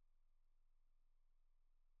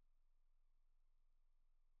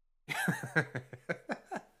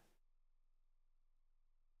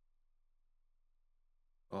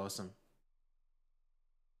 Awesome.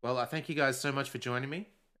 Well, I thank you guys so much for joining me.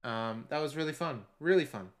 That was really fun. Really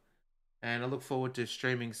fun. And I look forward to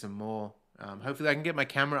streaming some more. Hopefully I can get my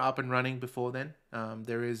camera up and running before then.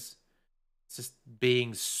 It's just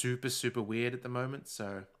being super, super weird at the moment.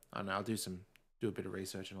 So I don't know, I'll do a bit of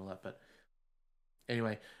research and all that. But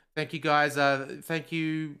anyway, thank you guys. Thank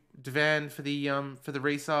you, Devan, for the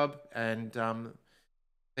resub, and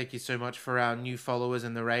thank you so much for our new followers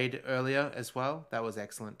in the raid earlier as well. That was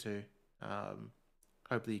excellent too.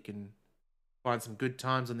 Hopefully you can find some good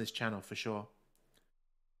times on this channel for sure.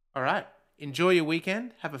 All right, enjoy your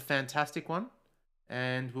weekend. Have a fantastic one,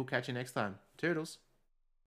 and we'll catch you next time. Toodles.